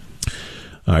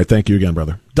 All right, thank you again,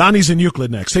 brother. Donnie's in Euclid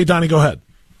next. Hey, Donnie, go ahead.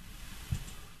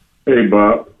 Hey,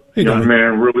 Bob. Hey, Young Donnie.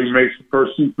 man really makes a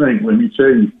person think, let me tell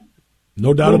you.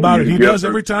 No doubt about it. He does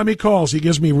every time he calls. He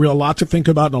gives me a lot to think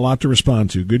about and a lot to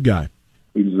respond to. Good guy.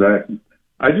 Exactly.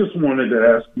 I just wanted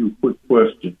to ask you a quick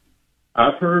question.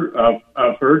 I've heard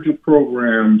your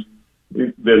programs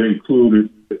that included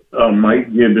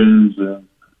Mike Gibbons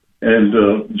and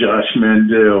Josh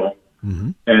Mandel,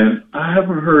 and I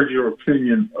haven't heard your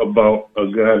opinion about a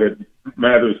guy that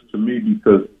matters to me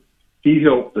because he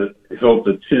helped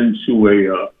attend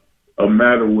to a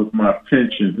matter with my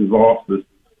pension, his office,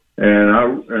 and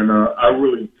I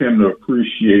really tend to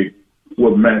appreciate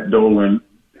what Matt Dolan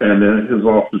and his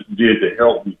office did to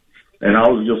help me, and I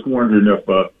was just wondering if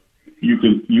you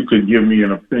could give me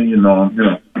an opinion on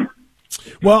him.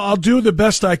 Well, I'll do the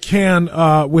best I can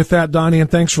with that, Donnie,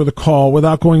 and thanks for the call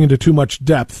without going into too much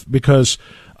depth because,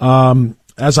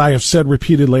 as I have said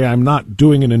repeatedly, I'm not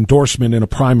doing an endorsement in a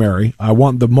primary. I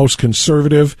want the most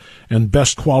conservative and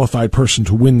best qualified person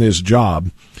to win this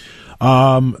job.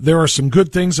 There are some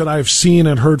good things that I've seen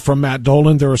and heard from Matt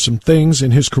Dolan. There are some things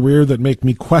in his career that make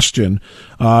me question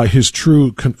his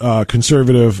true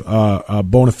conservative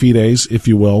bona fides, if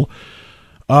you will.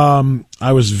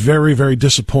 I was very, very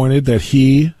disappointed that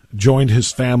he joined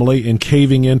his family in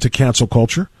caving into cancel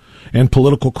culture and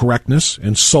political correctness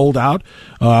and sold out,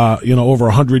 over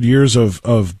 100 years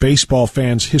of baseball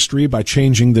fans' history by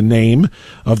changing the name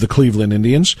of the Cleveland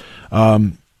Indians.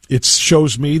 It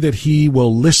shows me that he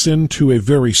will listen to a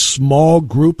very small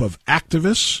group of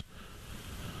activists,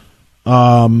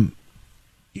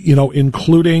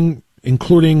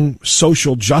 including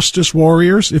social justice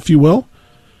warriors, if you will,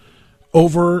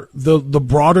 over the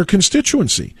broader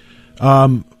constituency.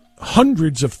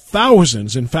 Hundreds of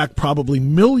thousands, in fact, probably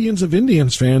millions of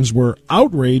Indians fans were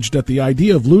outraged at the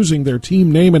idea of losing their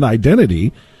team name and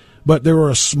identity. But there were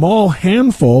a small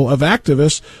handful of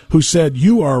activists who said,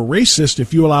 you are racist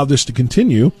if you allow this to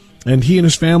continue. And he and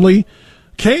his family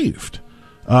caved.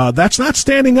 That's not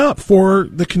standing up for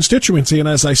the constituency. And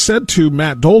as I said to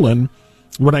Matt Dolan,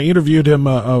 when I interviewed him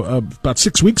about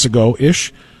 6 weeks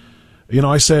ago-ish,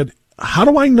 I said, how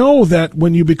do I know that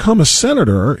when you become a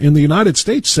senator in the United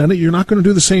States Senate, you're not going to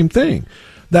do the same thing?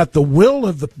 That the will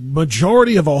of the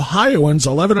majority of Ohioans,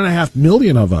 11.5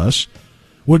 million of us,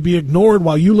 would be ignored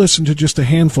while you listen to just a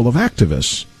handful of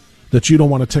activists that you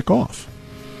don't want to tick off.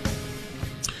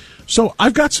 So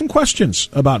I've got some questions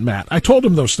about Matt. I told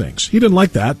him those things. He didn't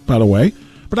like that, by the way,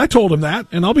 but I told him that,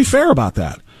 and I'll be fair about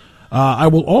that. I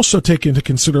will also take into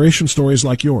consideration stories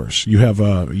like yours. You have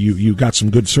you got some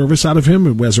good service out of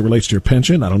him as it relates to your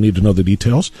pension. I don't need to know the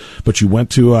details, but you went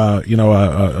to an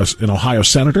Ohio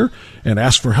senator and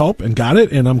asked for help and got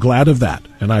it, and I'm glad of that.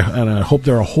 And I hope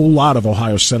there are a whole lot of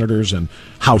Ohio senators and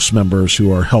House members who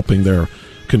are helping their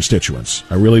constituents.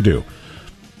 I really do.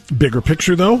 Bigger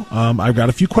picture, though, I've got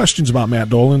a few questions about Matt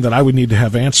Dolan that I would need to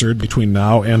have answered between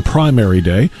now and primary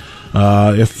day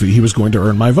if he was going to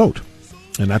earn my vote.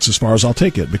 And that's as far as I'll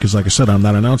take it, because like I said, I'm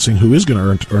not announcing who is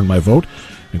going to earn my vote.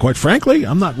 And quite frankly,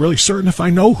 I'm not really certain if I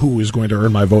know who is going to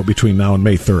earn my vote between now and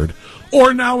May 3rd.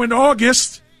 Or now in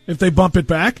August, if they bump it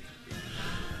back.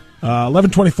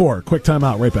 11:24, quick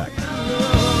timeout, right back.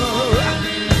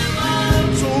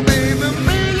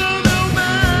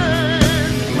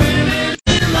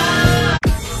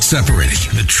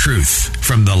 Separating the truth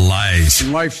from the lies.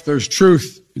 In life, there's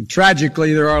truth. And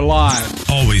tragically, there are lies.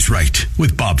 Always right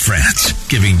with Bob France,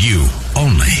 giving you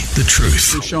only the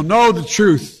truth. We shall know the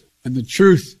truth, and the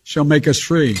truth shall make us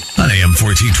free. On AM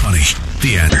 1420,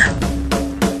 The Answer.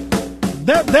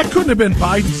 That couldn't have been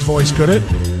Biden's voice, could it?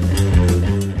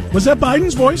 Was that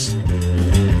Biden's voice?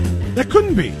 That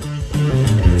couldn't be.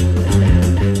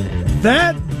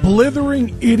 That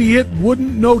blithering idiot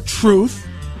wouldn't know truth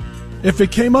if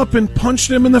it came up and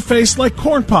punched him in the face like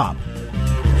corn pop.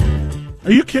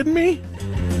 Are you kidding me?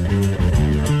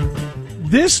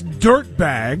 This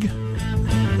dirtbag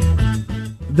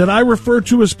that I refer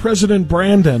to as President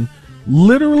Brandon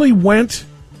literally went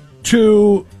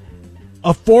to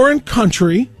a foreign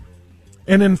country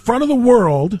and in front of the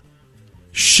world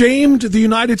shamed the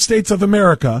United States of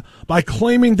America by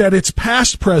claiming that its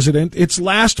past president, its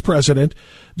last president,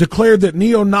 declared that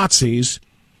neo-Nazis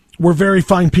were very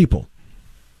fine people.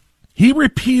 He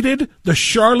repeated the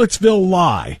Charlottesville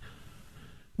lie,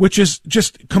 which is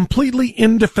just completely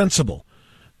indefensible.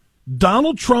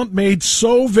 Donald Trump made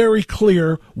so very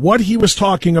clear what he was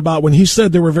talking about when he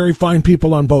said there were very fine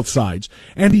people on both sides.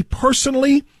 And he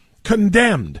personally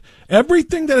condemned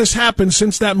everything that has happened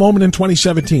since that moment in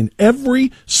 2017.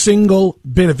 Every single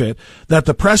bit of it that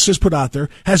the press has put out there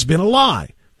has been a lie.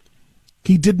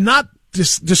 He did not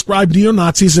describe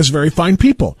neo-Nazis as very fine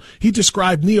people. He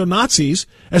described neo-Nazis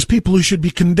as people who should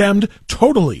be condemned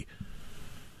totally.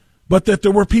 But that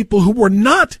there were people who were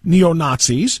not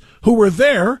neo-Nazis who were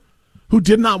there who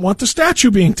did not want the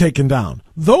statue being taken down.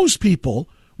 Those people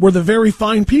were the very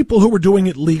fine people who were doing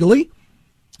it legally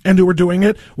and who were doing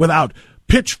it without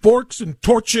pitchforks and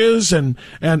torches and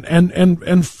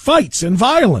fights and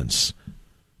violence.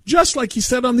 Just like he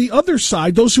said on the other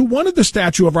side, those who wanted the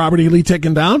statue of Robert E. Lee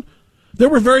taken down, there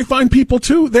were very fine people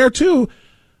there too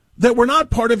that were not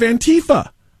part of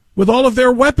Antifa with all of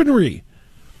their weaponry.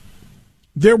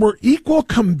 There were equal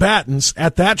combatants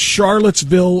at that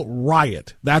Charlottesville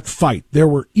riot, that fight. There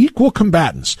were equal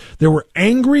combatants. There were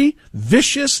angry,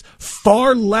 vicious,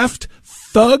 far-left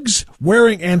thugs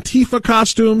wearing Antifa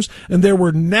costumes, and there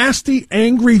were nasty,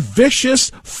 angry,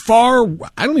 vicious, I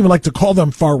don't even like to call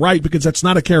them far-right because that's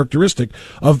not a characteristic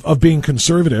of being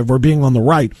conservative or being on the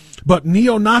right, but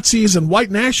neo-Nazis and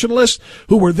white nationalists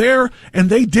who were there, and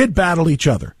they did battle each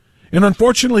other. And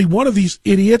unfortunately, one of these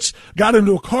idiots got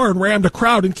into a car and rammed a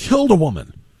crowd and killed a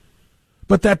woman.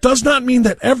 But that does not mean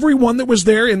that everyone that was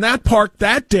there in that park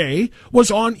that day was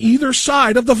on either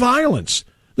side of the violence.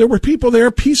 There were people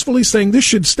there peacefully saying this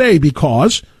should stay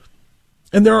because,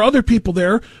 and there are other people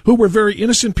there who were very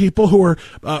innocent people who were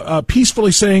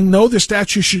peacefully saying, no, the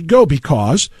statue should go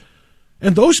because.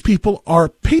 And those people are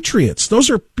patriots. Those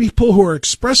are people who are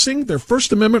expressing their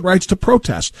First Amendment rights to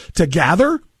protest, to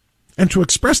gather, and to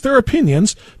express their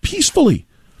opinions peacefully.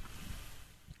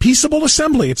 Peaceable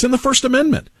assembly. It's in the First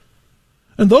Amendment.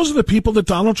 And those are the people that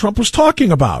Donald Trump was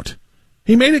talking about.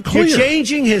 He made it clear. You're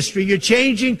changing history. You're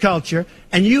changing culture.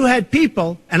 And you had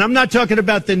people, and I'm not talking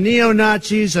about the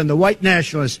neo-Nazis and the white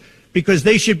nationalists, because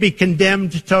they should be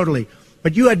condemned totally.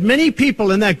 But you had many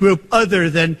people in that group other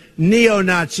than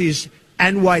neo-Nazis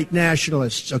and white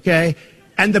nationalists, okay?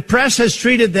 And the press has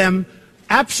treated them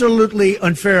absolutely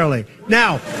unfairly.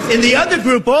 Now, in the other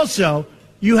group also,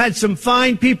 you had some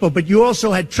fine people, but you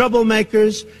also had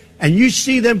troublemakers, and you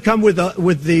see them come with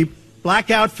the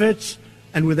black outfits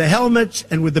and with the helmets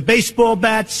and with the baseball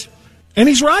bats. And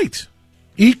he's right.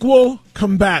 Equal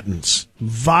combatants,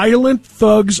 violent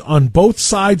thugs on both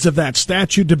sides of that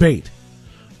statue debate,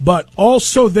 but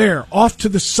also there, off to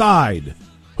the side,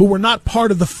 who were not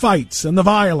part of the fights and the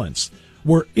violence,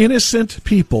 were innocent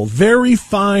people, very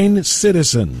fine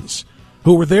citizens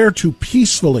who were there to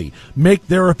peacefully make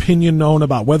their opinion known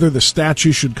about whether the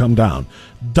statue should come down.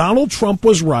 Donald Trump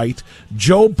was right.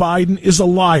 Joe Biden is a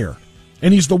liar,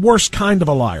 and he's the worst kind of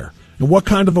a liar. And what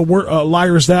kind of a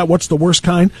liar is that? What's the worst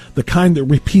kind? The kind that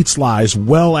repeats lies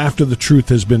well after the truth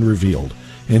has been revealed.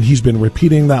 And he's been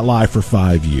repeating that lie for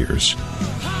 5 years.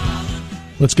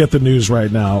 Let's get the news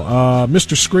right now.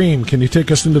 Mr. Scream, can you take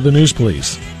us into the news,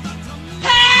 please?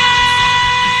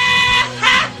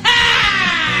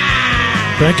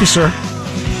 Thank you, sir.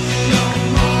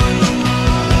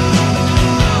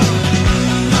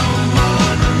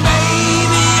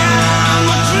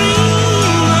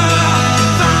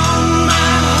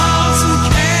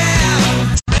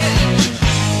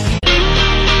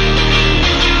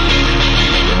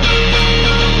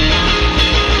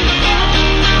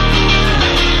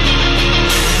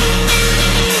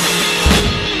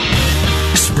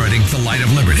 Spreading the light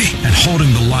of liberty and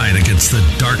holding the line against the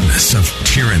darkness of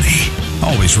tyranny.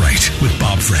 Always right with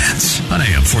Bob France on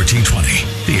AM 1420.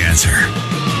 The Answer.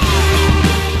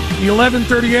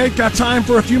 11:38. Got time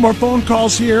for a few more phone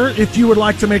calls here. If you would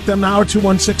like to make them now,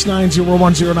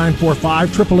 216-901-0945,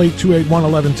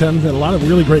 888-281-1110. We've had a lot of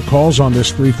really great calls on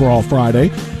this Free for All Friday,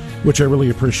 which I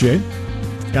really appreciate.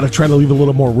 Got to try to leave a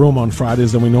little more room on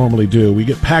Fridays than we normally do. We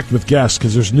get packed with guests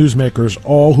because there's newsmakers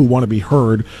all who want to be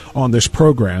heard on this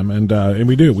program, and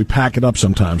we do. We pack it up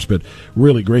sometimes, but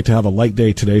really great to have a light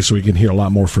day today so we can hear a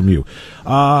lot more from you.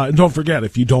 And don't forget,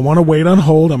 if you don't want to wait on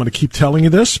hold, I'm going to keep telling you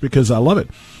this because I love it.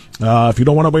 If you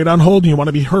don't want to wait on hold and you want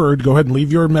to be heard, go ahead and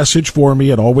leave your message for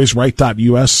me at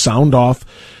alwaysright.us. Sound off.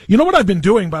 You know what I've been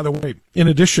doing, by the way, in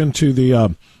addition to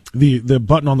the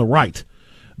button on the right?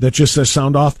 that just says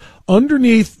sound off.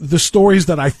 Underneath the stories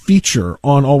that I feature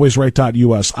on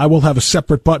alwaysright.us, I will have a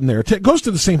separate button there. It goes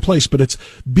to the same place, but it's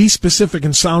be specific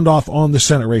and sound off on the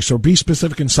Senate race, or be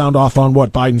specific and sound off on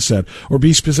what Biden said, or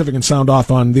be specific and sound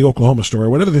off on the Oklahoma story,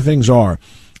 whatever the things are.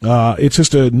 It's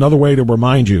just another way to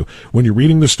remind you when you're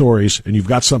reading the stories and you've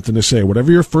got something to say,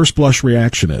 whatever your first blush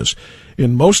reaction is.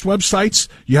 In most websites,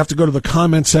 you have to go to the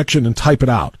comment section and type it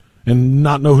out and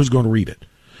not know who's going to read it.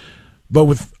 But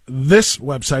with this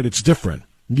website, it's different.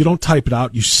 You don't type it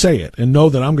out, you say it, and know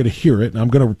that I'm going to hear it, and I'm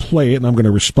going to play it, and I'm going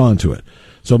to respond to it.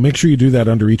 So make sure you do that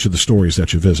under each of the stories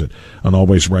that you visit on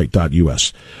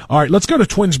alwaysright.us. All right, let's go to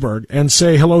Twinsburg and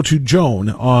say hello to Joan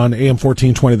on AM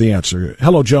 1420 The Answer.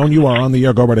 Hello, Joan. You are on the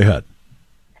air. Go right ahead.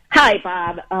 Hi,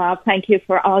 Bob. Thank you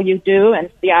for all you do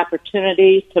and the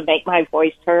opportunity to make my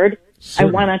voice heard. Certainly.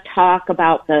 I want to talk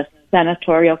about the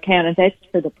senatorial candidates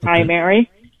for the primary.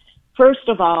 First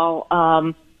of all,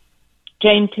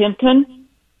 Jane Timken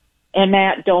and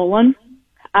Matt Dolan,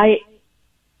 I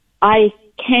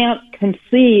can't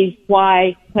conceive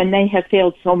why, when they have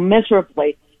failed so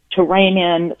miserably to rein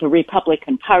in the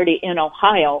Republican Party in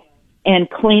Ohio and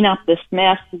clean up this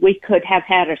mess, we could have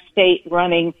had a state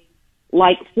running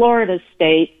like Florida's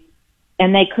state,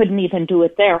 and they couldn't even do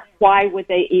it there. Why would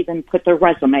they even put their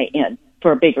resume in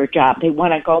for a bigger job? They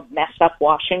want to go mess up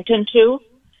Washington, too?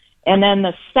 And then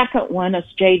the second one is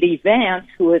J.D. Vance,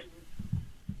 who has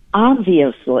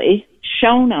obviously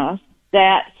shown us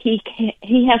that he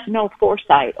has no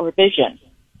foresight or vision,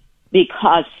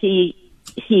 because he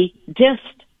dissed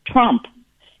Trump,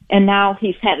 and now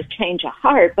he's had a change of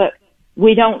heart. But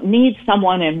we don't need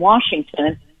someone in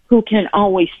Washington who can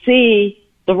always see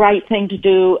the right thing to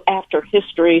do after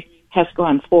history has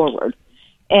gone forward.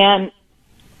 And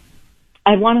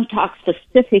I want to talk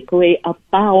specifically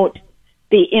about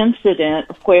the incident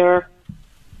where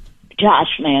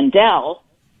Josh Mandel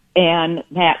and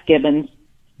Matt Gibbons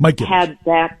had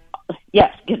that,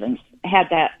 Gibbons had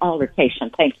that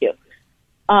altercation. Thank you.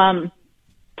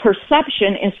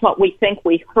 Perception is what we think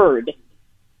we heard.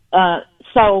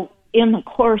 So in the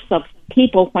course of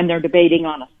people, when they're debating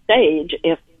on a stage,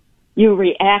 if you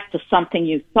react to something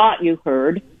you thought you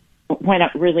heard when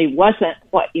it really wasn't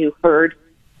what you heard,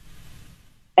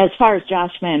 as far as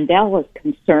Josh Mandel is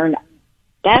concerned,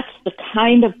 that's the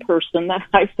kind of person that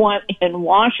I want in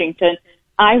Washington.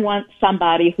 I want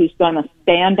somebody who's going to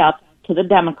stand up to the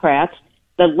Democrats,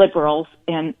 the liberals,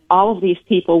 and all of these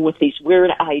people with these weird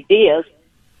ideas,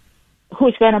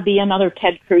 who's going to be another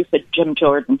Ted Cruz or Jim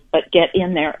Jordan, but get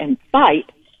in there and fight.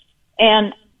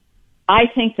 And I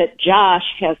think that Josh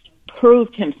has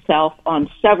proved himself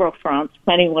on several fronts.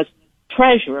 When he was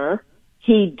treasurer,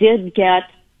 he did get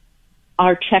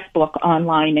our checkbook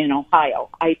online in Ohio.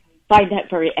 I find that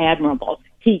very admirable.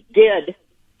 He did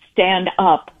stand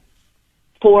up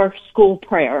for school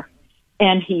prayer,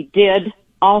 and he did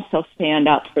also stand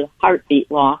up for the heartbeat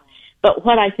law. But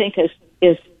what I think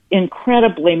is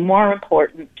incredibly more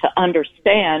important to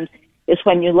understand is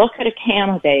when you look at a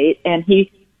candidate, and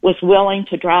he was willing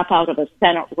to drop out of a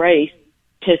Senate race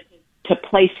to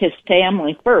place his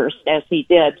family first, as he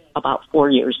did about 4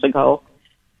 years ago,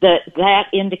 that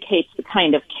indicates the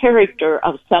kind of character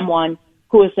of someone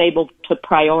who is able to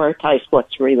prioritize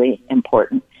what's really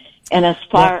important. And as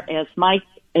far as Mike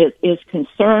is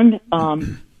concerned,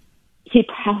 he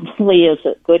probably is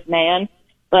a good man,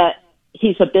 but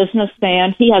he's a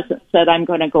businessman. He hasn't said, I'm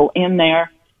going to go in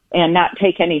there and not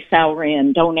take any salary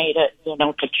and donate it,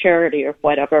 to charity or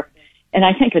whatever. And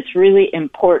I think it's really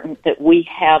important that we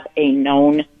have a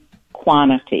known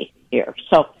quantity here.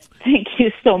 So thank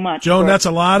you so much. Joan, that's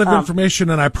a lot of information,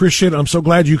 and I appreciate it. I'm so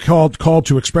glad you called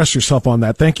to express yourself on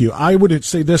that. Thank you. I would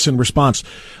say this in response.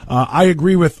 I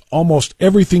agree with almost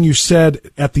everything you said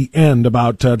at the end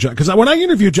about, because when I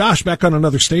interviewed Josh back on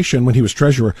another station when he was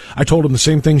treasurer, I told him the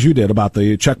same things you did about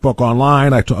the checkbook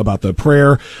online, about the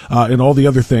prayer, and all the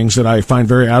other things that I find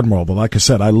very admirable. Like I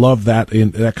said, I love that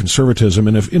conservatism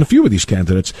in a few of these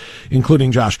candidates,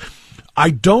 including Josh. I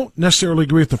don't necessarily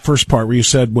agree with the first part where you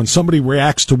said when somebody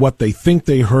reacts to what they think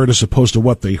they heard as opposed to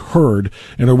what they heard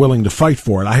and are willing to fight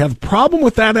for it. I have a problem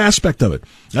with that aspect of it.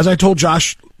 As I told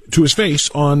Josh to his face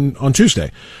on Tuesday,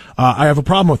 I have a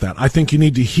problem with that. I think you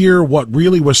need to hear what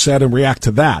really was said and react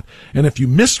to that. And if you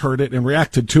misheard it and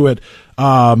reacted to it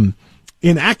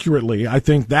inaccurately, I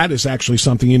think that is actually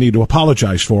something you need to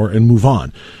apologize for and move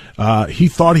on. He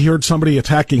thought he heard somebody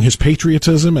attacking his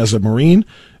patriotism as a Marine,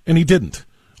 and he didn't.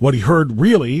 What he heard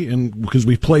really, and because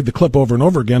we've played the clip over and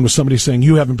over again, was somebody saying,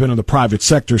 you haven't been in the private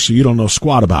sector, so you don't know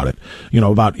squat about it,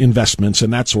 about investments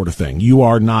and that sort of thing. You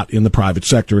are not in the private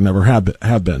sector and never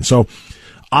have been. So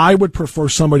I would prefer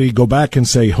somebody go back and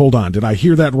say, hold on, did I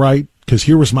hear that right? Because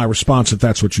here was my response if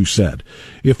that's what you said.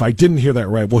 If I didn't hear that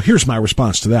right, well, here's my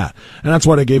response to that. And that's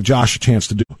what I gave Josh a chance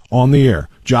to do on the air.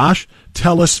 Josh,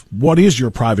 tell us what is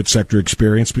your private sector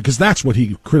experience, because that's what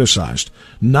he criticized,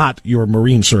 not your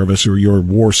Marine service or your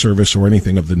war service or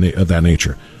anything of that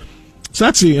nature. So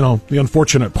that's the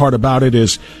unfortunate part about it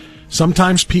is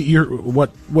sometimes, Pete,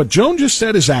 what Joan just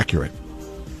said is accurate.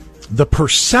 The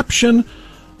perception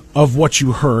of what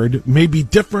you heard may be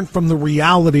different from the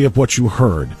reality of what you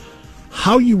heard.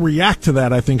 How you react to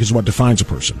that, I think, is what defines a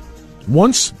person.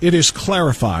 Once it is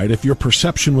clarified, if your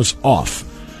perception was off,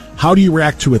 how do you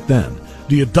react to it then?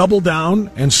 Do you double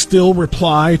down and still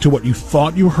reply to what you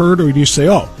thought you heard, or do you say,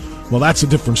 oh, well, that's a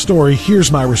different story,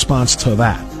 here's my response to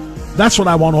that? That's what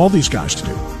I want all these guys to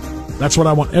do. That's what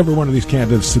I want every one of these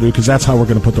candidates to do, because that's how we're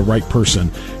going to put the right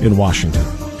person in Washington.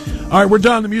 All right, we're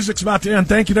done. The music's about to end.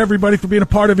 Thank you to everybody for being a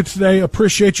part of it today.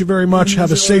 Appreciate you very much.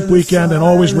 Have a safe weekend, and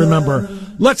always remember,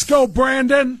 let's go,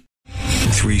 Brandon!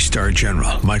 3-star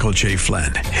General Michael J.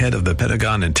 Flynn, head of the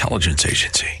Pentagon Intelligence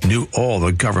Agency, knew all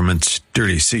the government's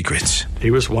dirty secrets. He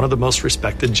was one of the most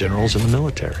respected generals in the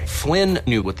military. Flynn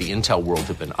knew what the intel world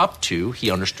had been up to.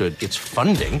 He understood its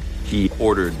funding. He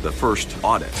ordered the first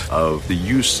audit of the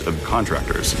use of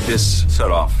contractors. This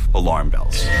set off alarm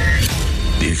bells.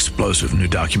 The explosive new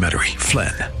documentary,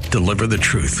 Flynn, Deliver the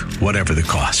Truth, Whatever the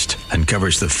Cost,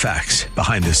 uncovers the facts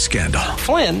behind this scandal.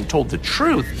 Flynn told the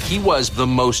truth. He was the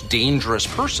most dangerous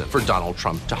person for Donald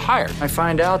Trump to hire. I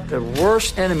find out the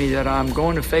worst enemy that I'm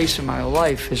going to face in my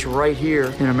life is right here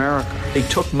in America. They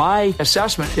took my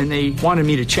assessment and they wanted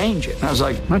me to change it. And I was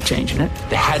like, I'm not changing it.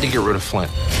 They had to get rid of Flynn.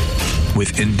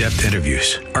 With in-depth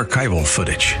interviews, archival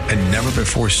footage, and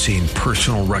never-before-seen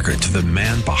personal records of the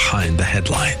man behind the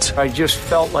headlines. I just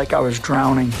felt like I was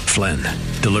drowning. Flynn,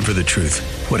 Deliver the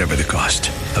Truth, Whatever the Cost.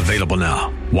 Available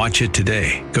now. Watch it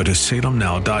today. Go to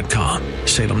salemnow.com.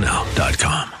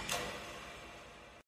 salemnow.com.